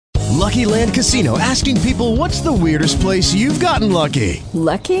Lucky Land Casino, asking people, what's the weirdest place you've gotten lucky?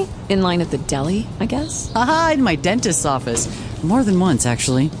 Lucky? In line at the deli, I guess? Aha, in my dentist's office. More than once,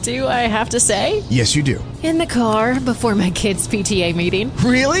 actually. Do I have to say? Yes, you do. In the car before my kids' PTA meeting.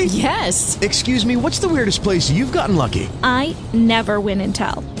 Really? Yes. Excuse me, what's the weirdest place you've gotten lucky? I never win and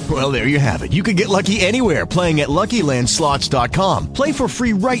tell. Well, there you have it. You can get lucky anywhere, playing at LuckyLandSlots.com. Play for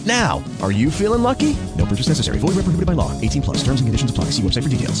free right now. Are you feeling lucky? No purchase necessary. Void where prohibited by law. 18 plus. Terms and conditions apply. See website for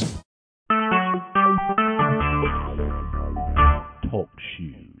details. Talk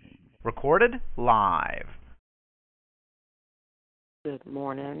shoes. Recorded live. Good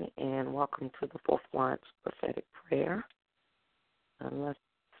morning and welcome to the fourth Watch-Prophetic prayer. Let's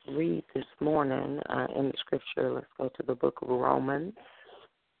read this morning in the scripture. Let's go to the book of Romans.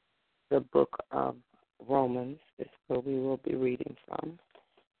 The book of Romans is where we will be reading from.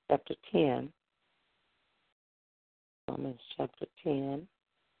 Chapter 10. Romans chapter 10.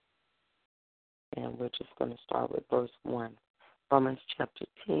 And we're just going to start with verse 1. Romans chapter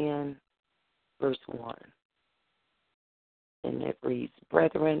 10, verse 1. And it reads,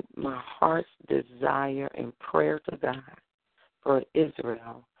 Brethren, my heart's desire and prayer to God for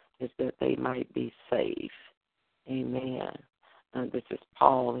Israel is that they might be saved. Amen. This is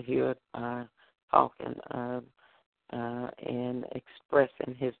Paul here talking and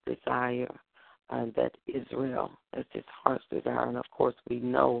expressing his desire that Israel is his heart's desire. And, of course, we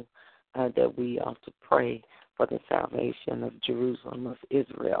know that we ought to pray for the salvation of Jerusalem, of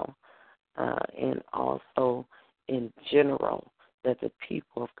Israel, and also in general, that the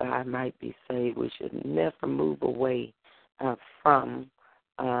people of God might be saved. We should never move away from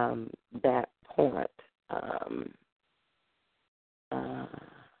that point.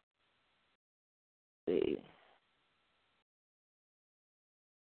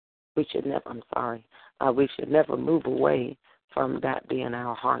 We should never move away from that being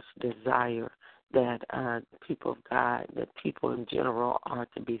our heart's desire, that people of God, that people in general are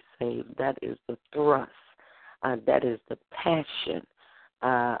to be saved. That is the thrust. That is the passion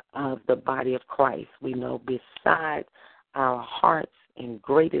of the body of Christ. We know beside our hearts and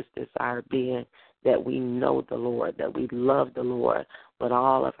greatest desire being that we know the Lord, that we love the Lord with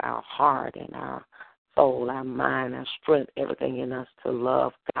all of our heart and our soul, our mind, our strength, everything in us to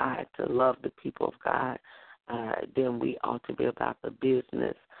love God, to love the people of God, then we ought to be about the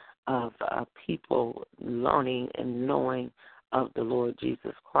business of people learning and knowing of the Lord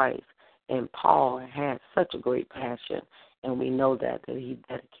Jesus Christ. And Paul had such a great passion, and we know that he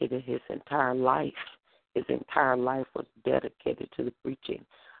dedicated his entire life. His entire life was dedicated to the preaching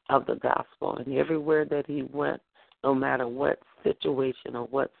of the gospel. And everywhere that he went, no matter what situation or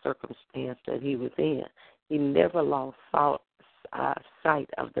what circumstance that he was in, he never lost sight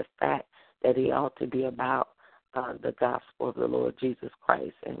of the fact that he ought to be about the gospel of the Lord Jesus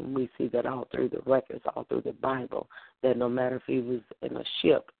Christ. And we see that all through the records, all through the Bible, that no matter if he was in a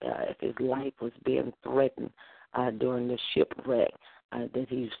ship, if his life was being threatened during the shipwreck, that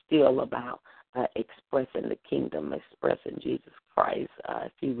he's still about expressing the kingdom, expressing Jesus Christ.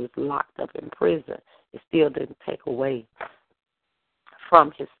 If he was locked up in prison, it still didn't take away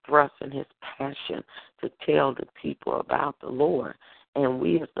from his thrust and his passion to tell the people about the Lord. And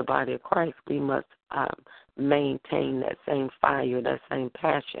we as the body of Christ, we must maintain that same fire, that same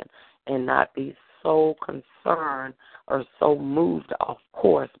passion, and not be so concerned or so moved off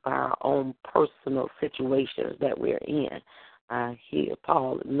course by our own personal situations that we're in. Here,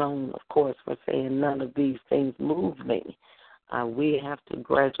 Paul is known, of course, for saying none of these things move me. We have to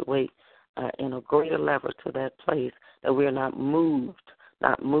graduate in a greater level to that place that we're not moved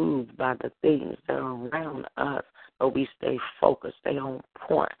by the things that are around us, but we stay focused, stay on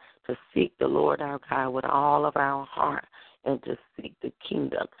point, to seek the Lord our God with all of our heart and to seek the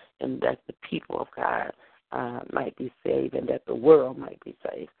kingdom, and that the people of God might be saved and that the world might be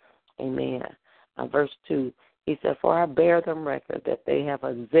saved. Amen. Verse 2, he said, For I bear them record that they have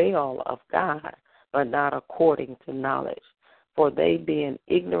a zeal of God, but not according to knowledge. For they, being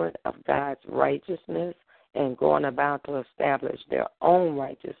ignorant of God's righteousness and going about to establish their own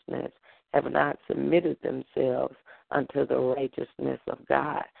righteousness, have not submitted themselves unto the righteousness of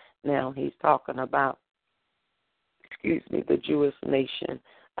God. Now he's talking about, the Jewish nation,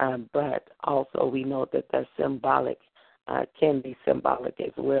 but also we know that that's symbolic, can be symbolic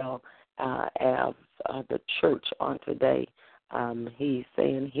as well as the church on today. He's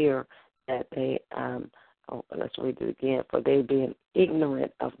saying here that they, let's read it again, for they being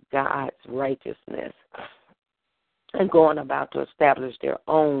ignorant of God's righteousness and going about to establish their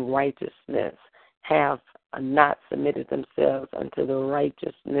own righteousness, have not submitted themselves unto the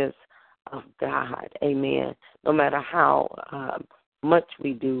righteousness of God. Amen. No matter how much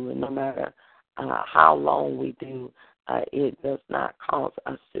we do and no matter how long we do, it does not cause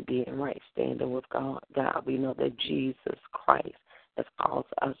us to be in right standing with God. We know that Jesus Christ has caused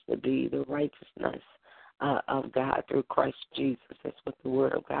us to be the righteousness of God through Christ Jesus. That's what the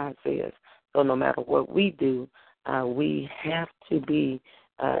Word of God says. So no matter what we do, we have to be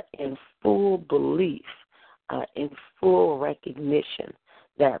in full belief, in full recognition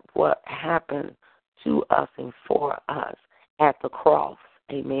that what happened to us and for us at the cross,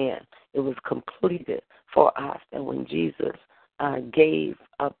 amen, it was completed for us. And when Jesus gave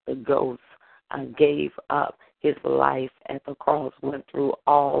up the ghost, gave up his life at the cross, went through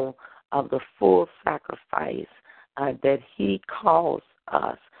all of the full sacrifice that he caused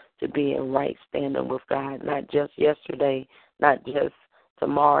us to be in right standing with God, not just yesterday, not just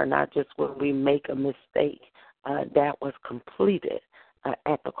tomorrow, not just when we make a mistake. That was completed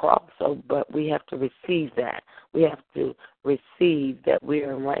at the cross. But we have to receive that. We have to receive that we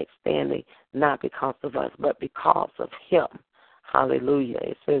are in right standing, not because of us, but because of him. Hallelujah.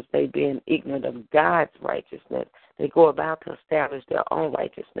 It says they being ignorant of God's righteousness, they go about to establish their own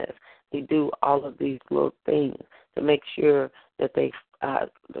righteousness. They do all of these little things to make sure that they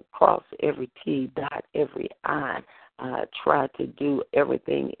cross every T, dot every I, try to do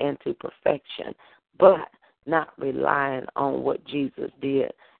everything into perfection, but not relying on what Jesus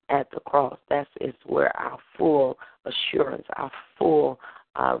did at the cross. That is where our full assurance, our full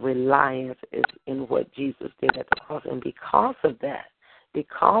reliance is in what Jesus did at the cross. And because of that,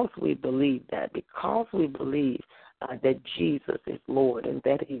 because we believe that, because we believe that Jesus is Lord and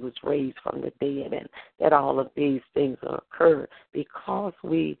that he was raised from the dead and that all of these things occurred, because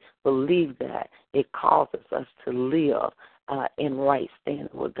we believe that, it causes us to live in right standing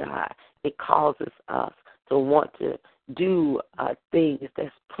with God. It causes us to want to do things that's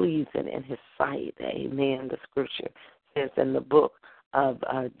pleasing in his sight. Amen. The scripture says in the book of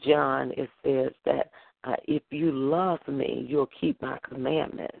John, it says that if you love me, you'll keep my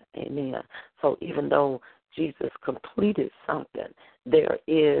commandment. Amen. So even though Jesus completed something, there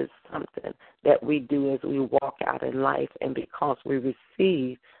is something that we do as we walk out in life, and because we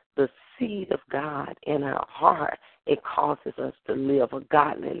receive the seed of God in our heart, it causes us to live a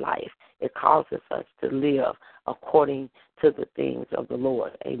godly life. It causes us to live according to the things of the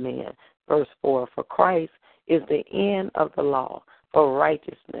Lord. Amen. Verse 4, for Christ is the end of the law for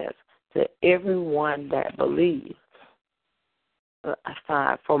righteousness to everyone that believes.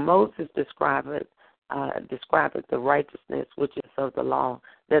 5, for Moses describeth the righteousness which is of the law,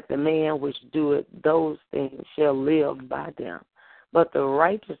 that the man which doeth those things shall live by them. But the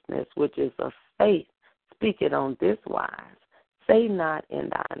righteousness which is of faith speaketh on this wise, say not in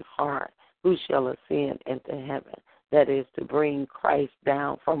thine heart, who shall ascend into heaven, that is to bring Christ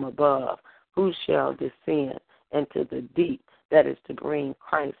down from above, who shall descend into the deep, that is to bring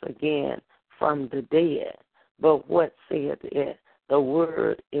Christ again from the dead. But what saith it? The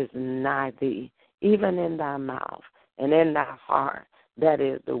word is nigh thee, even in thy mouth and in thy heart. That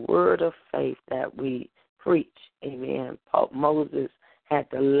is the word of faith that we preach. Amen. Moses had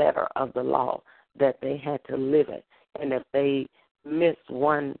the letter of the law that they had to live it. And if they missed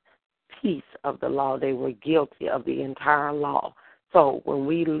one piece of the law, they were guilty of the entire law. So when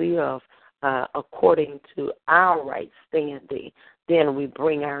we live according to our right standing, then we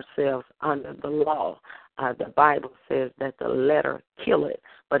bring ourselves under the law. The Bible says that the letter killeth,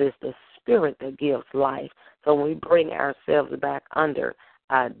 but it's the spirit that gives life. So when we bring ourselves back under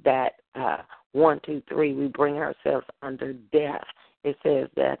that 1, 2, 3, we bring ourselves under death. It says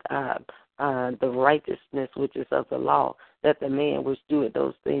that the righteousness which is of the law, that the man which doeth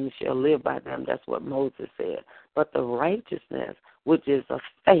those things shall live by them. That's what Moses said. But the righteousness which is of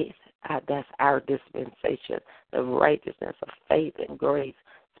faith, that's our dispensation. The righteousness of faith and grace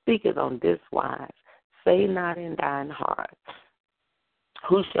speaketh on this wise, say not in thine heart,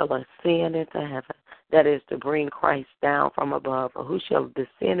 who shall ascend into heaven, that is to bring Christ down from above, or who shall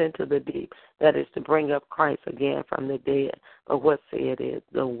descend into the deep, that is to bring up Christ again from the dead. But what said is,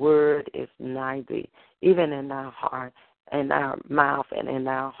 the word is nigh thee, even in thy heart, in our mouth and in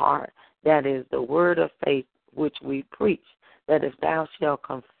our heart. That is the word of faith which we preach, that if thou shalt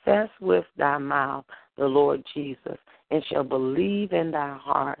confess with thy mouth the Lord Jesus, and shalt believe in thy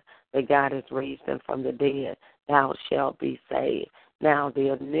heart that God has raised him from the dead, thou shalt be saved. Now,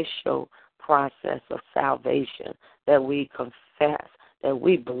 the initial process of salvation, that we confess, that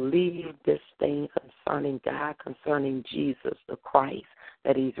we believe this thing concerning God, concerning Jesus the Christ,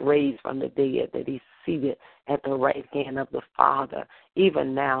 that he's raised from the dead, that he's seated at the right hand of the Father,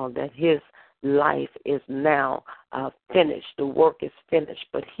 even now that his life is now finished. The work is finished,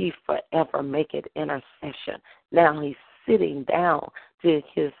 but he forever maketh intercession. Now he's sitting down till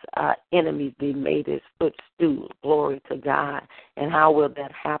his enemies be made his footstool. Glory to God. And how will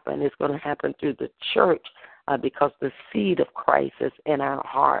that happen? It's going to happen through the church because the seed of Christ is in our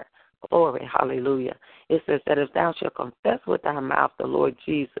heart. Glory, hallelujah. It says that if thou shalt confess with thy mouth the Lord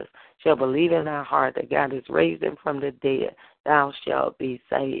Jesus, shall believe in thy heart that God has raised him from the dead, thou shalt be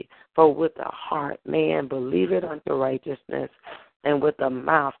saved. For with the heart man believeth unto righteousness, and with the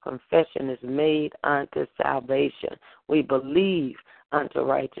mouth confession is made unto salvation. We believe unto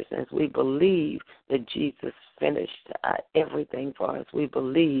righteousness. We believe that Jesus finished everything for us. We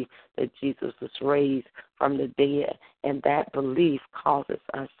believe that Jesus was raised from the dead, and that belief causes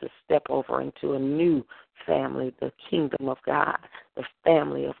us to step over into a new family, the kingdom of God, the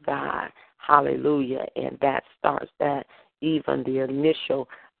family of God. Hallelujah. And that starts that, even the initial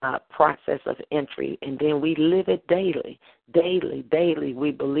process of entry, and then we live it daily. Daily,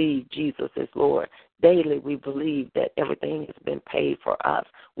 we believe Jesus is Lord. Daily, we believe that everything has been paid for us.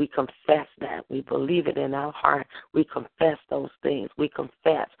 We confess that. We believe it in our heart. We confess those things. We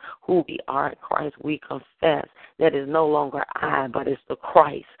confess who we are in Christ. We confess that it's no longer I, but it's the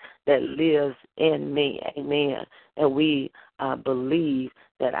Christ that lives in me. Amen. And we believe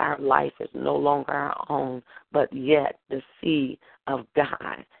that our life is no longer our own, but yet the seed of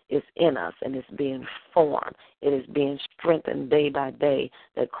God is in us and it's being formed. It is being strengthened day by day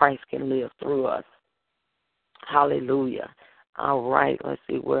that Christ can live through us. Hallelujah. All right, let's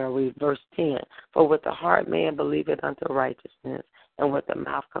see, where are we? Verse 10. For with the heart man believeth unto righteousness, and with the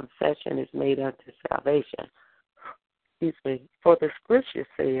mouth confession is made unto salvation. Excuse me. For the scripture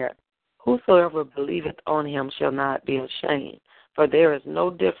said, whosoever believeth on him shall not be ashamed. For there is no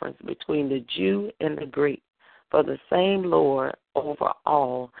difference between the Jew and the Greek. For the same Lord over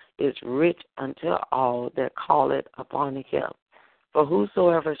all is rich unto all that call it upon him. For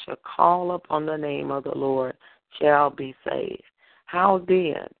whosoever shall call upon the name of the Lord shall be saved. How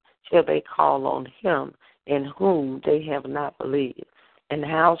then shall they call on him in whom they have not believed? And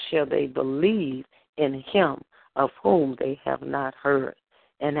how shall they believe in him of whom they have not heard?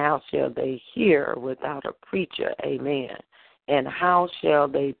 And how shall they hear without a preacher? Amen. And how shall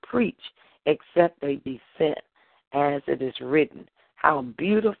they preach except they be sent? As it is written, how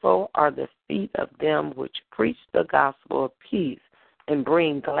beautiful are the feet of them which preach the gospel of peace and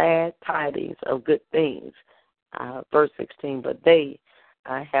bring glad tidings of good things. Verse 16, but they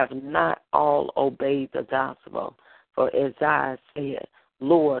have not all obeyed the gospel. For Isaiah said,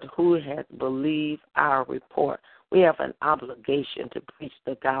 Lord, who hath believed our report? We have an obligation to preach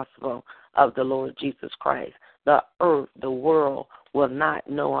the gospel of the Lord Jesus Christ. The earth, the world, will not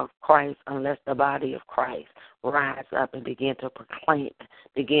know of Christ unless the body of Christ rise up and begin to proclaim it,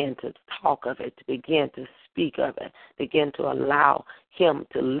 begin to talk of it, begin to speak of it, begin to allow him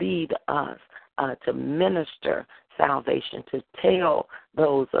to lead us, to minister salvation, to tell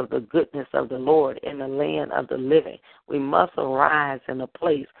those of the goodness of the Lord in the land of the living. We must arise in a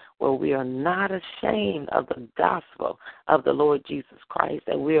place where we are not ashamed of the gospel of the Lord Jesus Christ,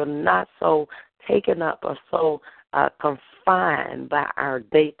 and we are not so taken up or so confined by our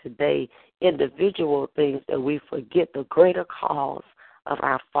day-to-day individual things that we forget the greater cause of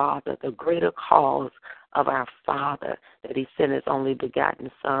our Father, the greater cause of our Father, that he sent his only begotten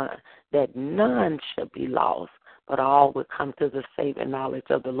Son, that none should be lost, but all will come to the saving knowledge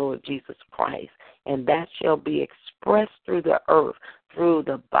of the Lord Jesus Christ. And that shall be expressed through the earth, through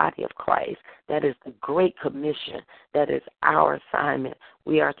the body of Christ. That is the Great Commission. That is our assignment.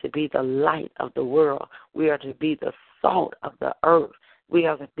 We are to be the light of the world. We are to be the salt of the earth. We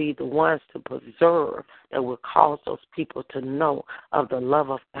are to be the ones to preserve that will cause those people to know of the love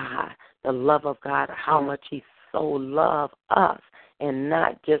of God, how much he so loved us. And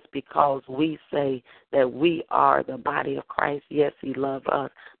not just because we say that we are the body of Christ. Yes, he loved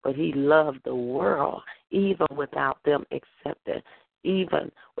us, but he loved the world, even without them accepting,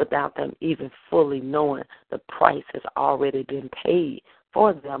 even without them even fully knowing the price has already been paid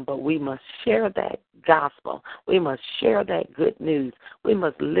for them. But we must share that gospel. We must share that good news. We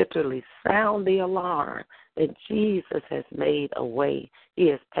must literally sound the alarm that Jesus has made a way. He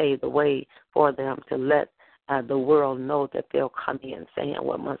has paid the way for them to let the world know that they'll come in saying,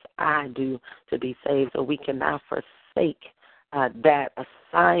 what must I do to be saved? So we cannot forsake that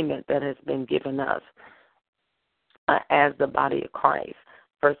assignment that has been given us as the body of Christ.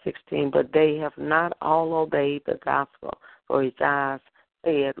 Verse 16, but they have not all obeyed the gospel. For Isaiah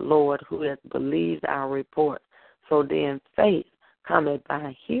said, Lord, who has believed our report? So then faith cometh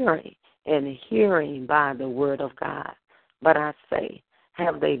by hearing, and hearing by the word of God. But I say,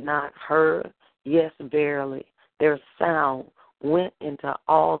 have they not heard? Yes, verily, their sound went into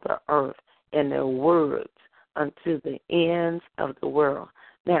all the earth, and their words unto the ends of the world.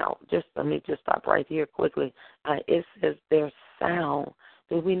 Now, let me stop right here quickly. It says their sound.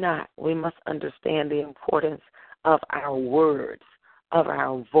 Do we not? We must understand the importance of our words, of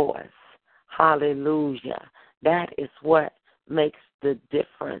our voice. Hallelujah. That is what makes the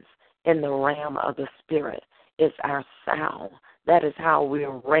difference in the realm of the Spirit. It's our sound. That is how we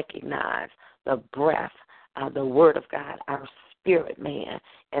recognize the breath, the Word of God, our spirit man.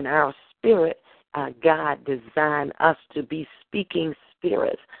 And our spirit, God designed us to be speaking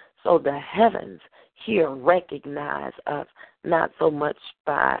spirits. So the heavens here recognize us not so much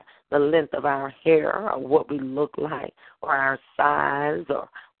by the length of our hair or what we look like or our size or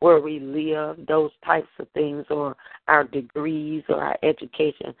where we live, those types of things, or our degrees or our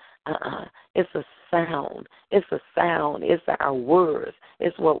education. It's a sound. It's a sound. It's our words.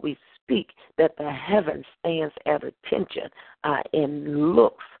 It's what we speak that the heaven stands at attention and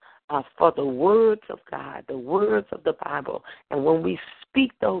looks for the words of God, the words of the Bible. And when we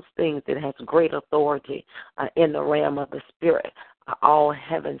speak those things, it has great authority in the realm of the Spirit. All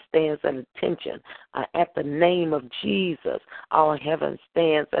heaven stands at attention. At the name of Jesus, all heaven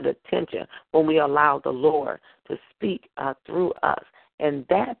stands at attention when we allow the Lord to speak through us. And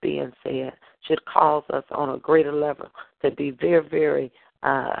that being said, should cause us on a greater level to be very, very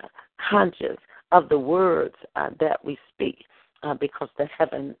conscious of the words that we speak. Because the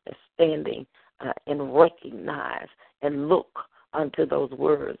heaven is standing and recognize and look unto those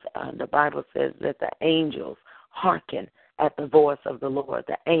words. The Bible says that the angels hearken at the voice of the Lord.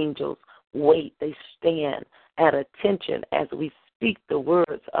 The angels wait. They stand at attention as we speak the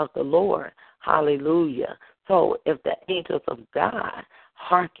words of the Lord. Hallelujah. So if the angels of God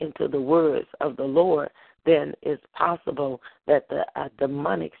hearken to the words of the Lord, then it's possible that the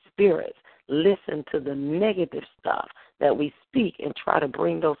demonic spirits listen to the negative stuff that we speak and try to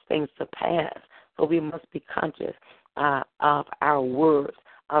bring those things to pass. So we must be conscious of our words,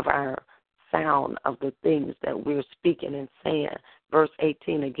 of our sound, of the things that we're speaking and saying. Verse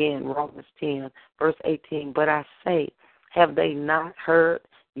 18 again, Romans 10, verse 18, but I say, have they not heard?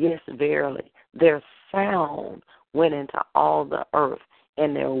 Yes, verily. Their sound went into all the earth,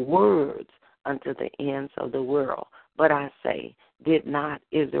 and their words unto the ends of the world. But I say, did not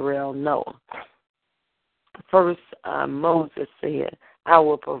Israel know? First, Moses said, I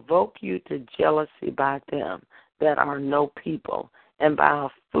will provoke you to jealousy by them that are no people, and by a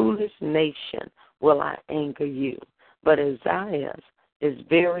foolish nation will I anger you. But Isaiah is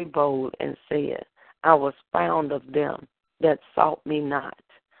very bold and said, I was found of them that sought me not.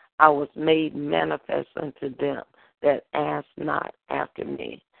 I was made manifest unto them that asked not after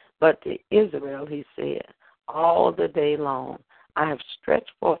me. But to Israel he said, all the day long I have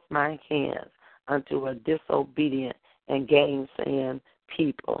stretched forth my hands unto a disobedient and gainsaying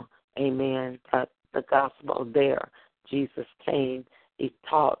people. Amen. The gospel there. Jesus came, he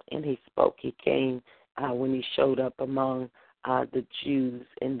taught, and he spoke. He came when he showed up among the Jews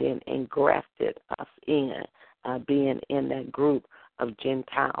and then engrafted us in, being in that group of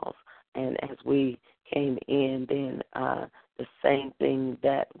Gentiles. And as we came in, then the same thing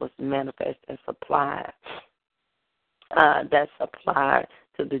that was manifest and supplied, that's applied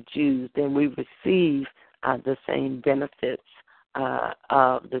to the Jews, then we receive the same benefits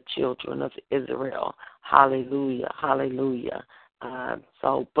of the children of Israel. Hallelujah, hallelujah.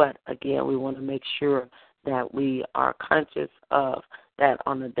 But again, we want to make sure that we are conscious of that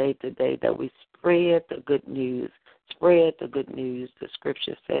on a day-to-day, that we spread the good news. Spread the good news. The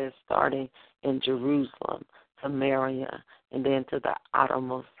scripture says, starting in Jerusalem, Samaria, and then to the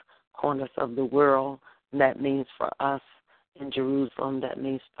outermost corners of the world. And that means for us in Jerusalem, that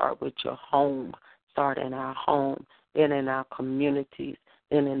means start with your home. Start in our home, then in our communities,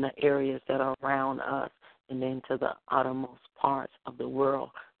 then in the areas that are around us, and then to the outermost parts of the world.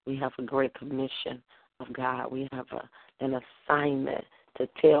 We have a great commission of God. We have an assignment to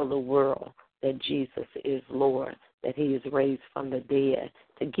tell the world that Jesus is Lord, that he is raised from the dead,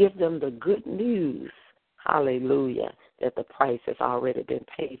 to give them the good news, hallelujah, that the price has already been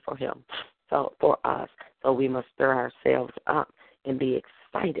paid for him, so for us. So we must stir ourselves up and be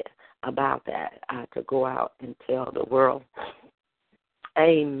excited about that, to go out and tell the world.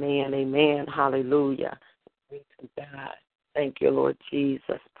 Amen, amen, hallelujah. Glory to God. Thank you, Lord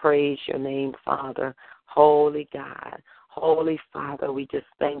Jesus. Praise your name, Father. Holy God, Holy Father, we just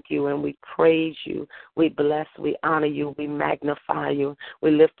thank you and we praise you. We bless, we honor you, we magnify you.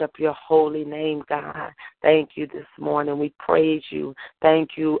 We lift up your holy name, God. Thank you this morning. We praise you.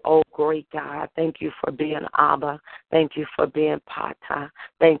 Thank you, oh great God. Thank you for being Abba. Thank you for being Pata.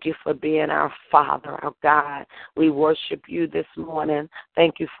 Thank you for being our Father, our God. We worship you this morning.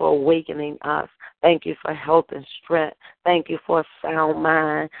 Thank you for awakening us. Thank you for health and strength. Thank you for a sound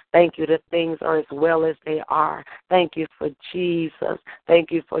mind. Thank you that things are as well as they are. Thank you for Jesus.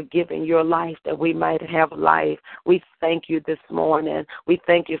 Thank you for giving your life that we might have life. We thank you this morning. We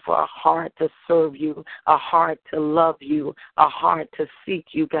thank you for a heart to serve you, a heart to love you, a heart to seek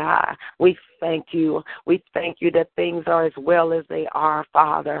you, God. We thank you. We thank you that things are as well as they are,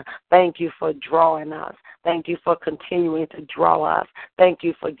 Father. Thank you for drawing us. Thank you for continuing to draw us. Thank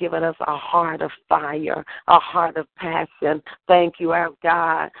you for giving us a heart of fire, a heart of passion. Thank you, our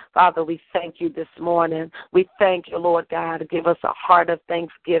God. Father, we thank you this morning. We thank you, Lord God, to give us a heart of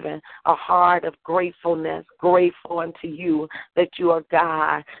thanksgiving, a heart of gratefulness, grateful unto you that you are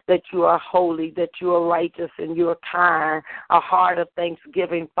God, that you are holy, that you are righteous, and you are kind. A heart of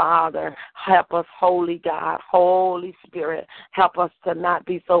thanksgiving, Father. Help us, Holy God, Holy Spirit. Help us to not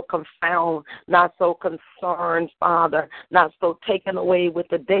be so confounded, not so concerned, Father, not so taken away with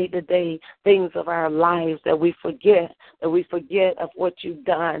the day-to-day things of our lives that we forget of what you've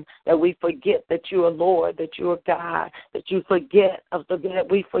done, that we forget that you are Lord, that you are God, that we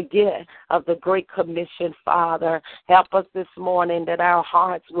forget of the Great Commission, Father. Help us this morning that our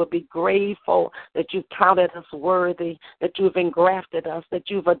hearts will be grateful that you've counted us worthy, that you've engrafted us, that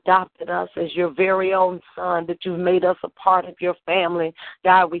you've adopted us as your very own son, that you've made us a part of your family.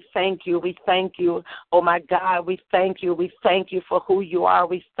 God, we thank you. We thank you. Oh, my God, we thank you. We thank you for who you are.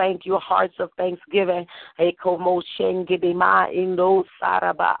 We thank you, hearts of thanksgiving. Let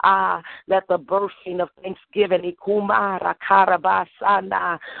the birthing of thanksgiving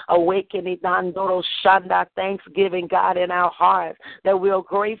awaken thanksgiving, God, in our hearts, that we're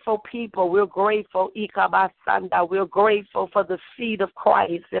grateful people. We're grateful. We're grateful for the seed of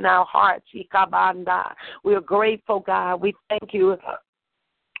Christ in our hearts. We're grateful, God. We thank you.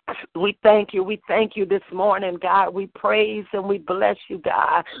 We thank you. We thank you this morning, God. We praise and we bless you,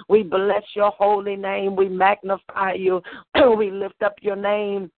 God. We bless your holy name. We magnify you. We lift up your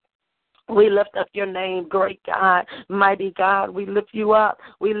name. We lift up your name, great God, mighty God. We lift you up.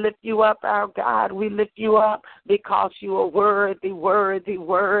 We lift you up, our God. We lift you up because you are worthy, worthy,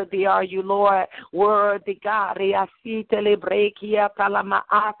 worthy are you, Lord. Worthy, God.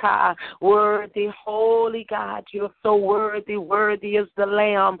 Worthy, holy God. You're so worthy. Worthy is the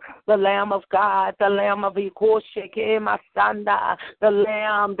Lamb of God, the Lamb of Ikosheke, the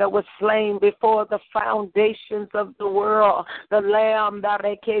Lamb that was slain before the foundations of the world, the Lamb that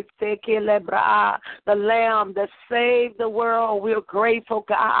the Lamb that saved the world. We're grateful,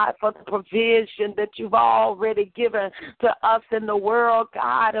 God, for the provision that you've already given to us in the world,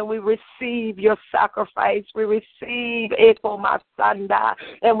 God, and we receive your sacrifice. We receive Eko Masanda,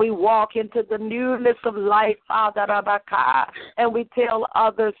 and we walk into the newness of life, Father Rabaka, and we tell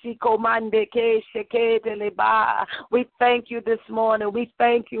others, Iko Mandeke Sheketeleba. We thank you this morning. We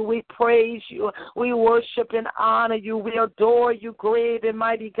thank you. We praise you. We worship and honor you. We adore you, great and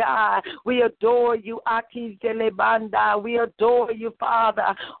mighty God. We adore you, Aki Zelebanda. We adore you,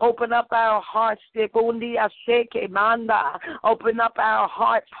 Father. Open up our hearts, Open up our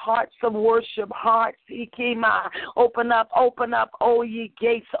hearts of worship, hearts, Ikima. Open up, O ye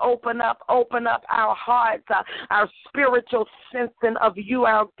gates. Open up our hearts, our spiritual sensing of you,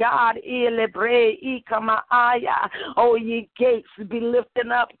 our God. O ye gates, be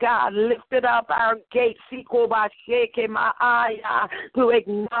lifted up, God. Lifted up our gates, to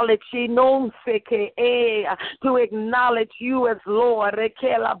acknowledge to acknowledge you as Lord, to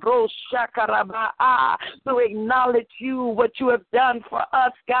acknowledge you, what you have done for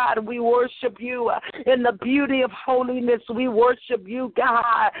us, God. We worship you in the beauty of holiness. We worship you,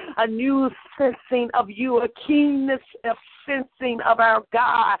 God, a new sensing of you, a keenness of sensing of our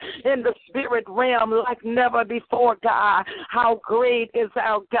God in the spirit realm like never before, God. How great is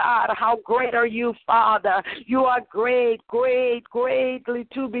our God? How great are you, Father? You are great, great, greatly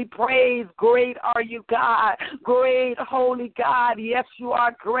to be praised. Great are you, God. Great, holy God. Yes, you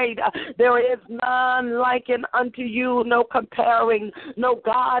are great. There is none likened unto you, no comparing, no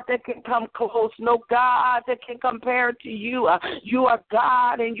God that can come close, no God that can compare to you. You are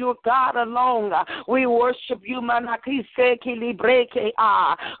God and you are God alone. We worship you, Manakise. A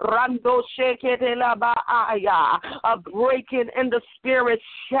breaking in the spirit,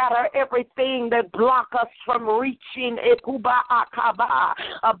 shatter everything that block us from reaching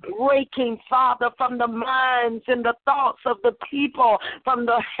a breaking, Father, from the minds and the thoughts of the people, from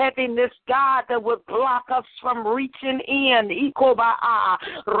the heaviness, God, that would block us from reaching in. Ikoba'a,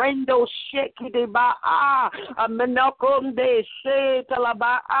 rendo shekideba'a, menokonde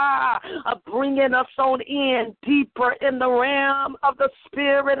shetalaba'a, bringing us on in deeper in the realm of the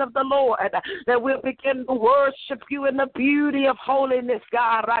Spirit of the Lord, that we'll begin to worship you in the beauty of holiness,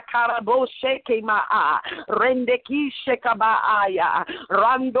 God. Rakarabo shekema'a, rendeki shekaba'aya,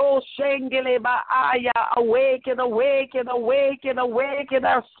 rando shengeleba'aya. Awaken, awaken, awaken, awaken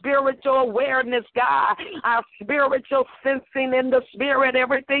our spiritual awareness, God, our spiritual sensing in the Spirit,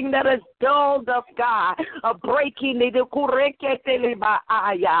 everything that is dulled us, God, a breaking,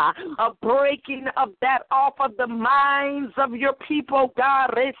 a breaking of that off of the minds of your people,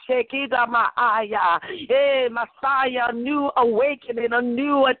 God. Messiah, a new awakening, a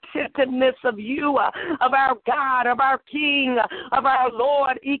new attentiveness of you, of our God, of our King, of our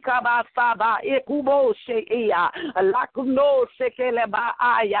Lord.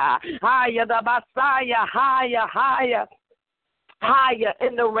 Higher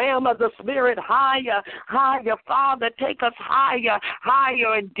in the realm of the Spirit, higher, higher, Father, take us higher,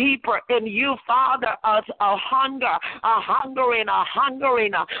 higher and deeper in you, Father, us a hunger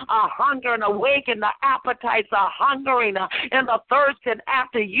and awaken the appetites, a hungering and the thirsting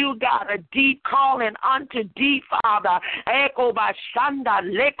after you, God, a deep calling unto deep, Father. Eko bashanda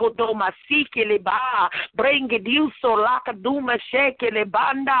leko doma sikili ba, bring it you so lakaduma shekili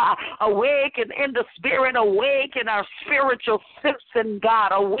banda, awaken in the Spirit, awaken our spiritual and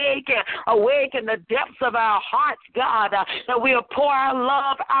God, awaken the depths of our hearts, God, that we'll pour our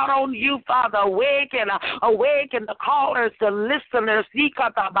love out on you, Father. Awaken the callers, the listeners.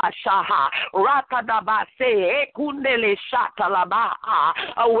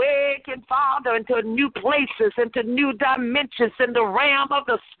 Awaken, Father, into new places, into new dimensions, in the realm of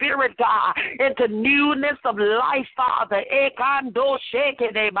the Spirit, God, into newness of life, Father.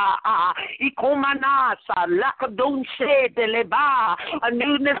 A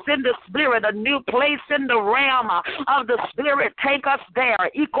newness in the Spirit, a new place in the realm of the Spirit. Take us there.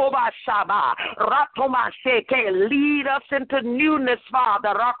 Lead us into newness,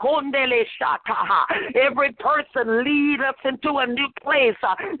 Father. Every person lead us into a new place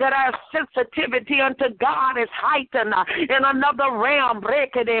that our sensitivity unto God is heightened in another realm.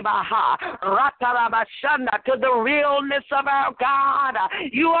 To the realness of our God.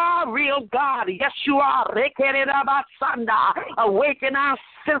 You are real God. Yes, you are. Awaken our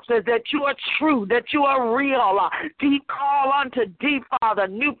senses that you are true, that you are real. Deep call unto deep, Father.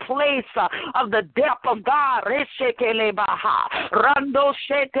 New place of the depth of God.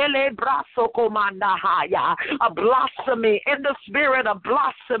 A blossoming in the Spirit, a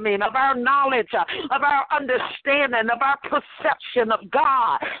blossoming of our knowledge, of our understanding, of our perception of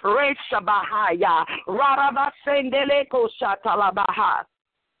God.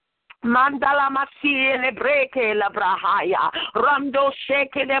 Mandala Masiele Breke La Brahaya, Rando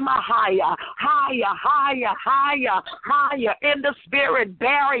Sheke Le Mahaya, higher in the Spirit.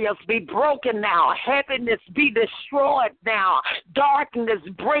 Barriers be broken now, heaviness be destroyed now, darkness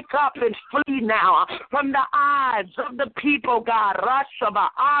break up and flee now from the eyes of the people, God. Rashaba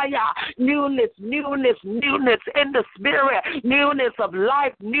Aya, newness in the Spirit, newness of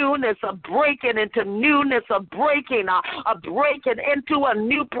life, newness of breaking into newness of breaking, a breaking into a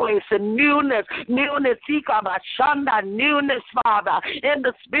new place. Newness, newness, Father, in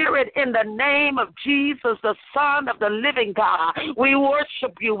the Spirit, in the name of Jesus, the Son of the living God. We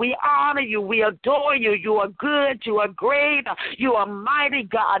worship you, we honor you, we adore you. You are good, you are great, you are mighty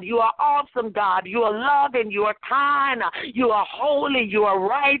God, you are awesome God, you are loving, you are kind, you are holy, you are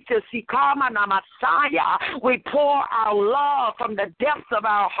righteous. Messiah. We pour our love from the depths of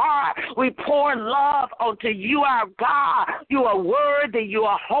our heart. We pour love onto you, our God. You are worthy, you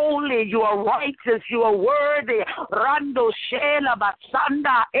are holy, you are righteous, you are worthy. Rando Shela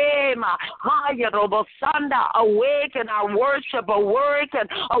Basanda Ema Haya Robosanda. Awaken our worship,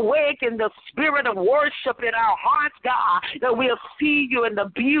 awaken the spirit of worship in our hearts, God, that we'll see you in the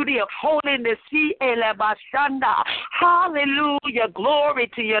beauty of holiness. Hallelujah. Glory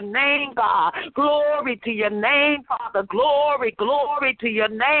to your name, God. Glory to your name, Father. Glory to your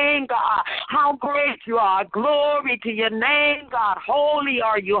name, God. how great you are. Glory to your name, God. Holy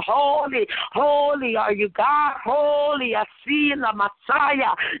are you, holy. Holy are you, God. Holy, Asila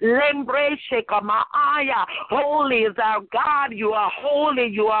Messiah. Lembre Shekamaaya. Holy is our God. You are holy.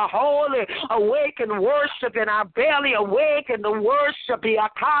 You are holy. Awaken worship in our belly. Awaken the worship.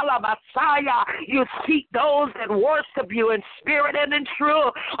 Yakala Messiah. You seek those that worship you in spirit and in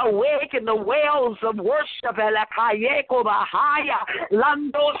truth. Awaken the wells of worship. Elakayeko Bahaya.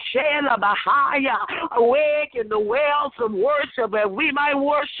 Lando Shela Bahaya. Awaken the wells of worship that we might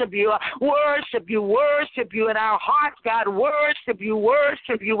worship you. Worship you in our hearts, God. Worship you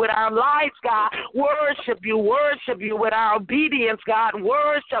with our lives, God. Worship you with our obedience, God.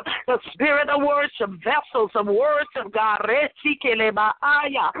 Worship the spirit of worship, vessels of worship, God. Resikele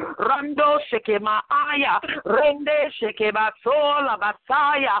Bahaya. Rando Shekemaaya. Rende Shekebasola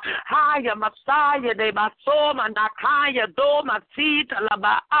Basaya. Haya Masaya de Basoma Nakaya Doma Sita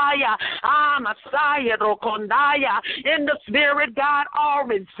Labaaya. Ah Masaya Rokondaya. In the spirit, God, all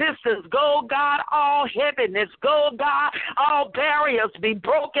resistance go, God, all heaviness go, God, all barriers be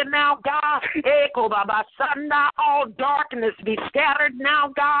broken now, God. Eko Baba Sanda, all darkness be scattered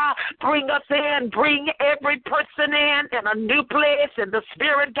now, God. Bring us in, bring every person in a new place in the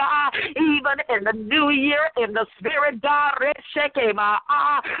spirit, God, even in the new year in the spirit, God.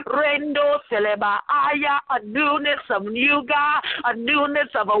 Rendo Seleba Aya, a newness of new, God, a newness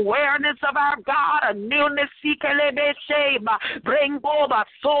of awareness of our God, a newness Sikelebe Sheba, bring Boba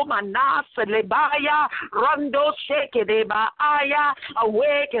Soma Nasa Lebaya, Rondo Sheke Deba Aya,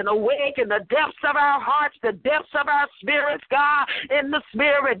 awaken the depths of our hearts, the depths of our spirits, God, in the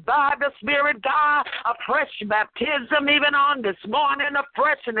spirit, by the spirit, God, a fresh baptism even on this morning, a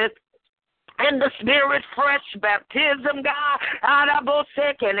freshness in the spirit, fresh baptism, God.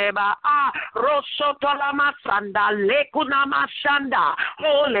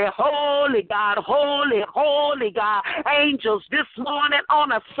 Holy, holy God, holy God. Angels this morning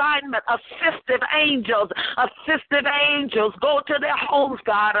on assignment, assistive angels, go to their homes,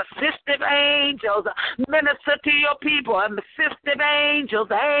 God. Assistive angels, minister to your people. Assistive angels,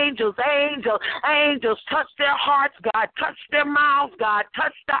 touch their hearts, God. Touch their mouths, God.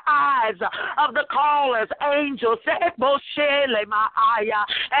 Touch the eyes of the callers, angels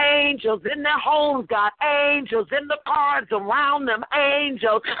in their homes, God, angels in the cars around them,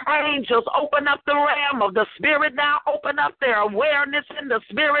 angels, open up the realm of the spirit now, open up their awareness in the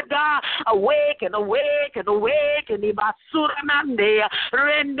spirit, God, awaken, Ibasuramande,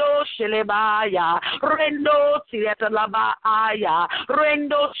 Rendo Shilebaya, Rendo Sietalabaya,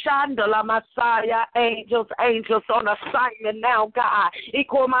 Rendo Shandala Messiah, angels on assignment now, God,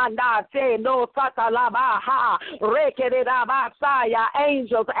 Ikomanda, no Satalabaha, Rekedabasaya,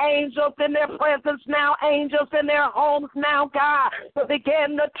 angels in their presence now, angels in their homes now, God, to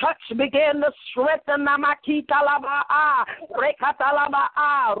begin to touch, begin to strengthen Namakita Laba, Rekatalaba,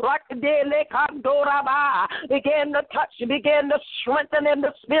 Rakdele Kandoraba, begin to touch, begin to strengthen in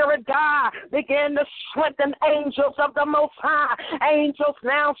the spirit, God, begin to strengthen angels of the Most High, angels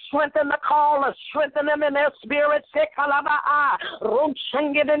now strengthen the callers, strengthen them in their spirit, Sekalaba,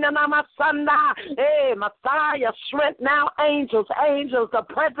 Rumshangin in the Namasanda, hey, Messiah, strength now, angels, the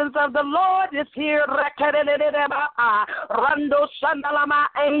presence of the Lord is here, Rando Shandalama,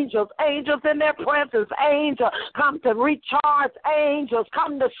 angels in their presence, angels, come to recharge, angels,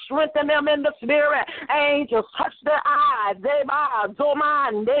 come to strengthen them in the spirit, angels, touch their eyes, Zeba,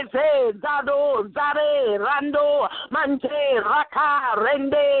 Zoman, Deze, Zado, Zare, Rando, Mante, Raka,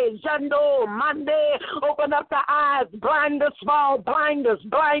 Rende, Jando, Mande, open up the eyes, blinders fall, blinders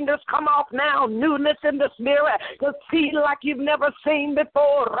come off now, newness in the spirit, to see like you've never seen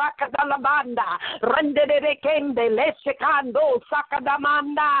before, Rakadalabanda, Rende Kende, Leshikando,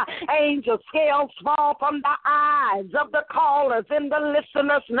 Sakadamanda, angel scales fall from the eyes of the callers and the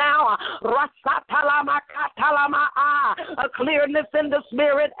listeners now, Rasatalama, a clearness in the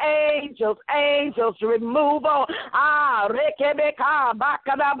spirit, angels, removal, Rekebeka,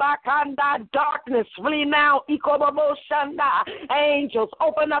 Bakadabakanda, darkness, flee now, Ikoboboshanda, angels,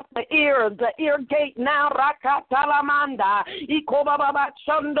 open up the ear gate now, Rakatalamanda, Ikobaba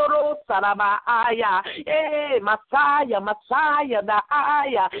Chandoro Sarabaya, Messiah, the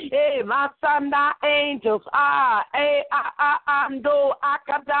Aya, Masanda, angels, Ando,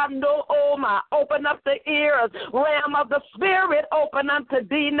 Akadando, Oma, open up the ears, realm of the spirit, open unto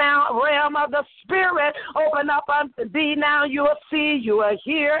thee now, realm of the spirit, open up unto thee now, you will see, you will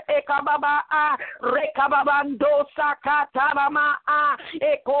hear, Ekababa, Rekababando, Sakatarama,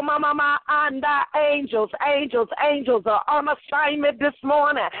 Ekomama, Angels are on assignment this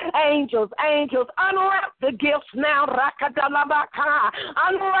morning. Angels, unwrap the gifts now. Unwrap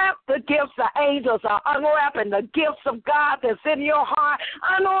the gifts. The angels are unwrapping the gifts of God that's in your heart.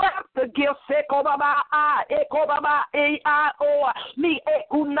 Unwrap the gifts.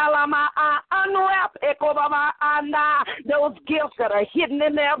 Unwrap those gifts that are hidden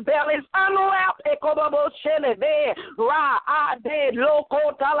in their bellies. Unwrap the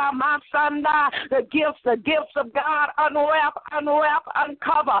gifts of God. Unwrap,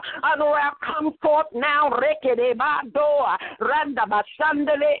 uncover, unwrap, come forth now. Randa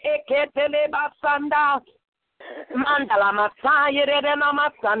basandele eketele basanda. Mandala Masaya Redena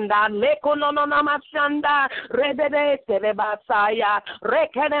Masanda, Lekono Namasanda, Redede Telebasaya,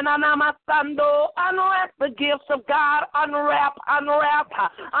 Rekenena Namasando. Unwrap the gifts of God, unwrap,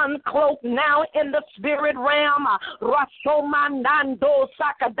 uncloak now in the spirit realm. Rasomandando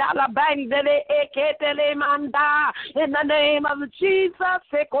Sakadala Bandele Eketele Manda. In the name of Jesus,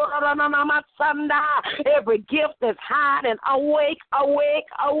 every gift that's hiding, awake.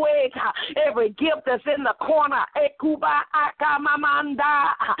 Every gift that's in the corner. Ekuba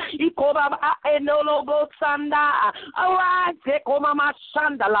akamamanda ikoba enolobo sanda. Arise, ekomama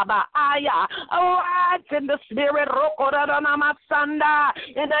sanda laba aya. Arise in the spirit, rokorana masanda.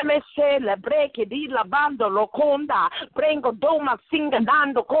 And I may say, le breke di labando lokonda. Brengo doma singa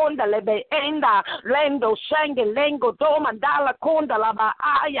dando konda lebe enda. Lendo shange lengo doma dala konda laba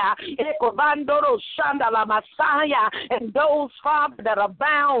aya. Ekobandoro shanda la masaya. And those, Father, that are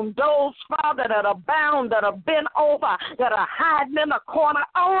bound, that are bent over, that are hiding in the corner,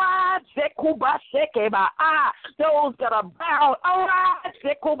 arise, those that are bound, arise,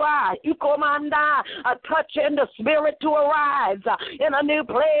 Ikomanda, a touch in the spirit to arise, in a new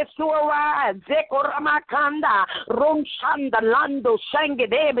place to arise, Zekoramakanda, Rumshanda Lando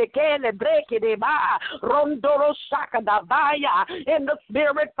Shangedebe Kele Brekedeba, Rondoro Shakadabaya, in the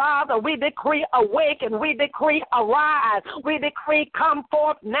spirit, Father, we decree awaken, we decree arise, we decree come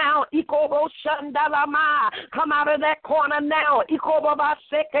forth now, Ikobo Shandalama. Come out of that corner now.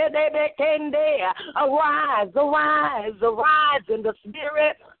 Arise in the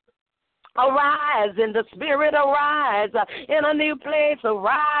spirit. Arise in the spirit, arise in a new place,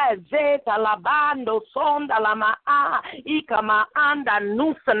 arise. Zeta labando sonda lama ikama anda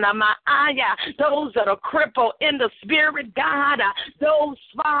nusana maaya. Those that are crippled in the spirit, God. Those,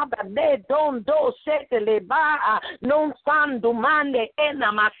 Father, they don't do setele ba non sandu mande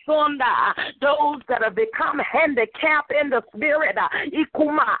ena masonda. Those that have become handicapped in the spirit,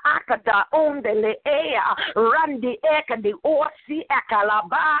 ikuma akada ondele ea randi ekadi orsi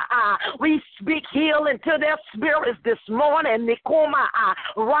akalaba. We speak healing to their spirits this morning. Nikoma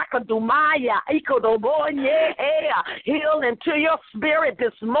Rakadumaya Ikodobonye. Healing to your spirit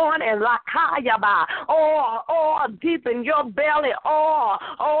this morning. Lakayaba. Or deep in your belly. Or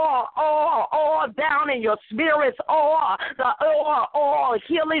down in your spirits. Or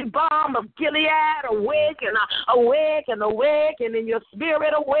healing balm of Gilead. Awaken in your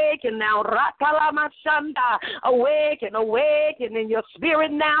spirit. Awaken now. Rakalamashanda. Awaken in your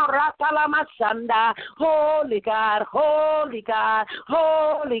spirit now. Masanda. Holy God, holy God,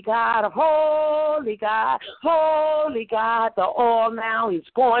 holy God, holy God, holy God. The oil now is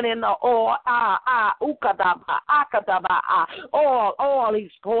pouring in the oil. Ukadaba, akadaba. Oil,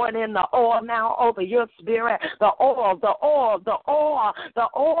 he's pouring in the oil now over your spirit. The oil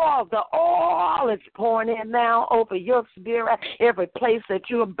is pouring in now over your spirit. Every place that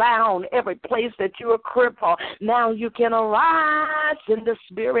you are bound, every place that you are crippled, now you can arise in the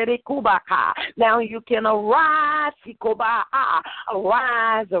spirit. Now you can arise,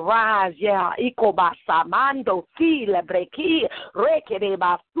 arise, yeah, Samando, Fila, Breki,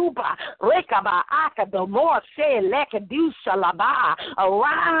 Rekedeba, Suba, Rekaba, Akadomor, Se, Lekadusa, Laba,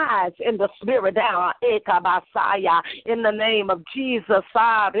 arise in the spirit now, Ekabasaya, in the name of Jesus,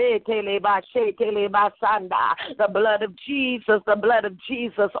 the blood of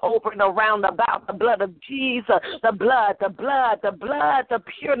Jesus, over and around about the blood of Jesus, the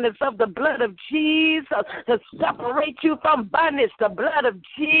pureness of the blood of Jesus to separate you from bondage, the blood of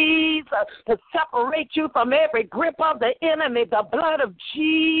Jesus to separate you from every grip of the enemy, the blood of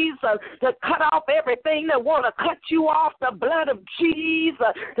Jesus to cut off everything that want to cut you off, the blood of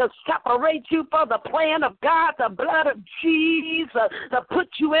Jesus to separate you from the plan of God, the blood of Jesus to put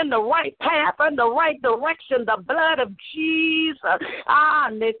you in the right path, in the right direction, the blood of Jesus.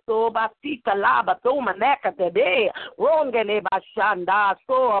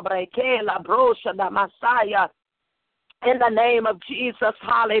 In the name of Jesus,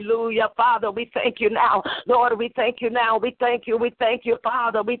 hallelujah. Father, we thank you now. Lord, we thank you now. We thank you,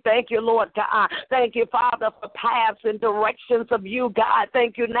 Father. We thank you, Lord God. Thank you, Father, for paths and directions of you, God.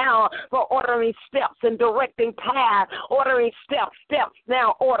 Thank you now for ordering steps and directing paths. Ordering steps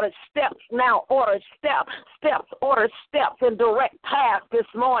now, order steps now, order steps, order steps and direct paths this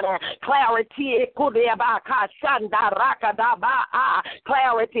morning. Clarity, clarity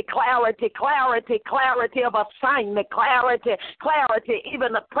of assignment, clarity,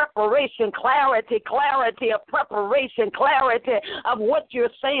 even the preparation, clarity of preparation, clarity of what you're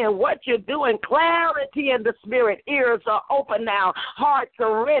saying, what you're doing, clarity in the spirit. Ears are open now, hearts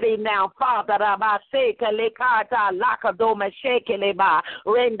are ready now, Father.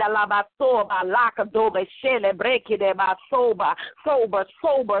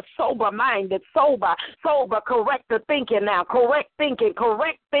 Sober-minded, sober, correct the thinking now, correction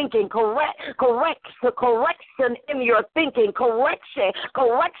in your thinking, correction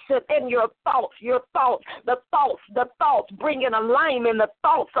in your thoughts, the thoughts, bring in alignment, the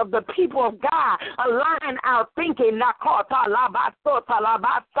thoughts of the people of God, align our thinking, the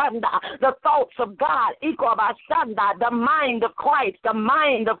thoughts of God, the mind of Christ, the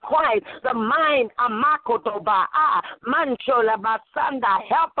mind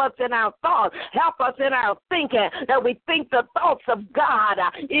help us in our thoughts, help us in our thinking, that we think the thoughts of God.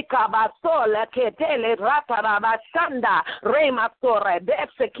 Rematore,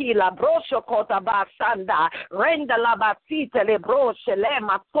 Besekila, Brosho Kota Basanda, Renda Labasita, Le Broshe,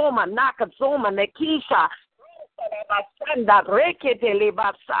 Lema, Soma, Nakazoma, Nekisha, Basanda, Rekete,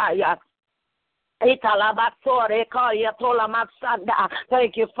 Libasaya. Thank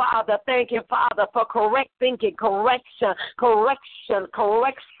you, Father, for correct thinking, correction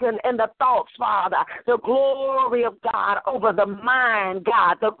in the thoughts, Father. The glory of God over the mind,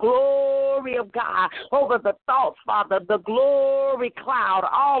 God. The glory of God over the thoughts, Father. The glory cloud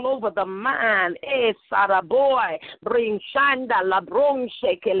all over the mind. Boy, bring shanda la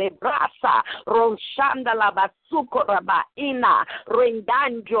bronche que le brasa, ronshanda la basukora ba ina,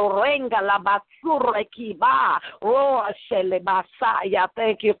 rendanjo renga la basura. Thank you,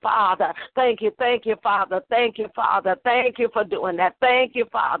 Father. Thank you, Father. Thank you, Father. Thank you for doing that. Thank you,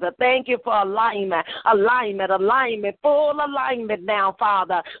 Father. Thank you for alignment. Full alignment now,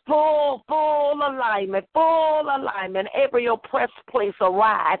 Father. Full alignment. Every oppressed place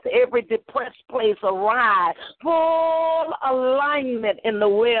arise. Every depressed place arise. Full alignment in the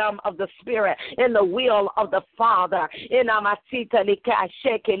realm of the Spirit, in the will of the Father. In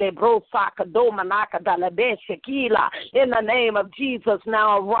the name of Jesus,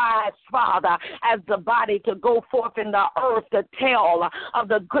 now arise, Father, as the body to go forth in the earth to tell of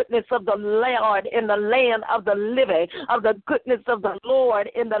the goodness of the Lord in the land of the living, of the goodness of the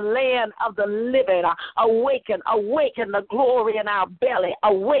Lord in the land of the living. Awaken the glory in our belly.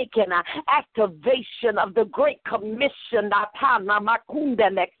 Awaken activation of the Great Commission.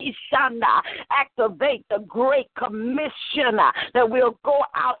 Activate the Great Commission that we'll go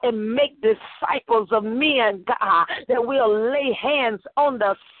out and make disciples of men, God, that we'll lay hands on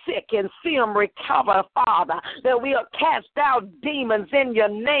the sick and see them recover, Father, that we'll cast out demons in your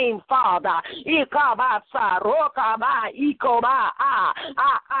name, Father.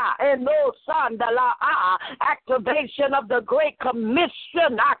 Activation of the Great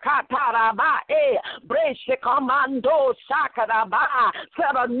Commission.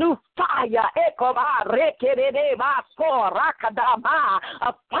 Set a new fire,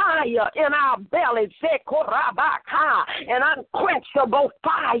 a fire in our bellies, an unquenchable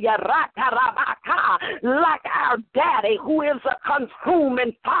fire, like our daddy who is a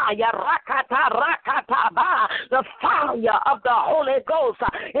consuming fire, the fire of the Holy Ghost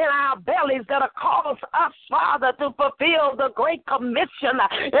in our bellies that cause us, Father, to fulfill the Great Commission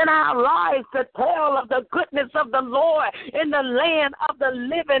in our lives, to tell of the goodness of the Lord in the land of the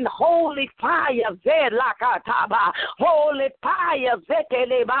living. Holy fire, holy fire,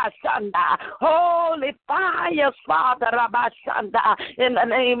 holy fire, Father, in the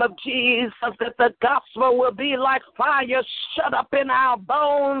name of Jesus, that the gospel will be like fire shut up in our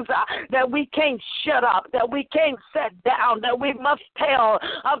bones, that we can't shut up, that we can't sit down, that we must tell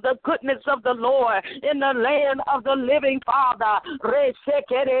of the goodness of the Lord in the land of the living, Father.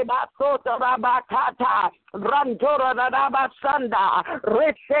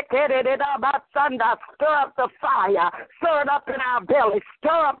 Stir up the fire, stir it up in our belly,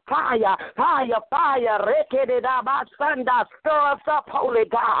 stir up fire, stir us up, Holy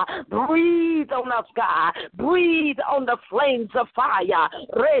God, breathe on us, God, breathe on the flames of fire,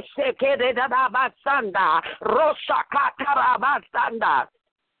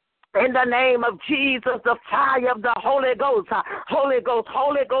 In the name of Jesus, the fire of the Holy Ghost, Holy Ghost,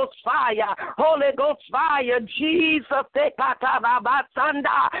 Holy Ghost fire, Holy Ghost fire, Jesus,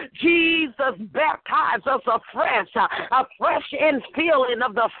 Jesus baptize us afresh, a fresh infilling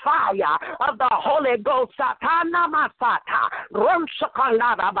of the fire of the Holy Ghost, a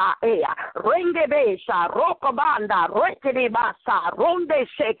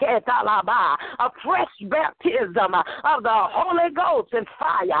fresh baptism of the Holy Ghost and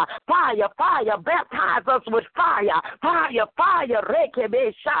fire. Fire, fire, baptize us with fire. Fire, fire,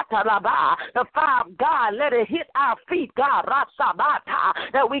 the fire of God, let it hit our feet, God,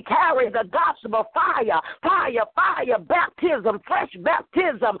 that we carry the gospel fire, fire, fire, baptism, fresh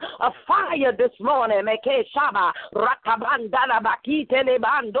baptism of fire this morning. In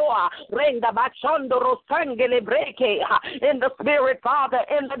the Spirit, Father,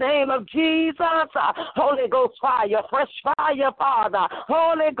 in the name of Jesus, Holy Ghost fire, fresh fire, Father,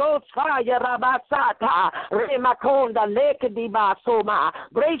 Holy Ghost fire, Rabasata, Remakonda, Lake di Basoma,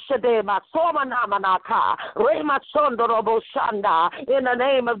 Brescia de Basoma Namanaka, Remasondorobo Shanda, in the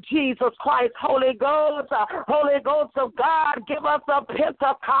name of Jesus Christ, Holy Ghost of God, give us a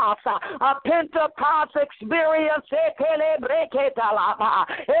Pentecost experience,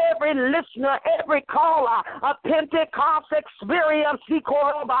 every listener, every caller, a Pentecost experience,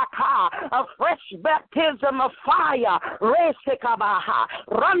 a fresh baptism of fire,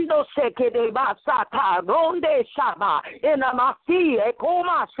 Rando Seke Basata, Ronde Shaba, in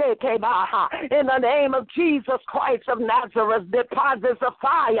the name of Jesus Christ of Nazareth, deposits of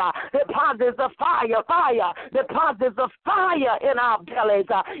fire, deposits of fire, fire, deposits of fire in our bellies,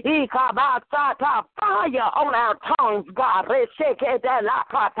 fire on our tongues, God,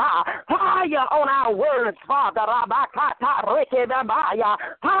 fire on our words, Father,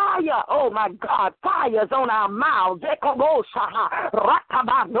 fire, oh my God, fires on our mouths,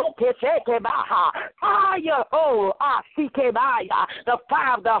 fire, oh, the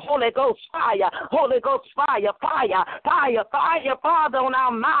fire of the Holy Ghost fire, Holy Ghost fire, fire, fire, fire, Father, on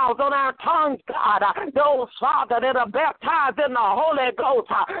our mouths, on our tongues, God, those, Father, that are baptized in the Holy Ghost,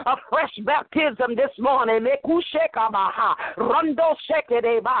 a fresh baptism this morning, a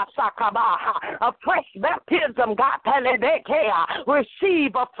fresh baptism, God,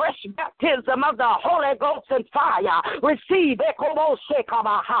 receive a fresh baptism of the Holy Ghost and fire, receive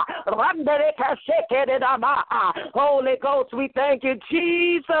Holy Ghost, we thank you,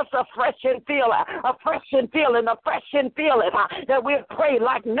 Jesus, a fresh infilling, that we'll pray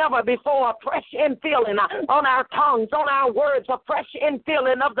like never before, a fresh infilling on our tongues, on our words, a fresh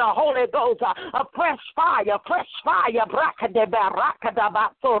infilling of the Holy Ghost, a fresh fire,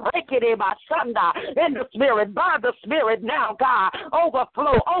 in the Spirit, by the Spirit now, God,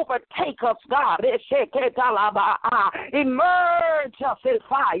 overflow, overtake us, God, immerse us in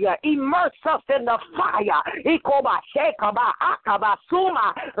fire, immerse us in the fire,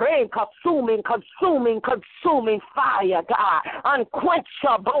 consuming fire, God,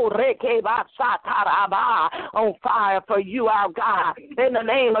 unquenchable, on fire for you, our God, in the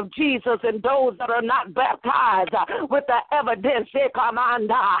name of Jesus. And those that are not baptized with the evidence,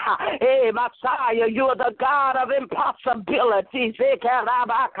 Messiah, you are the God of impossibilities,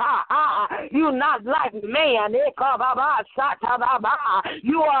 you're not like man,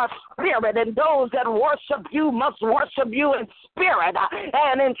 you are spirit, and those that worship you must worship you in spirit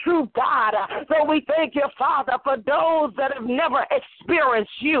and in truth, God. So we thank you, Father, for those that have never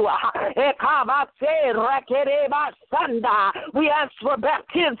experienced you. We ask for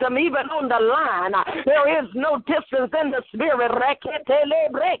baptism even on the line. There is no distance in the spirit.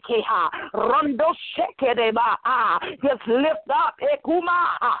 Just lift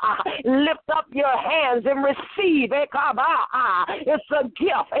up your hands and receive. It's a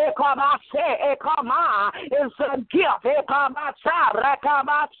gift. It's a gift.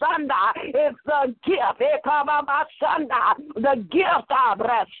 It's a gift. The gift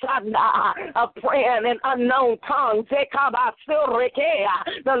of praying in unknown tongues.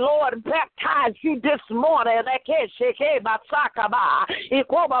 The Lord baptized you this morning.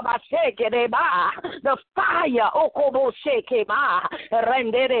 The fire.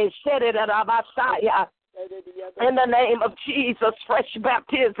 In the name of Jesus, fresh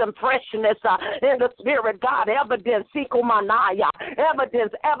baptism, freshness in the Spirit, God, evidence,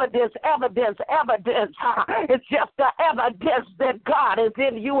 evidence. It's just the evidence that God is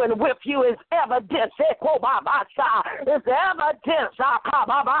in you and with you is evidence. It's evidence.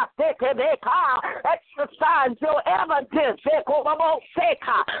 Exercise your evidence.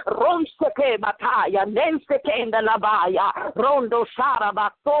 Rondo Shara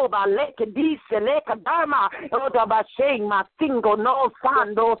Basoba, Lake Dise, Lake Single no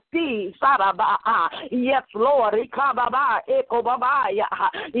sando si saraba. Yes, Lord.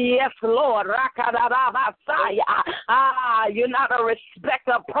 Yes, Lord. You're not a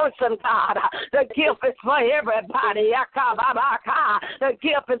respecter of person, God. The gift is for everybody. The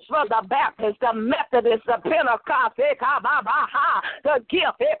gift is for the Baptist, the Methodist, the Pentecost. The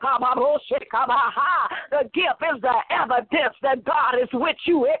gift, the gift is the evidence that God is with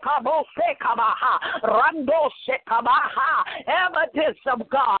you. Evidence of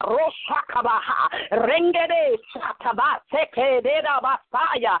God.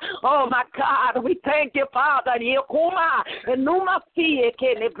 Oh my God, we thank you, Father.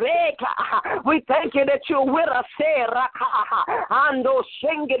 We thank you that you're with us.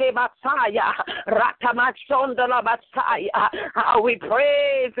 We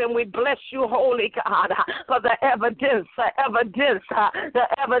praise and we bless you, Holy God, for the evidence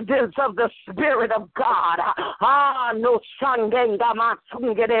of the Spirit of God.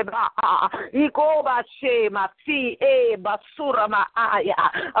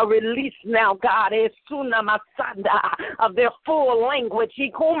 A release now, God, of their full language. A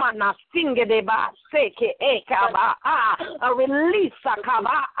release,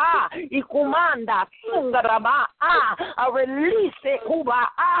 a release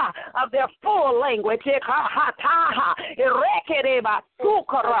of their full language.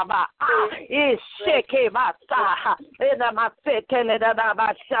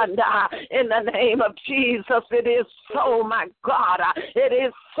 In the name of Jesus, it is so, my God. It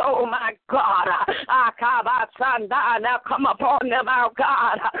is so, my God. Now come upon them, our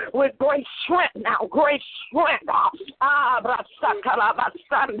God, with great strength now, great strength.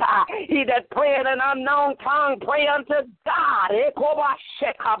 He that pray in an unknown tongue, pray unto God.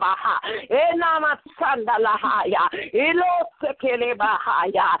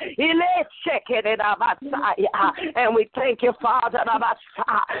 And we thank you, Father.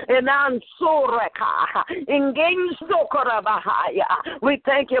 We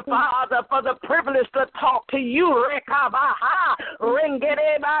thank you, Father, for the privilege to talk to you.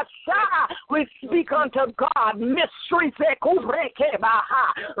 We speak unto God mysteries.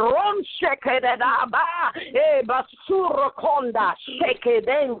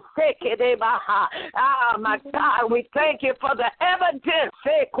 My God, we thank you for the evidence.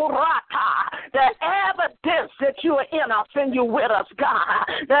 The evidence that you are in us and you with us, God.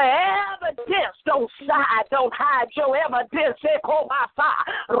 The evidence, don't side, don't hide your evidence.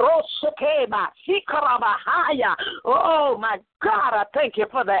 Oh, my God, I thank you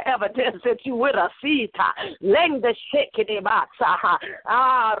for the evidence that you with us.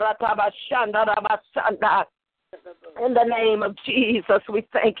 In the name of Jesus, we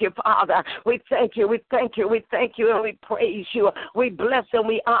thank you, Father. We thank you, we thank you, we thank you, and we praise you. We bless and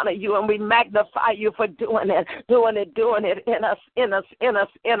we honor you, and we magnify you for doing it in us, and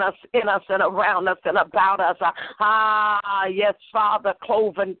around us, and about us. Yes, Father,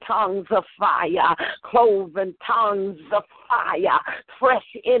 cloven tongues of fire, cloven tongues of fire,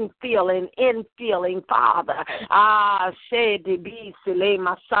 fresh infilling, Father.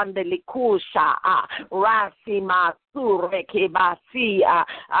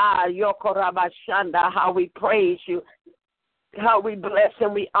 How we praise you. How we bless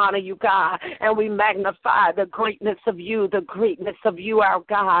and we honor you, God, and we magnify the greatness of you, our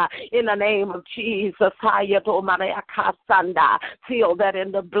God, in the name of Jesus. Seal that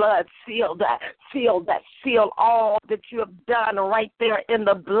in the blood, seal all that you have done right there in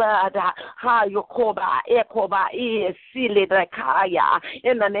the blood.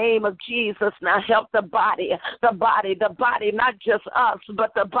 In the name of Jesus, now help the body, not just us,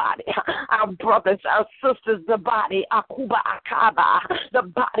 but the body, our brothers, our sisters, the body, the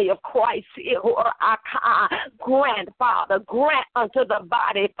body of Christ. Grant, Father, grant unto the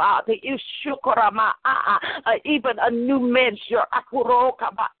body, Father, even a new measure, a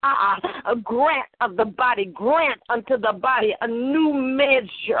grant of the body, grant unto the body a new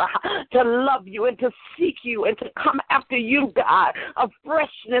measure to love you and to seek you and to come after you, God, a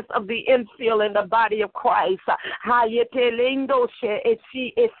freshness of the infill in the body of Christ.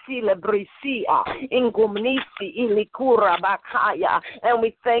 And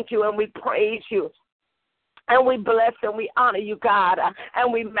we thank you and we praise you. And we bless and we honor you, God,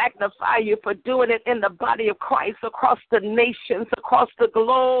 and we magnify you for doing it in the body of Christ across the nations, across the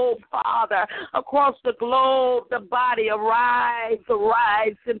globe, Father, across the globe. The body arise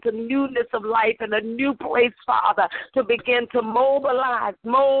into newness of life in a new place, Father, to begin to mobilize,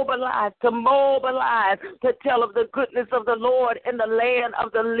 to tell of the goodness of the Lord in the land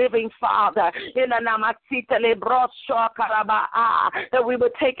of the living, Father. That we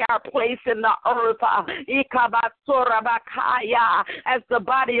would take our place in the earth. As the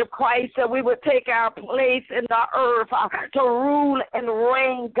body of Christ, that we would take our place in the earth to rule and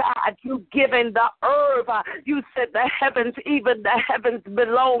reign, God. You've given the earth. You said the heavens, even the heavens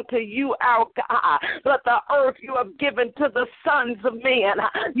belong to you, our God. But the earth you have given to the sons of men.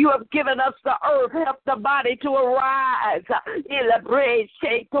 You have given us the earth. Help the body to arise.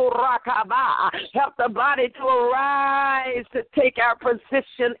 Help the body to arise to take our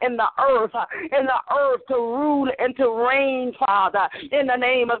position in the earth to rule and to reign, Father. In the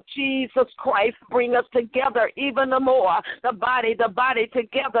name of Jesus Christ, bring us together even the more. The body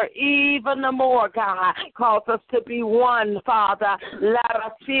together even the more, God. Cause us to be one, Father.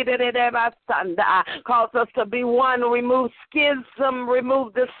 Cause us to be one. Remove schism,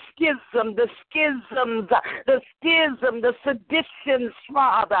 remove the schisms, the seditions,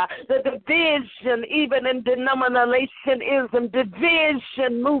 Father, the division, even in denominationism,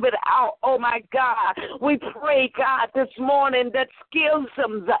 division, move it out, oh my God. We pray, God, this morning that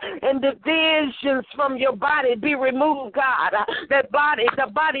schisms and divisions from your body be removed, God. The body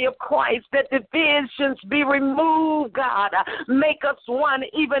of Christ, that divisions be removed, God. Make us one,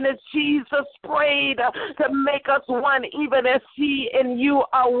 even as Jesus prayed to make us one, even as he and you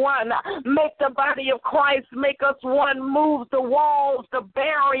are one. Make the body of Christ, make us one. Move the walls, the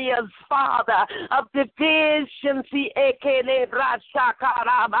barriers, Father, of divisions.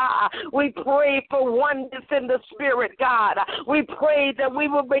 We pray for oneness in the Spirit, God. We pray that we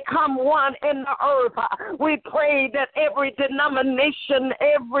will become one in the earth. We pray that every denomination,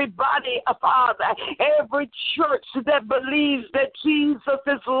 everybody, Father, every church that believes that Jesus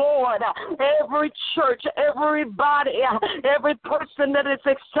is Lord, every church, everybody, every person that has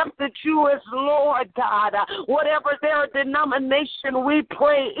accepted you as Lord, God, whatever their denomination, we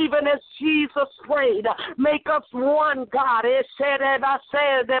pray, even as Jesus prayed, make us one, God.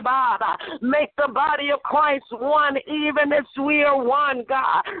 Make the body of Christ one, even as we are one,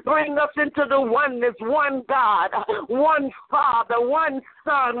 God. Bring us into the oneness, one God, one Father, one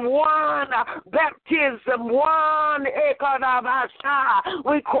Son, one baptism, one ekanabasha.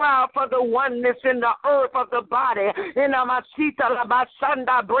 We cry for the oneness in the earth of the body. In Amasita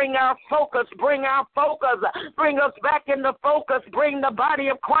Labasanda, bring our focus, bring us back into focus, bring the body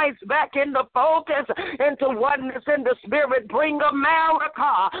of Christ back into focus, into oneness in the Spirit. Bring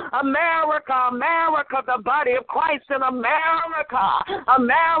America, the body of Christ in America,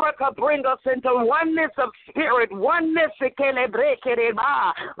 bring us into oneness of spirit, oneness.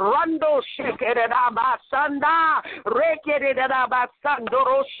 Rando shekerabasanda,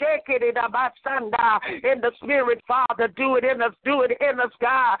 rekerabasandoro shekerabasanda. In the Spirit, Father, do it in us,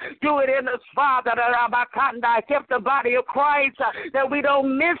 God, do it in us, Father. Rabakanda, keep the body of Christ that we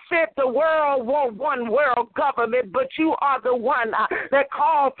don't miss it. The world wants one world government, but you are the one that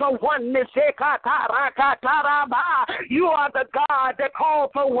calls for oneness. You are the God that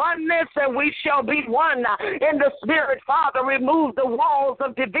calls for oneness, and we shall be one in the Spirit, Father. Remove the walls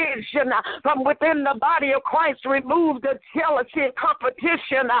of division from within the body of Christ. Remove the jealousy and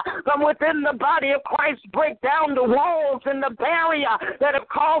competition from within the body of Christ. Break down the walls and the barrier that have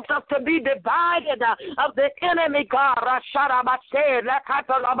caused us to be divided of the enemy, God.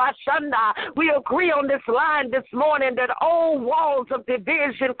 We agree on this line this morning that all walls of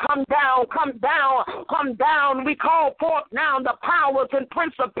division come down. We call forth now the powers and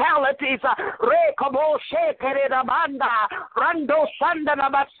principalities.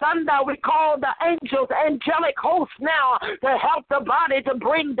 We call the angels, angelic hosts now to help the body to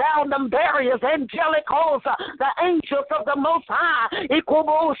bring down them barriers. Angelic hosts, the angels of the Most High,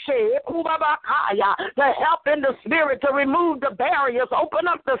 to help in the Spirit to remove the barriers, open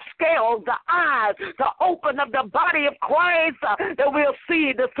up the scales, the eyes, to open up the body of Christ, that we'll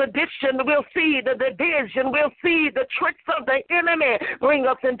see the sedition, we'll see the division, we'll see the tricks of the enemy. Bring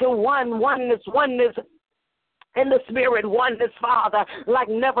us into oneness in the Spirit, oneness, Father, like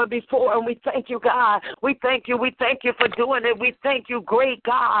never before. And we thank you, God. We thank you for doing it. We thank you, great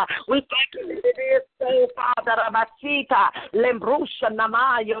God. We thank you that it is so, Father, Rabasita, Lembrusha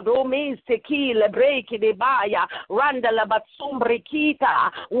Namayo, Domisiki, Lebreki de Baya, Randala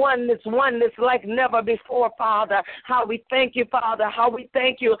Batsumbrikita, oneness like never before, Father. How we thank you, Father, how we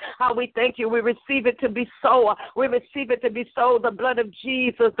thank you, how we thank you. We receive it to be so. We receive it to be so. The blood of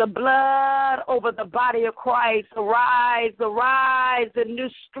Jesus, the blood over the body of Christ. Arise, arise in new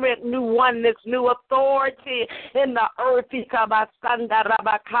strength, new oneness, new authority in the earth. Ikabasanda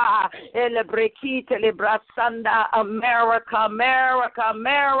Rabaka, Elebrekite Lebrasanda, America, America,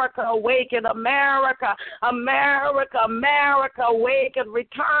 America, awaken, America, America, America, awaken,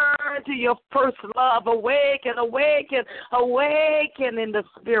 return to your first love, awaken, awaken, awaken in the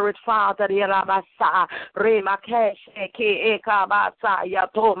spirit, Father.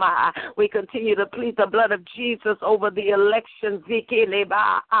 We continue to plead the blood of Jesus over the election.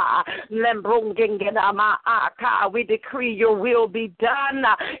 We decree your will be done,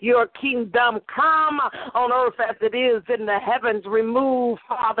 your kingdom come on earth as it is in the heavens. Remove,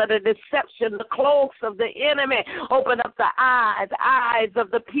 Father, the deception, the cloaks of the enemy. Open up the eyes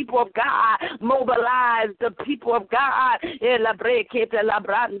of the people of God. Mobilize the people of God.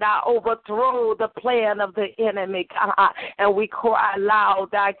 Overthrow the plan of the enemy, God. And we cry loud,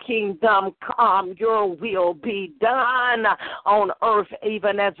 thy kingdom come, your will be done on earth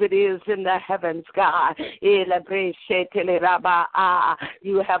even as it is in the heavens, God.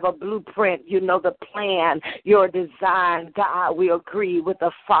 You have a blueprint. You know the plan, your design, God. We agree with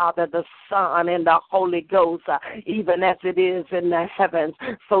the Father, the Son, and the Holy Ghost, even as it is in the heavens,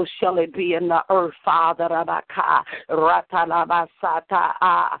 so shall it be in the earth, Father.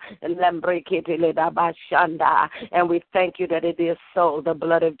 And we thank you that it is so. The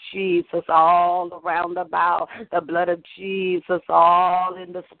blood of Jesus all around about, the blood of Jesus all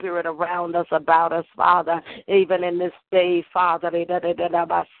in the spirit around us, about us, Father, even in this day, Father,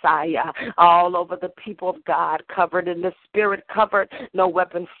 all over the people of God, covered in the spirit, covered, no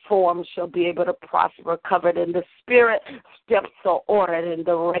weapon formed shall be able to prosper, covered in the spirit, steps are ordered and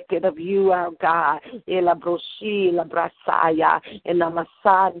directed of you, our God.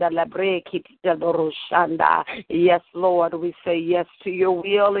 Yes, Lord, we say yes to your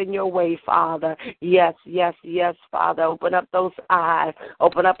will and your way, Father. Yes, yes, yes, Father. Open up those eyes,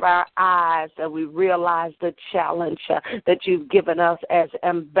 open up our eyes, that we realize the challenge that you've given us as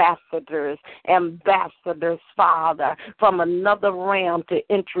ambassadors, Father, from another realm to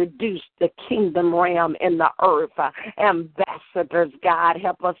introduce the kingdom realm in the earth. Ambassadors, God,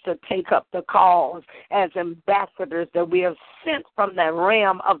 help us to take up the cause as ambassadors that we have sent from the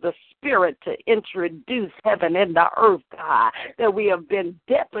realm of the Spirit to introduce heaven in the earth, God, that we have been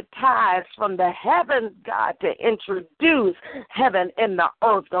deputized from the heavens, God, to introduce heaven in the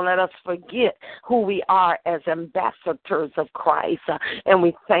earth. Don't let us forget who we are as ambassadors of Christ. And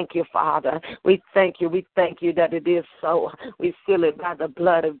we thank you, Father. We thank you that it is so. We seal it by the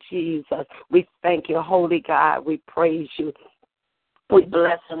blood of Jesus. We thank you, Holy God. We praise you. We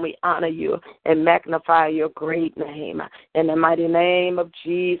bless and we honor you and magnify your great name. In the mighty name of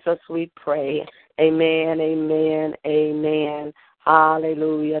Jesus, we pray. Amen, amen, amen.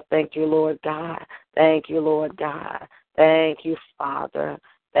 Hallelujah. Thank you, Lord God. Thank you, Lord God. Thank you, Father.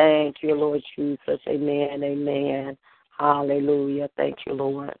 Thank you, Lord Jesus. Amen, amen. Hallelujah. Thank you,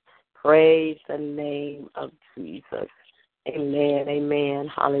 Lord. Praise the name of Jesus. Amen, amen.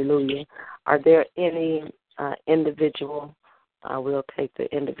 Hallelujah. Are there any individual we'll take the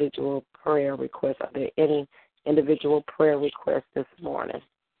individual prayer requests. Are there any individual prayer requests this morning?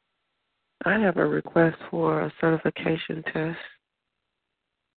 I have a request for a certification test.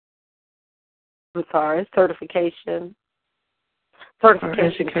 I'm sorry, certification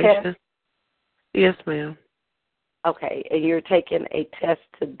test? Yes, ma'am. Okay, and you're taking a test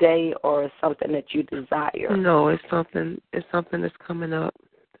today, or something that you desire? No, it's something that's coming up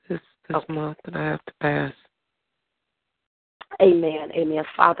this month that I have to pass. Amen, amen.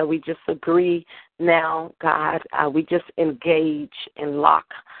 Father, we just agree now, God. We just engage and lock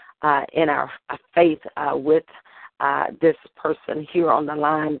in our faith with this person here on the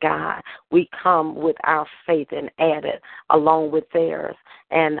line, God. We come with our faith and add it along with theirs.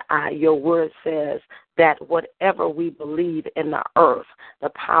 And your word says that whatever we believe in the earth, the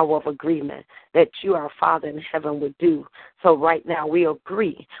power of agreement, that you, our Father in heaven, would do. So right now we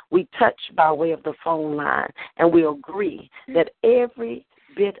agree. We touch by way of the phone line, and we agree that every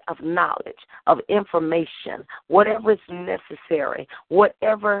bit of knowledge, of information, whatever is necessary,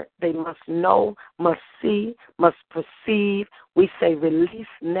 whatever they must know, must see, must perceive, we say release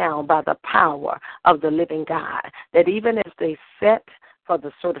now by the power of the living God, that even as they set for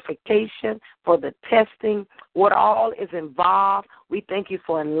the certification, for the testing, what all is involved. We thank you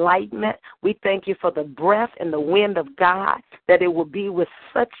for enlightenment. We thank you for the breath and the wind of God, that it will be with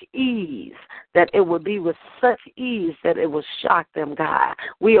such ease, that it will shock them, God.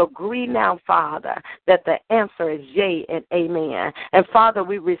 We agree now, Father, that the answer is yea and amen. And, Father,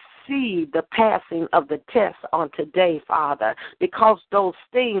 we receive the passing of the test on today, Father, because those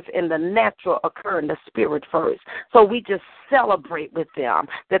things in the natural occur in the spirit first. So we just celebrate with them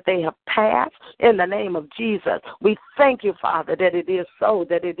that they have passed in the name of Jesus. We thank you, Father, that it is so,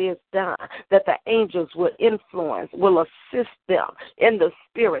 that it is done, that the angels will influence, will assist them in the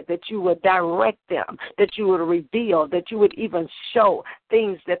spirit, that you would direct them, that you would reveal, that you would even show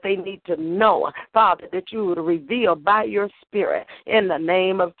things that they need to know, Father, that you would reveal by your spirit in the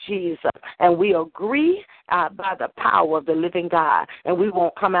name of Jesus. And we agree by the power of the living God, and we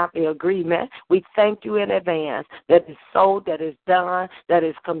won't come out the agreement. We thank you in advance that it's so, that it's done, that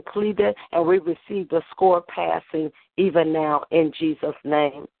it's completed, and we receive the score passing even now in Jesus'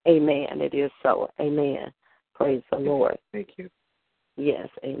 name. Amen. It is so. Amen. Praise the Lord. Thank you. Yes,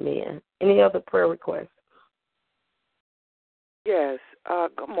 amen. Any other prayer requests? Yes.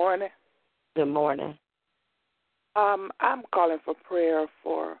 Good morning. Good morning. I'm calling for prayer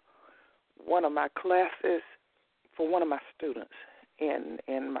for one of my classes, for one of my students in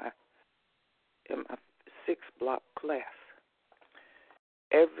my 6-block class.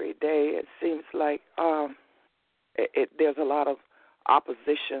 Every day it seems like there's a lot of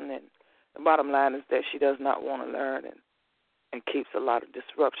opposition, and the bottom line is that she does not want to learn and keeps a lot of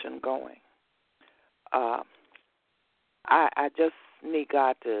disruption going. I just need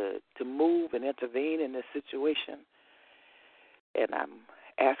God to move and intervene in this situation, and I'm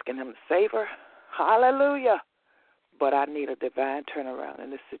asking him to save her. Hallelujah. But I need a divine turnaround in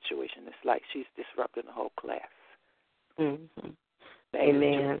this situation. It's like she's disrupting the whole class. Mm-hmm.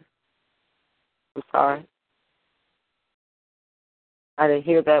 Amen. I'm sorry. I didn't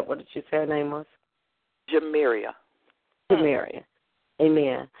hear that. What did you say her name was? Jamiria. Jamiria.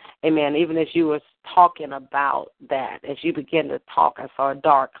 Amen. Amen. Even as you were talking about that, as you began to talk, I saw a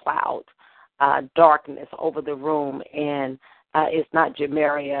dark cloud, darkness over the room, and it's not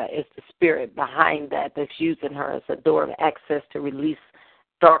Jamiria, it's the spirit behind that that's using her as a door of access to release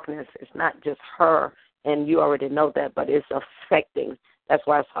darkness. It's not just her, and you already know that, but it's affecting. That's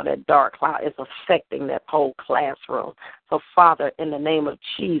why I saw that dark cloud. It's affecting that whole classroom. So, Father, in the name of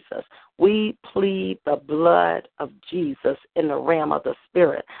Jesus, we plead the blood of Jesus in the realm of the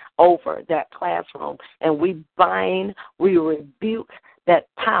Spirit over that classroom, and we rebuke that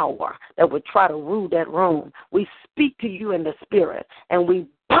power that would try to rule that room. We speak to you in the Spirit, and we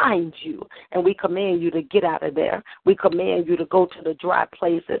bind you, and we command you to get out of there. We command you to go to the dry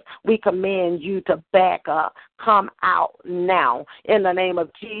places. We command you to back up. Come out now. In the name of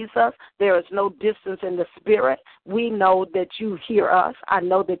Jesus, there is no distance in the Spirit. We know that you hear us. I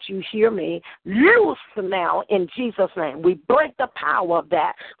know that you hear me. Loose now in Jesus' name. We break the power of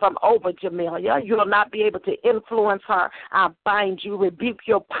that from over Jamelia. You will not be able to influence her. I bind you, rebuke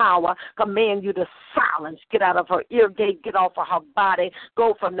your power, command you to silence. Get out of her ear gate, get off of her body,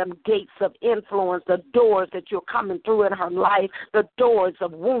 go from them gates of influence, the doors that you're coming through in her life, the doors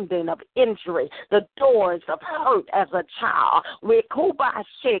of wounding, of injury, the doors of hurt as a child. We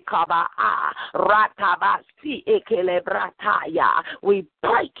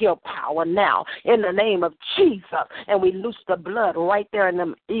break your power now in the name of Jesus, and we loose the blood right there in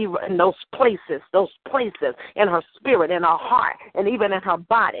those places in her spirit, in her heart, and even in her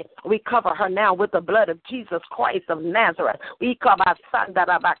body. We cover her now with the blood of Jesus Christ of Nazareth. We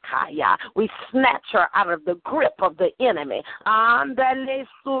snatch her out of the grip of the enemy.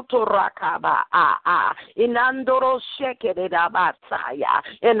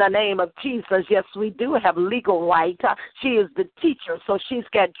 In the name of Jesus, yes, we do have legal right. She is the teacher, so she's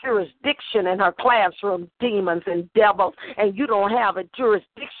got jurisdiction in her classroom, demons and devils, and you don't have a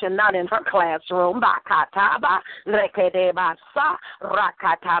jurisdiction not in her classroom.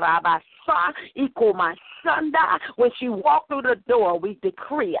 When she walked through the door, we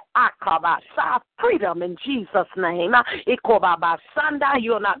decree freedom in Jesus' name.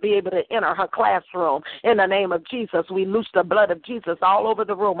 You'll not be able to enter her classroom. In the name of Jesus, we loose the blood of Jesus all over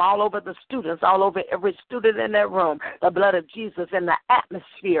the room, all over the students, all over every student in that room. The blood of Jesus in the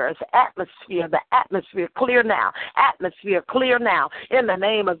atmosphere. The atmosphere clear now. Atmosphere clear now. In the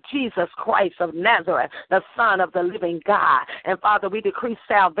name of Jesus Christ of Nazareth, the Son of the living God. And Father, we decree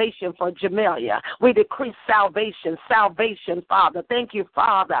salvation for Jamelia. We decree release salvation, Father. Thank you,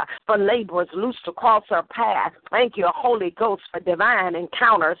 Father, for laborers loose to cross her path. Thank you, Holy Ghost, for divine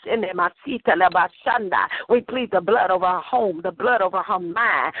encounters. We plead the blood over her home, the blood over her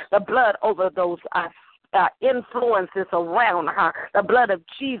mind, the blood over those influences around her. The blood of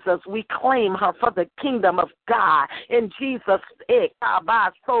Jesus, we claim her for the kingdom of God. In Jesus' name, I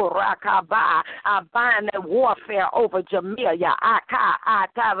bind the warfare over Jamelia. I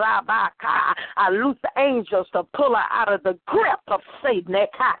loose the angels to pull her out of the grip of Satan.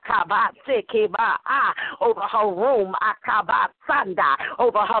 Over her room,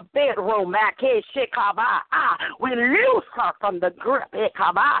 over her bedroom. We loose her from the grip. In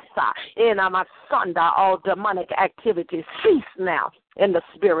Amasanda, all demonic activities cease now in the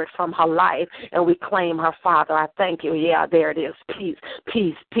spirit from her life, and we claim her, Father. I thank you. Yeah, there it is. Peace,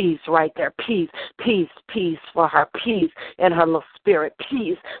 peace, peace right there. Peace, peace, peace for her. Peace in her little spirit.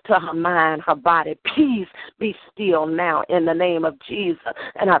 Peace to her mind, her body. Peace, be still now in the name of Jesus.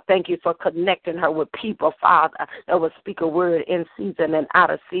 And I thank you for connecting her with people, Father, that will speak a word in season and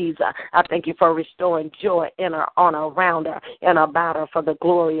out of season. I thank you for restoring joy in her, on her, around her, and about her for the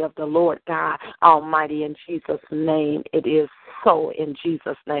glory of the Lord God Almighty. In Jesus' name, it is so. In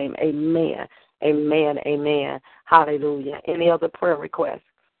Jesus' name, amen, amen, amen. Hallelujah. Any other prayer requests?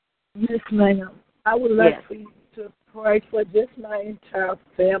 Yes, ma'am. I would like for you to pray for just my entire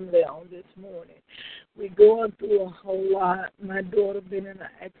family on this morning. We're going through a whole lot. My daughter been in an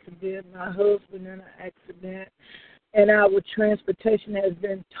accident, my husband in an accident, and our transportation has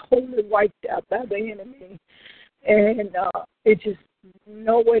been totally wiped out by the enemy. And it's just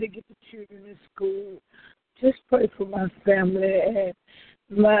no way to get the children to school. Just pray for my family. And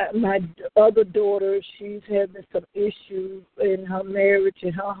my other daughter, she's having some issues in her marriage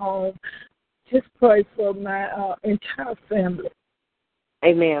and her home. Just pray for my entire family.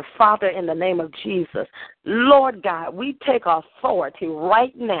 Amen. Father, in the name of Jesus, Lord God, we take authority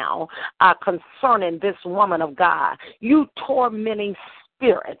right now concerning this woman of God. You tormenting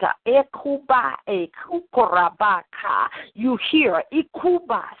spirit. You hear.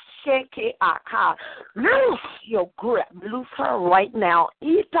 Loose your grip. Loose her right now.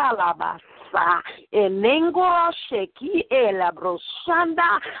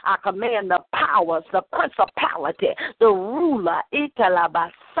 I command the powers, the principality, the ruler.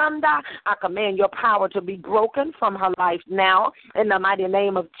 I command your power to be broken from her life now in the mighty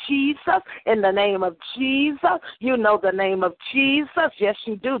name of Jesus. In the name of Jesus. You know the name of Jesus. Yes,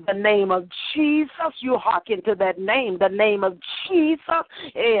 you do. The name of Jesus. You hearken to that name. The name of Jesus.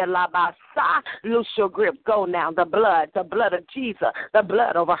 Loose your grip. Go now. The blood of Jesus. The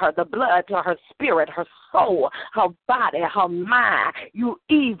blood over her. The blood to her spirit, her soul, her body, her mind. You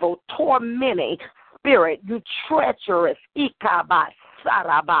evil, tormenting spirit. You treacherous.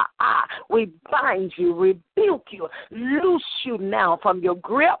 We bind you, rebuke you, loose you now from your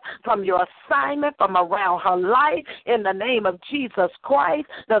grip, from your assignment, from around her life. In the name of Jesus Christ,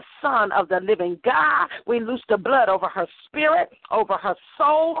 the Son of the living God, we loose the blood over her spirit, over her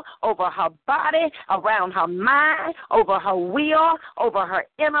soul, over her body, around her mind, over her will, over her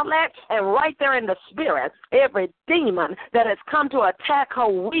intellect, and right there in the spirit, every demon that has come to attack her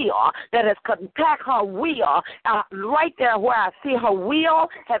will, right there where I see her will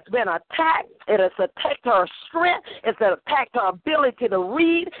has been attacked. It has attacked her strength. It's attacked her ability to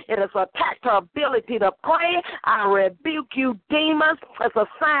read. It has attacked her ability to pray. I rebuke you, demons. It's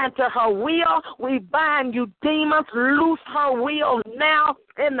assigned to her will. We bind you, demons. Loose her will now.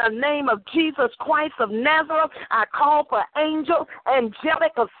 In the name of Jesus Christ of Nazareth, I call for angels,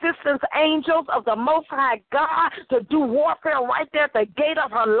 angelic assistance, angels of the Most High God to do warfare right there at the gate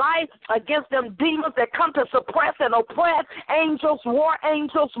of her life against them demons that come to suppress and oppress. Angels, war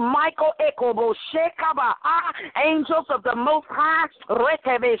angels, Michael, Ekobo, Shekaba, angels of the Most High,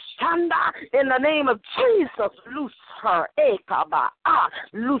 Rekebe Shanda, in the name of Jesus, loose her, Ekaba,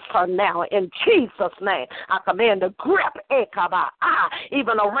 loose her now in Jesus' name. I command the grip, Ekaba,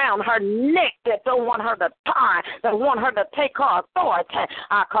 even around her neck that don't want her to tie, that want her to take her authority.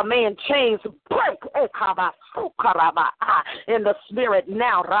 I command chains break, Ekaba, Sukaraba, in the spirit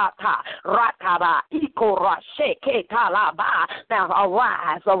now, Rata, Rataba, Ikora, Sheke, Talaba. Now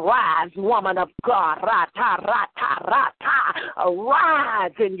arise, woman of God, Rata, Rata, Rata,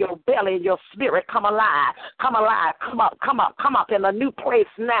 arise in your belly, in your spirit, come alive, come up in a new place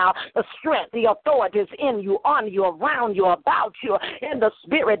now. The strength, the authority is in you, on you, around you, about you, in the the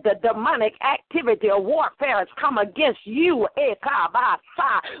spirit, the demonic activity of warfare has come against you.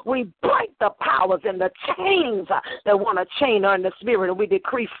 We break the powers and the chains that want to chain her in the spirit, and we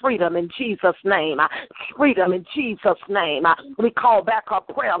decree freedom in Jesus' name. Freedom in Jesus' name. We call back her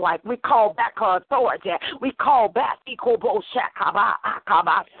prayer life. We call back her authority. We call back in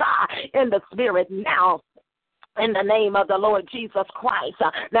the spirit now. In the name of the Lord Jesus Christ.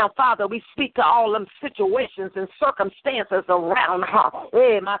 Now, Father, we speak to all them situations and circumstances around her.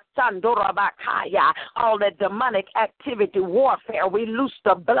 All the demonic activity, warfare. We loose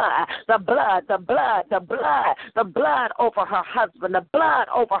the blood over her husband, the blood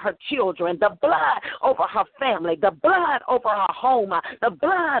over her children, the blood over her family, the blood over her home, the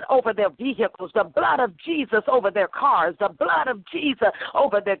blood over their vehicles, the blood of Jesus over their cars, the blood of Jesus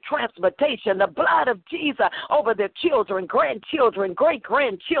over their transportation, the blood of Jesus over their children, grandchildren,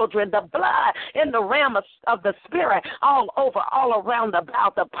 great-grandchildren, the blood in the realm of the spirit, all over, all around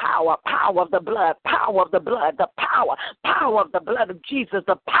about the power of the blood, power of the blood, the power of the blood of Jesus,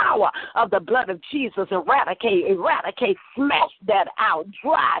 the power of the blood of Jesus. Eradicate, smash that out,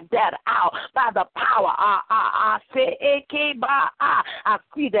 drive that out by the power. I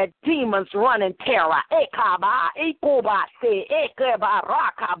see that demons run in terror.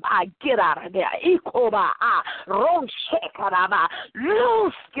 Get out of there.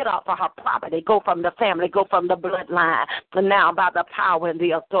 Loose, get off of her property. Go from the family, go from the bloodline. And now by the power and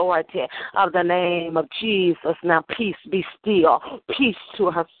the authority of the name of Jesus, now peace be still. Peace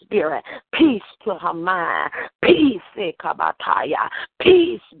to her spirit. Peace to her mind. Peace,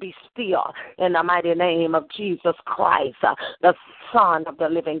 peace be still in the mighty name of Jesus Christ, the Son of the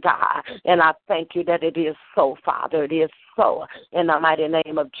living God. And I thank you that it is so, Father. It is so in the mighty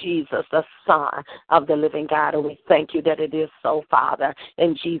name of Jesus, the Son of the living God. And we thank you that it is so, Father.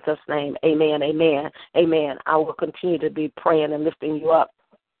 In Jesus' name, amen, amen, amen. I will continue to be praying and lifting you up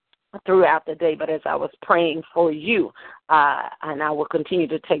throughout the day, but as I was praying for you, and I will continue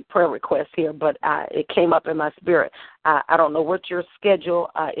to take prayer requests here, but it came up in my spirit. I don't know what your schedule,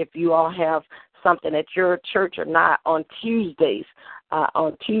 if you all have something at your church or not on Tuesdays.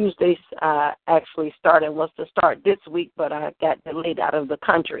 On Tuesdays, actually was to start this week, but I got delayed out of the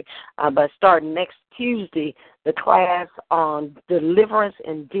country. But starting next Tuesday, the class on deliverance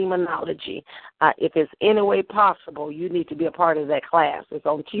and demonology. If it's any way possible, you need to be a part of that class. It's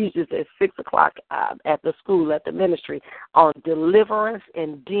on Tuesdays at 6 o'clock at the school, at the ministry, on deliverance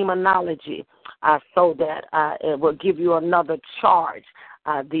and demonology, so that it will give you another charge.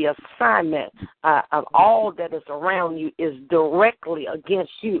 The assignment of all that is around you is directly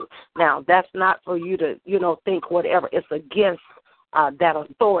against you. Now, that's not for you to, think whatever. It's against that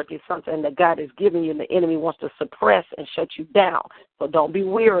authority, something that God has given you, and the enemy wants to suppress and shut you down. So don't be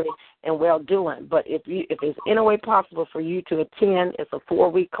weary and well-doing. But if it's any way possible for you to attend, it's a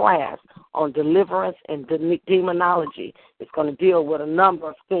 4-week class on deliverance and demonology. It's going to deal with a number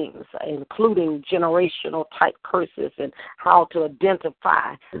of things, including generational-type curses and how to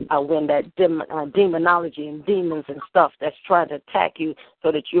identify when that demonology and demons and stuff that's trying to attack you,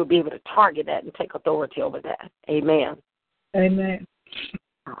 so that you'll be able to target that and take authority over that. Amen. Amen.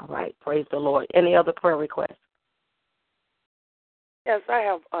 All right. Praise the Lord. Any other prayer requests? Yes, I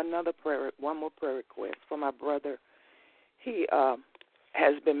have one more prayer request for my brother. He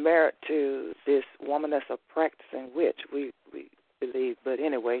has been married to this woman that's a practicing witch, we believe. But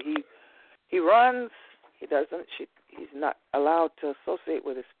anyway, he runs. He's not allowed to associate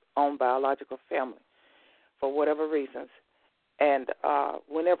with his own biological family for whatever reasons. And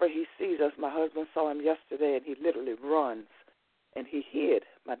whenever he sees us, my husband saw him yesterday, and he literally runs. And he hid.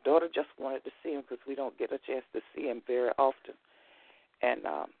 My daughter just wanted to see him because we don't get a chance to see him very often. And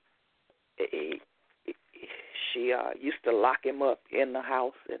she used to lock him up in the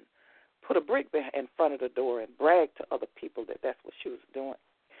house and put a brick in front of the door and brag to other people that that's what she was doing.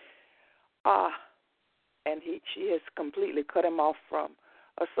 And she has completely cut him off from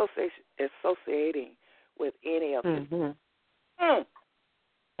associating with any of them.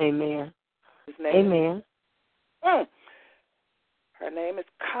 Amen. His name Amen. Her name is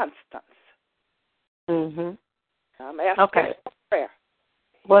Constance. I'm asking for prayer.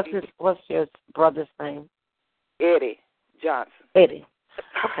 What's your brother's name? Eddie Johnson. Eddie.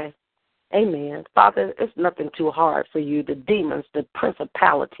 Okay. Amen. Father, it's nothing too hard for you. The demons, the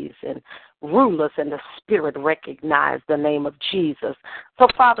principalities, and rulers in the spirit recognize the name of Jesus. So,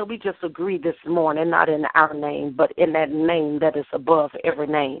 Father, we just agree this morning, not in our name, but in that name that is above every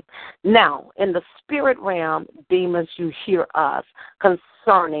name. Now, in the spirit realm, demons, you hear us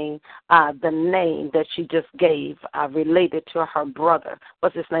concerning the name that she just gave related to her brother.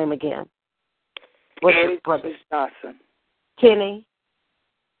 What's his name again? What's his brother? Johnson. Kenny?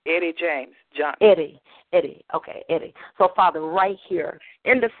 Eddie James Johnson. Eddie. Okay, Eddie. So, Father, right here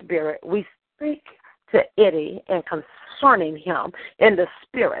in the spirit, we speak to Eddie and concerning him in the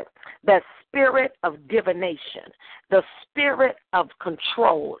spirit, that spirit of divination, the spirit of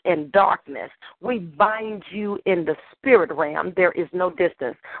control and darkness. We bind you in the spirit realm. There is no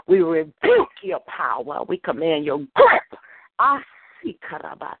distance. We rebuke your power. We command your grip.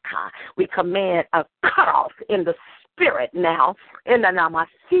 We command a cutoff in the spirit now. In the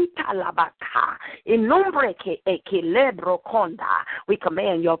namasita labaka, in nombre que equilibro conda, we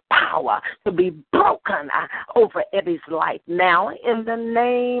command your power to be broken over Eddie's life now. In the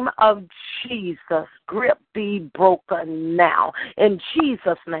name of Jesus, grip be broken now. In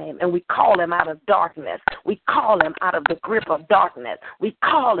Jesus' name, and we call him out of darkness. We call him out of the grip of darkness. We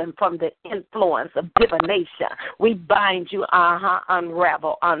call him from the influence of divination. We bind you,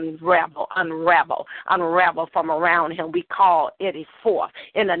 unravel from around him. We call Eddie forth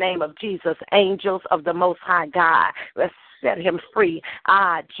in the name of Jesus. Angels of the Most High God, let's set him free.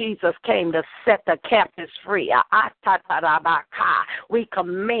 Jesus came to set the captives free. We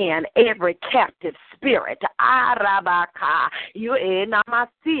command every captive spirit,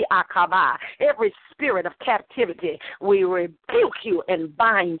 every spirit of captivity, we rebuke you and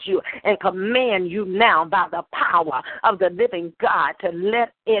bind you and command you now by the power of the living God to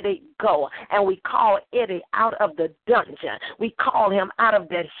let Eddie go. And we call Eddie out of the dungeon. We call him out of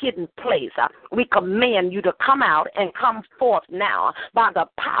that hidden place. We command you to come out and come forth now by the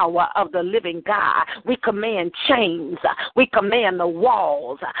power of the living God. We command chains. We command the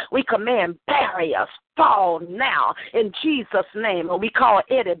walls. We command barriers. Fall now in Jesus' name. We call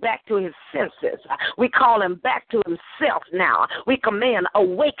Eddie back to his senses. We call him back to himself now. We command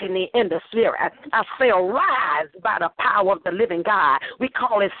awakening in the spirit. I say arise by the power of the living God. We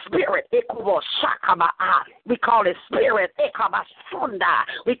call his spirit. We call his spirit.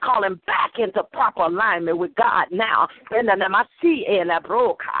 We call him back into proper alignment with God now. In the name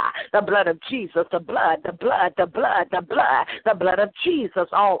the blood of Jesus, the blood of Jesus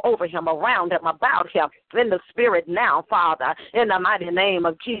all over him, around him, about him. In the spirit now, Father, in the mighty name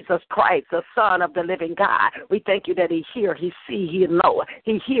of Jesus Christ, the Son of the living God. We thank you that he hear, he see, he know.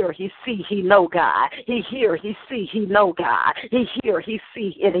 He hear, he see, he know God. He hear, he see, he know God. He hear, he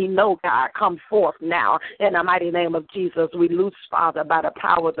see, and he know God. Come forth now. In the mighty name of Jesus, we loose, Father, by the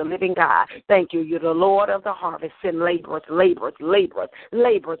power of the living God. Thank you. You're the Lord of the harvest. Send laborers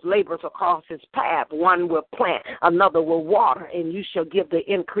across his path. One will plant, another will water, and you shall give the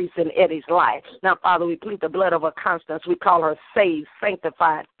increase in Eddie's life. Now, Father, we plead the blood over Constance. We call her saved,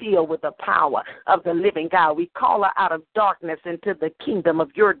 sanctified, filled with the power of the living God. We call her out of darkness into the kingdom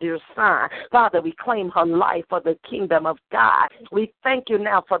of your dear Son. Father, we claim her life for the kingdom of God. We thank you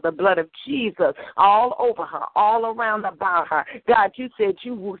now for the blood of Jesus all over her, all around about her. God, you said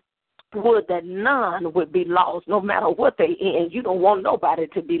you would that none would be lost, no matter what they in. You don't want nobody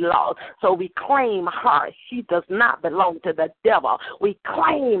to be lost. So we claim her. She does not belong to the devil. We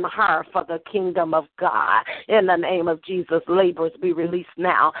claim her for the kingdom of God. In the name of Jesus, laborers be released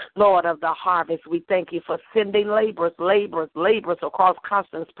now. Lord of the harvest, we thank you for sending laborers across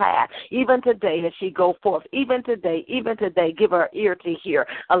Constance's path. Even today as she go forth, even today, give her ear to hear,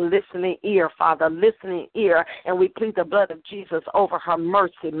 a listening ear, Father, listening ear. And we plead the blood of Jesus over her.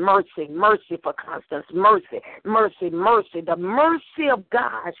 Mercy for Constance. Mercy. The mercy of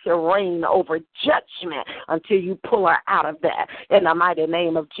God shall reign over judgment until you pull her out of that. In the mighty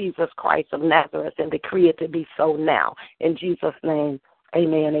name of Jesus Christ of Nazareth, and decree it to be so now. In Jesus' name,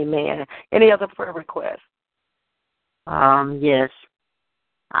 amen. Any other prayer requests? Yes.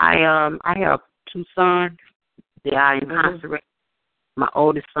 I have two sons. They are incarcerated. My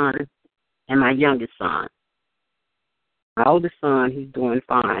oldest son and my youngest son. My oldest son, he's doing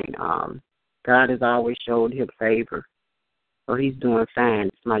fine. God has always showed him favor, so he's doing fine.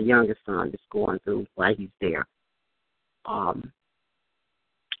 It's my youngest son that's going through while he's there. So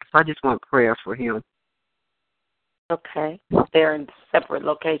I just want prayer for him. Okay. They're in separate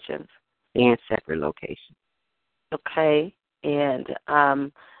locations. They're in separate locations. Okay. And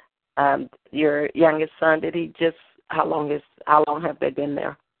your youngest son, how long have they been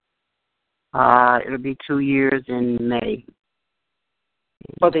there? It'll be 2 years in May.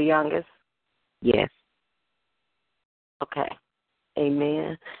 For the youngest? Yes. Okay.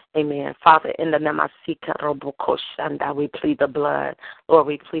 Amen. Father, in the name of Sika, we plead the blood. Lord,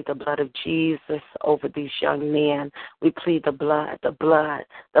 we plead the blood of Jesus over these young men. We plead the blood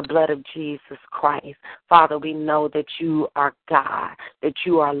of Jesus Christ. Father, we know that you are God, that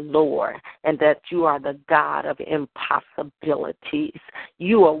you are Lord, and that you are the God of impossibilities.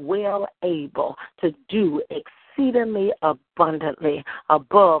 You are well able to do exceedingly exceedingly abundantly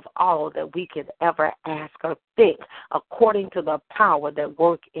above all that we could ever ask or think, according to the power that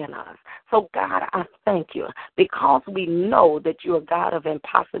works in us. So, God, I thank you because we know that you're a God of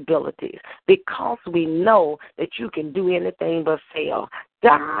impossibilities, because we know that you can do anything but fail.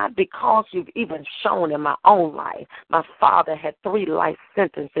 God, because you've even shown in my own life, my father had 3 life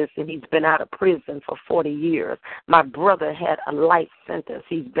sentences and he's been out of prison for 40 years. My brother had a life sentence.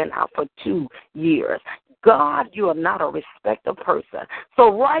 He's been out for 2 years. God, you are not a respecter person.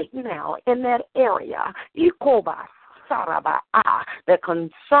 So right now in that area, that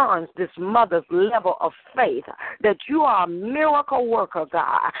concerns this mother's level of faith, that you are a miracle worker,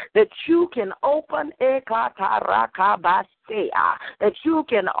 God, that you can open that you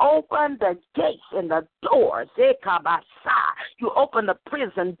can open the gates and the doors. You open the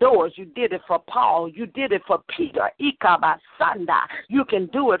prison doors. You did it for Paul. You did it for Peter. You can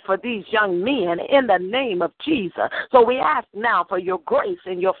do it for these young men in the name of Jesus. So we ask now for your grace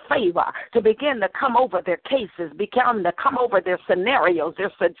and your favor to begin to come over their cases, begin to come over their scenarios,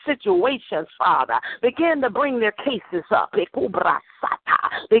 their situations, Father. Begin to bring their cases up.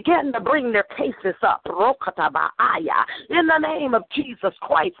 Begin to bring their cases up. In the name of Jesus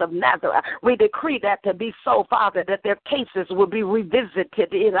Christ of Nazareth, we decree that to be so, Father, that their cases will be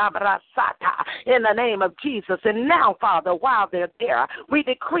revisited in the name of Jesus. And now, Father, while they're there, we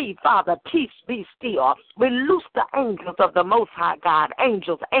decree, Father, peace be still. We loose the angels of the Most High God,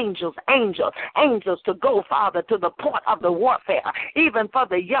 angels to go, Father, to the point of the warfare, even for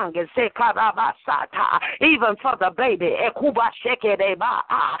the youngest, even for the baby,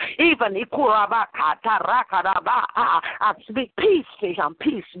 even I speak peace to him.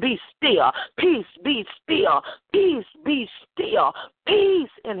 Peace be still. Peace be still. Peace be still. Peace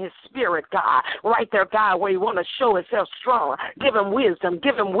in his spirit, God. Right there, God, where you want to show himself strong. Give him wisdom.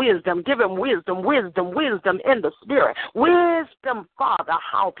 Give him wisdom. Give him wisdom. Wisdom in the spirit. Wisdom, Father,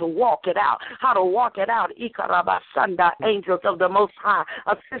 how to walk it out. How to walk it out. Ikarabasanda, angels of the Most High,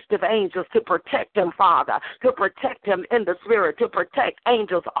 assistive angels to protect him, Father. To protect him in the spirit. To protect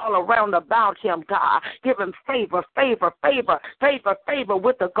angels all around about him, God. Give him favor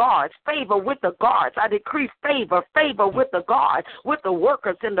with the guards. Favor with the guards. I decree favor with the guards, with the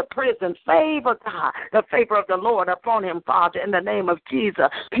workers in the prison. Favor, God, the favor of the Lord upon him, Father, in the name of Jesus.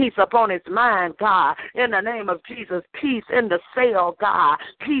 Peace upon his mind, God, in the name of Jesus. Peace in the cell, God.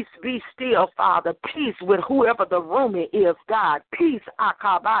 Peace be still, Father. Peace with whoever the roomie is, God. Peace,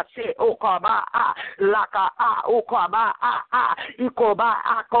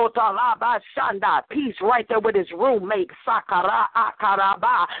 peace right there with his roommate,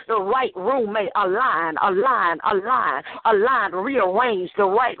 the right roommate, align, rearrange the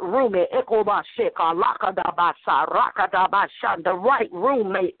right roommate, the right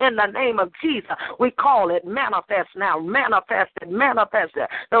roommate in the name of Jesus. We call it manifest now, manifested.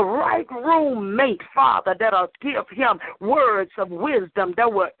 The right roommate, Father, that'll give him words of wisdom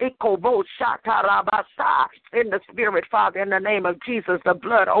that will in the spirit, Father, in the name of Jesus. The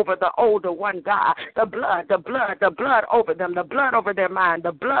blood over the older one, God. The blood over them, the blood over their mind,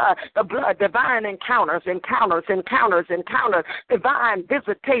 the blood, divine encounters, divine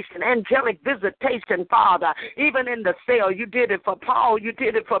visitation, angelic visitation, Father. Even in the cell, you did it for Paul, you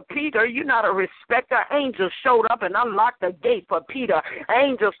did it for Peter. You're not a respecter. Angels showed up and unlocked the gate for Peter.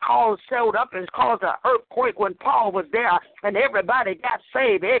 Angels showed up and caused an earthquake when Paul was there, and everybody got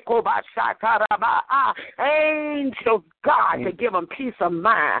saved. Angels, God, to give them peace of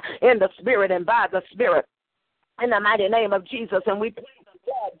mind in the spirit and by the spirit. In the mighty name of Jesus, and we plead the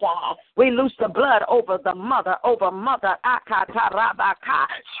blood, God. We loose the blood over the mother,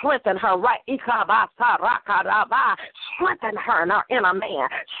 strengthen her right, strengthen her in her inner man,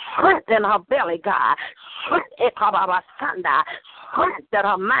 strengthen her belly, God, strength that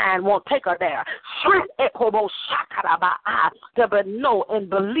her mind won't take her there. Strength to know and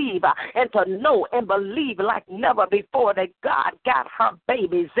believe, and to know and believe like never before that God got her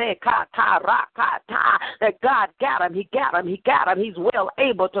babies. That God got him. He got him. He's well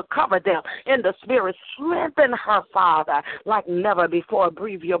able to cover them in the spirit. Strengthen her, Father, like never before.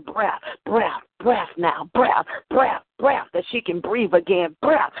 Breathe your breath now. Breath, that she can breathe again.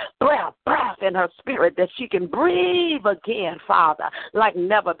 Breath in her spirit that she can breathe again, Father, like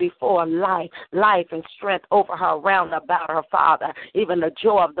never before. Life and strength over her, round about her, Father. Even the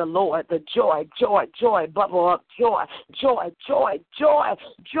joy of the Lord, the joy, bubble up, joy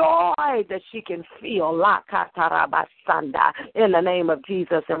that she can feel. In the name of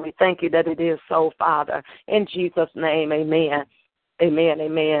Jesus, and we thank you that it is so, Father. In Jesus' name, amen.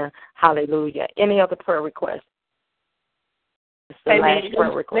 Amen. Hallelujah. Any other prayer requests? It's the last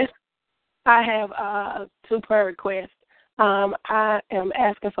prayer request. I have 2 prayer requests. I am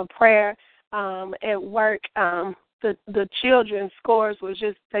asking for prayer at work. The children's scores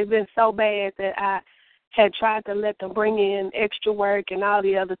they've been so bad that I had tried to let them bring in extra work and all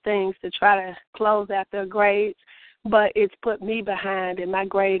the other things to try to close out their grades, but it's put me behind in my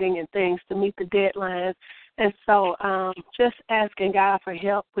grading and things to meet the deadlines. And so just asking God for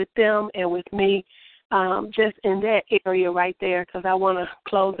help with them and with me, just in that area right there, because I want to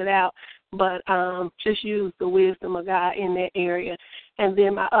close it out, but just use the wisdom of God in that area. And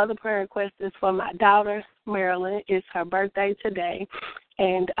then my other prayer request is for my daughter, Marilyn. It's her birthday today,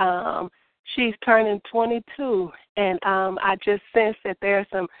 and she's turning 22, and I just sense that there are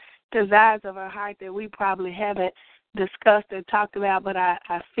some desires of her heart that we probably haven't discussed or talked about, but I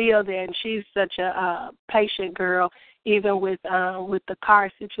feel that she's such a patient girl, even with the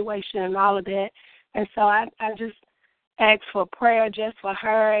car situation and all of that. And so I just ask for prayer just for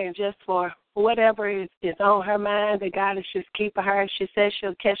her and just for whatever is on her mind, that God is just keeping her. She says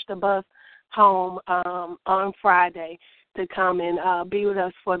she'll catch the bus home on Friday to come and be with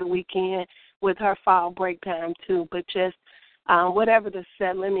us for the weekend with her fall break time too. But just whatever the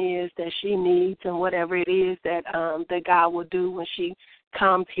settling is that she needs and whatever it is that God will do when she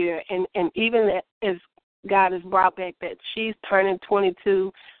comes here. And even as God has brought back that she's turning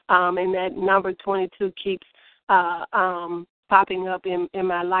 22, and that number 22 keeps popping up in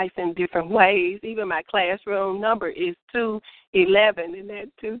my life in different ways. Even my classroom number is 211, and that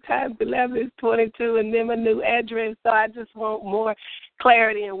 2 times 11 is 22, and then my new address. So I just want more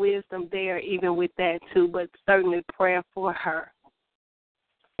clarity and wisdom there, even with that too, but certainly prayer for her.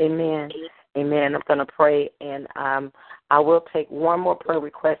 Amen. Amen. I'm going to pray, and I will take one more prayer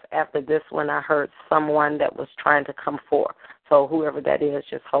request after this one. I heard someone that was trying to come forth. So whoever that is,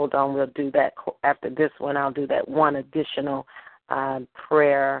 just hold on. We'll do that after this one. I'll do that one additional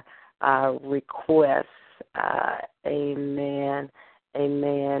prayer request. Amen.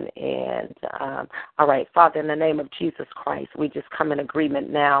 Amen. And all right, Father, in the name of Jesus Christ, we just come in agreement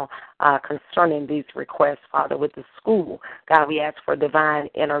now concerning these requests, Father, with the school. God, we ask for divine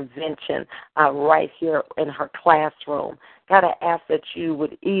intervention right here in her classroom. God, I ask that you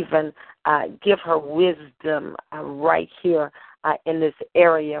would even give her wisdom right here in this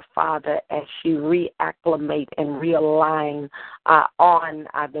area, Father, as she reacclimate and realign on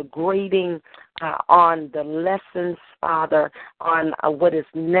the grading, on the lessons, Father, on what is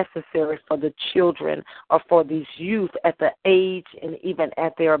necessary for the children or for these youth at the age and even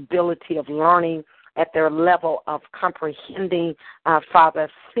at their ability of learning, at their level of comprehending. Father,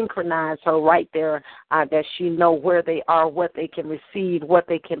 synchronize her right there that she know where they are, what they can receive, what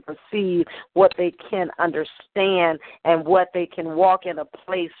they can perceive, what they can understand, and what they can walk in a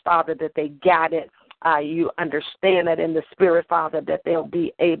place, Father, that they got it. You understand that in the spirit, Father, that they'll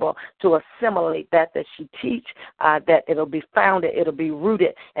be able to assimilate that she teach, that it'll be founded, it'll be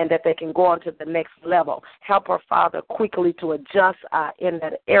rooted, and that they can go on to the next level. Help her, Father, quickly to adjust in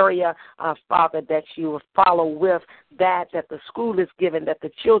that area, Father, that you will follow with that the school is given, that the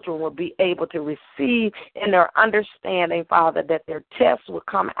children will be able to receive in their understanding, Father, that their tests will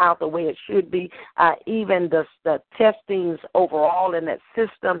come out the way it should be, even the testings overall in that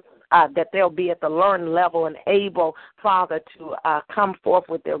system, that they'll be at the learn level and able, Father, to come forth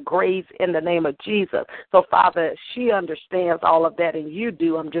with their grades in the name of Jesus. So, Father, she understands all of that, and you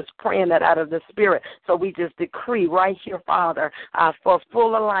do. I'm just praying that out of the Spirit. So we just decree right here, Father, for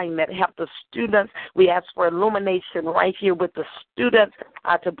full alignment. Help the students. We ask for illumination right here with the students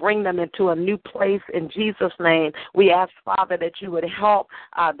to bring them into a new place in Jesus' name. We ask, Father, that you would help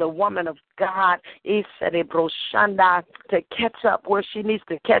the woman of God, to catch up where she needs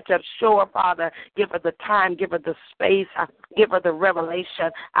to catch up. Show her, Father, give her the time, give her the space, give her the revelation.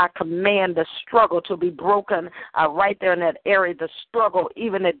 I command the struggle to be broken right there in that area, the struggle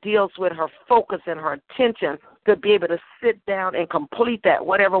even that deals with her focus and her attention, to be able to sit down and complete that.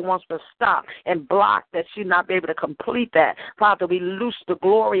 Whatever wants to stop and block that she not be able to complete that. Father, we loose the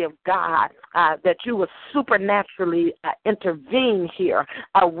glory of God, that you will supernaturally intervene here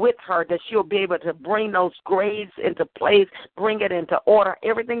with her, that she'll be able to bring those grades into place, bring it into order.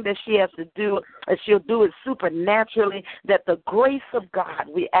 Everything that she has to do, she'll do it supernaturally, that the grace of God,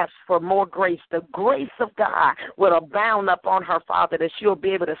 we ask for more grace, the grace of God will abound upon her, Father, that she'll be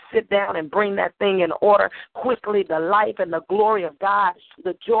able to sit down and bring that thing in order quickly quickly, the life and the glory of God,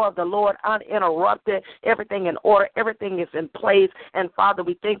 the joy of the Lord uninterrupted, everything in order, everything is in place. And, Father,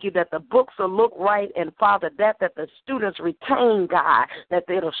 we thank you that the books will look right, and, Father, that the students retain, God, that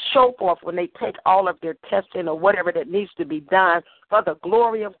it'll show forth when they take all of their testing or whatever that needs to be done for the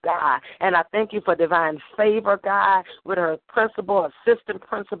glory of God. And I thank you for divine favor, God, with her principal, assistant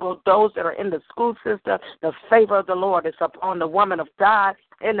principal, those that are in the school system. The favor of the Lord is upon the woman of God.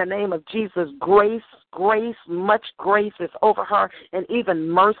 In the name of Jesus, grace, much grace is over her, and even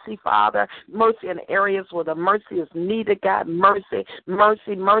mercy, Father. Mercy in areas where the mercy is needed, God. Mercy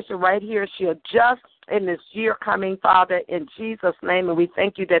right here. She'll just in this year coming, Father, in Jesus' name, and we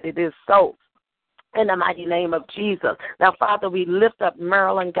thank you that it is so. In the mighty name of Jesus. Now, Father, we lift up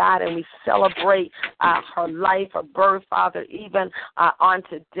Marilyn, God, and we celebrate her life, her birth, Father, even on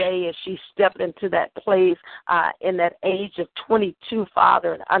today as she stepped into that place in that age of 22,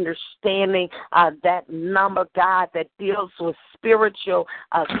 Father, and understanding that number, God, that deals with spiritual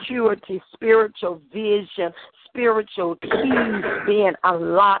purity, spiritual vision, spiritual keys being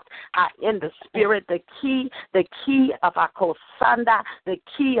unlocked in the spirit, the key of Akosanda, the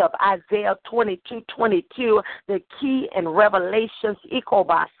key of Isaiah 22:22, the key in Revelations,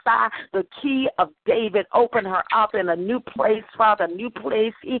 Ikobasa, the key of David. Open her up in a new place, Father, new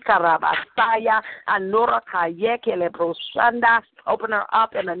place, Ikarabasaya, Anora Kayekele Broshanda. Open her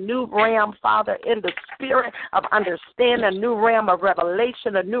up in a new realm, Father, in the spirit of understanding, a new realm of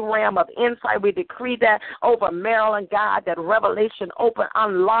revelation, a new realm of insight. We decree that over Maryland, God, that revelation open,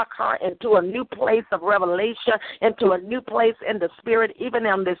 unlock her into a new place of revelation, into a new place in the spirit, even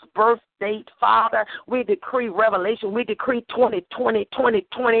on this birth date, Father. We decree revelation. We decree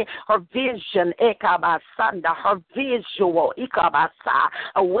 2020, her vision, Ekabasanda, her visual, Ikabasa,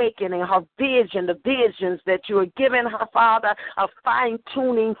 awakening, her vision, the visions that you are giving her, Father, a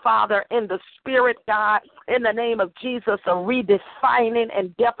fine-tuning, Father, in the spirit, God, in the name of Jesus, a redefining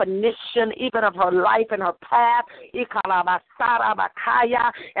and definition even of her life and her path, Ikalabasara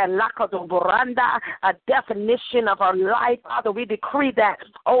Bakaya and Lakadoboranda, a definition of her life, Father. We decree that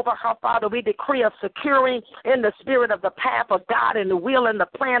over her, Father. We decree a securing in the spirit of the path of God and the will and the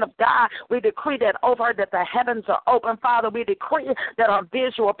plan of God. We decree that over her, that the heavens are open, Father. We decree that our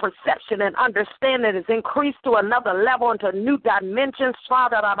visual perception and understanding is increased to another level, into new dimensions,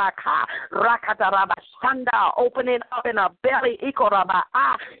 Father. Rabaka, Rakata Rabashanda, opening up in our belly, Ikoraba,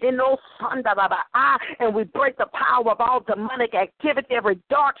 Ino Sanda Rabaa, and we break the power of all demonic activity, every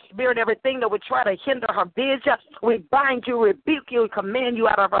dark spirit, everything that would try to hinder her vision. We bind you, rebuke you, and command you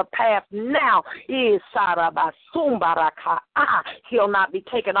out of her path now. He'll not be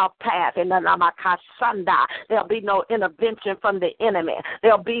taken off path in the Namakasanda. There'll be no intervention from the enemy.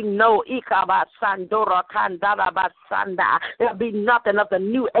 There'll be no Ikabasandora Kandarabasanda. There'll be nothing of the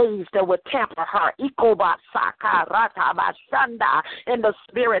new age that would tamper her. Ikobasakaratabasanda. In the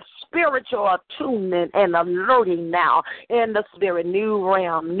spirit, spiritual attunement and alerting now. In the spirit, new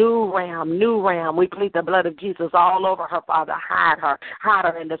realm. We plead the blood of Jesus all over her, Father. Hide her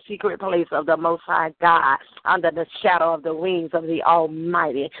in the secret place of the Most High God, under the shadow of the wings of the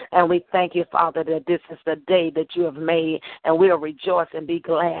Almighty. And we thank you, Father, that this is the day that you have made, and we'll rejoice and be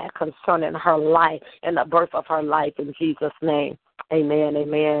glad concerning her life and the birth of her life in Jesus' name. Amen.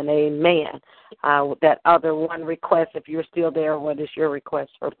 That other one request, if you're still there, what is your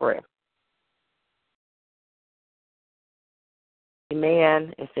request for prayer?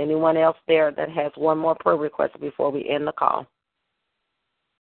 Amen. Is anyone else there that has one more prayer request before we end the call?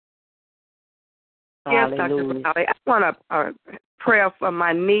 Yes, Hallelujah. Dr. Valley. I want a prayer for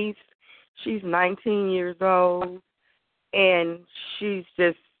my niece. She's 19 years old, and she's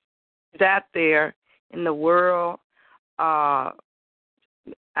just out there in the world. I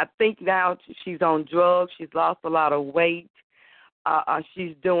think now she's on drugs. She's lost a lot of weight.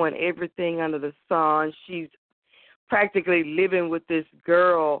 She's doing everything under the sun. She's practically living with this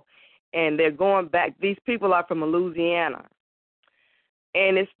girl, and they're going back. These people are from Louisiana.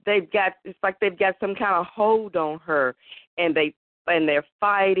 And it's like they've got some kind of hold on her, and they're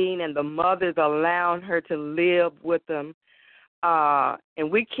fighting, and the mother's allowing her to live with them, and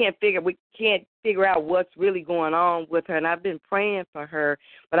we can't figure out what's really going on with her. And I've been praying for her,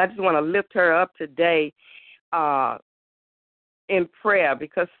 but I just want to lift her up today in prayer,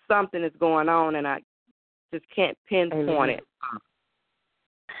 because something is going on, and I just can't pinpoint it.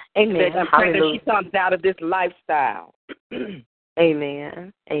 Amen. I'm praying that she comes out of this lifestyle.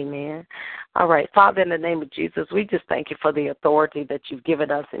 Amen. All right. Father, in the name of Jesus, we just thank you for the authority that you've given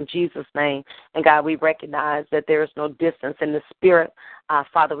us in Jesus' name. And God, we recognize that there is no distance in the spirit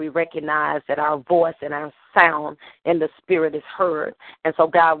Father, we recognize that our voice and our sound in the Spirit is heard. And so,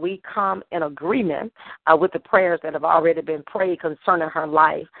 God, we come in agreement with the prayers that have already been prayed concerning her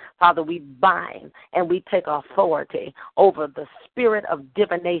life. Father, we bind and we take authority over the spirit of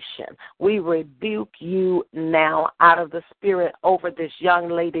divination. We rebuke you now out of the spirit over this young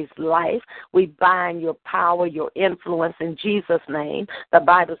lady's life. We bind your power, your influence in Jesus' name. The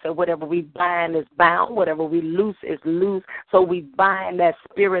Bible said whatever we bind is bound, whatever we loose is loose. So we bind that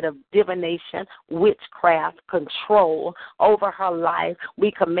spirit of divination, witchcraft, control over her life.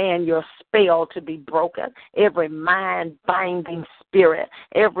 We command your spell to be broken. Every mind-binding spirit,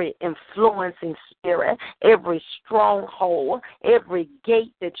 every influencing spirit, every stronghold, every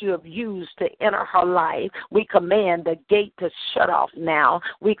gate that you have used to enter her life, we command the gate to shut off now.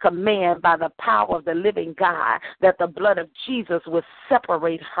 We command by the power of the living God that the blood of Jesus will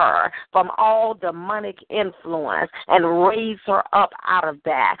separate her from all demonic influence and raise her up out of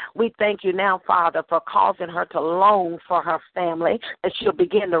that. We thank you now, Father, for causing her to long for her family, that she'll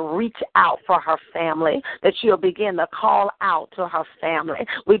begin to reach out for her family, that she'll begin to call out to her family.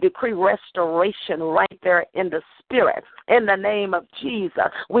 We decree restoration right there in the spirit. In the name of Jesus,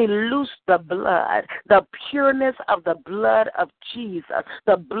 we loose the blood, the pureness of the blood of Jesus,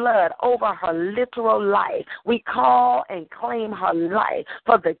 the blood over her literal life. We call and claim her life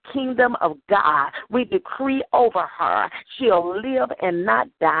for the kingdom of God. We decree over her, she'll live and not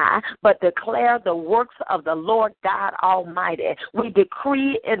die, but declare the works of the Lord God Almighty. We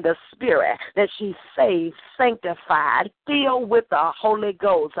decree in the spirit that she's saved, sanctified, filled with the Holy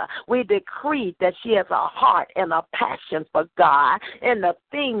Ghost. We decree that she has a heart and a passion for God and the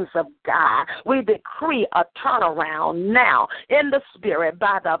things of God. We decree a turnaround now in the spirit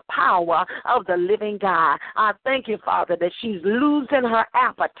by the power of the living God. I thank you, Father, that she's losing her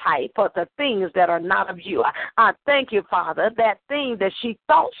appetite for the things that are not of you. I thank you, Father, that thing that she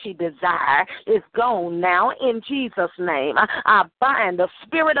thought she desired is gone now in Jesus' name. I bind the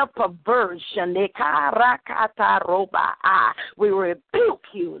spirit of perversion. We rebuke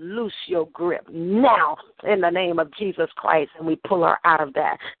you. Loose your grip now in the name of Jesus Christ, and we pull her out of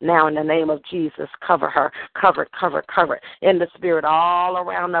that now in the name of Jesus. Cover her, cover in the spirit all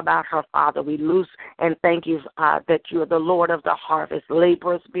around about her, Father. We loose and thank you that you are the Lord of the harvest.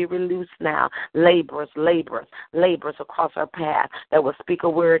 Laborers be released now. Laborers across her path that will speak a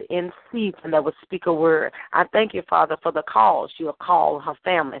word in season, that will speak a word. I thank you, Father, for the calls you will call her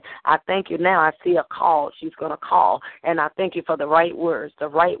family. I thank you now. I see a call she's going to call, and I thank you for the right words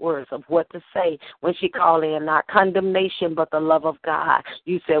of what to say when she call in. Not condemnation, but the love of God.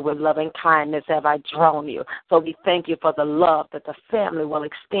 You said, with loving kindness have I drawn you. So we thank you for the love, that the family will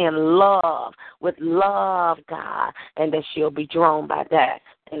extend love with love, God, and that she'll be drawn by that.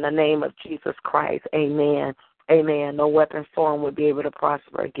 In the name of Jesus Christ, amen. Amen. No weapon formed would be able to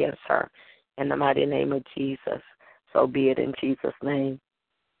prosper against her. In the mighty name of Jesus. So be it in Jesus' name.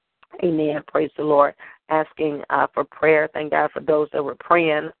 Amen. Praise the Lord. Asking for prayer. Thank God for those that were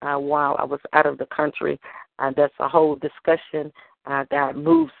praying while I was out of the country. That's a whole discussion. God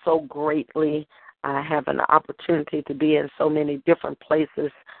moved so greatly. I have an opportunity to be in so many different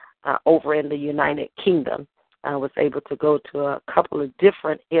places over in the United Kingdom. I was able to go to a couple of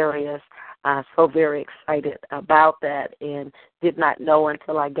different areas. So very excited about that, and did not know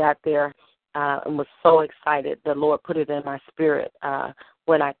until I got there and was so excited. The Lord put it in my spirit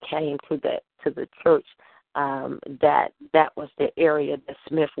when I came to the church that was the area that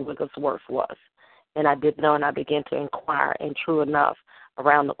Smith Wigglesworth was. And I didn't know, and I began to inquire, and true enough,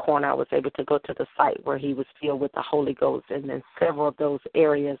 around the corner I was able to go to the site where he was filled with the Holy Ghost. And in several of those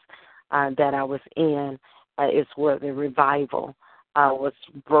areas that I was in is where the revival was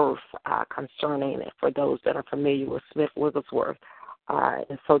birthed concerning it, for those that are familiar with Smith Wigglesworth.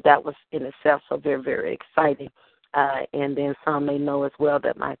 And so that was in itself so very, very exciting. And then some may know as well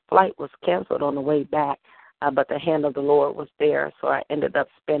that my flight was canceled on the way back, but the hand of the Lord was there. So I ended up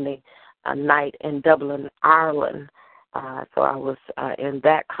spending a night in Dublin, Ireland. So I was in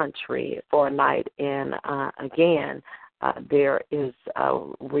that country for a night. And again, there is a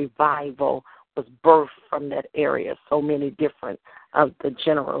revival was birthed from that area. So many different of the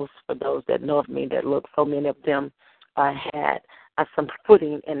generals, for those that know of me that look, so many of them had some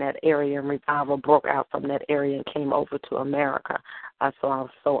footing in that area, and revival broke out from that area and came over to America. So I was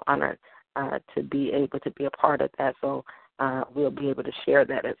so honored to be able to be a part of that. So we'll be able to share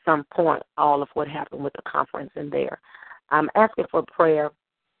that at some point, all of what happened with the conference in there. I'm asking for prayer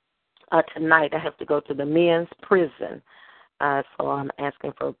tonight. I have to go to the men's prison. So I'm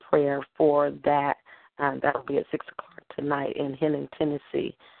asking for prayer for that. That'll be at 6 o'clock tonight in Hennon,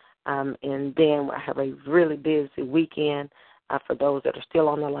 Tennessee. And then I have a really busy weekend For those that are still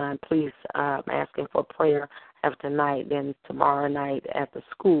on the line, please, I'm asking for prayer. Have tonight, then tomorrow night at the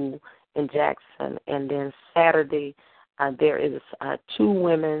school in Jackson, and then Saturday there is 2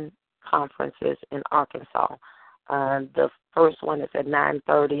 women conferences in Arkansas. The first one is at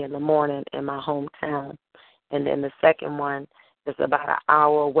 9:30 in the morning in my hometown, and then the second one is about an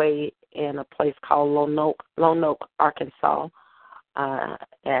hour away in a place called Lone Oak, Arkansas,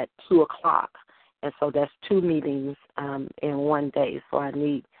 at 2 o'clock. And so that's 2 meetings in one day. So I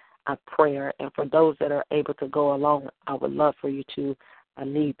need a prayer. And for those that are able to go along, I would love for you to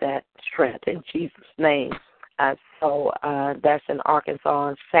need that strength in Jesus' name. So that's in Arkansas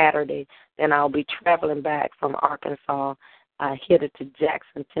on Saturday. Then I'll be traveling back from Arkansas, headed to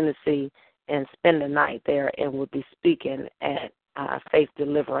Jackson, Tennessee, and spend the night there, and will be speaking at Faith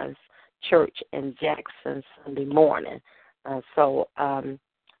Deliverance Church in Jackson Sunday morning. So I'm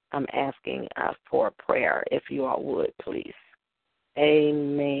asking for a prayer, if you all would, please.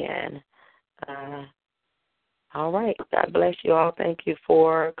 Amen. All right. God bless you all. Thank you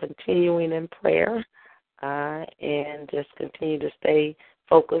for continuing in prayer, and just continue to stay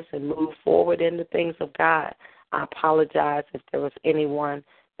focused and move forward in the things of God. I apologize if there was anyone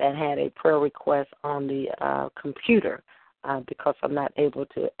that had a prayer request on the computer because I'm not able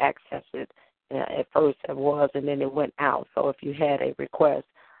to access it. At first it was, and then it went out. So if you had a request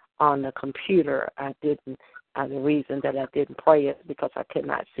on the computer, I didn't. The reason that I didn't pray is because I could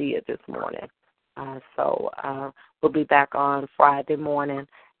not see it this morning. So we'll be back on Friday morning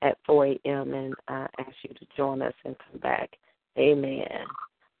at 4 a.m. and ask you to join us and come back. Amen.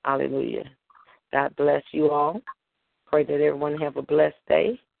 Hallelujah. God bless you all. Pray that everyone have a blessed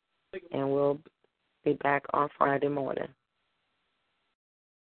day, and we'll be back on Friday morning.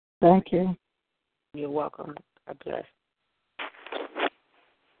 Thank you. You're welcome. God bless.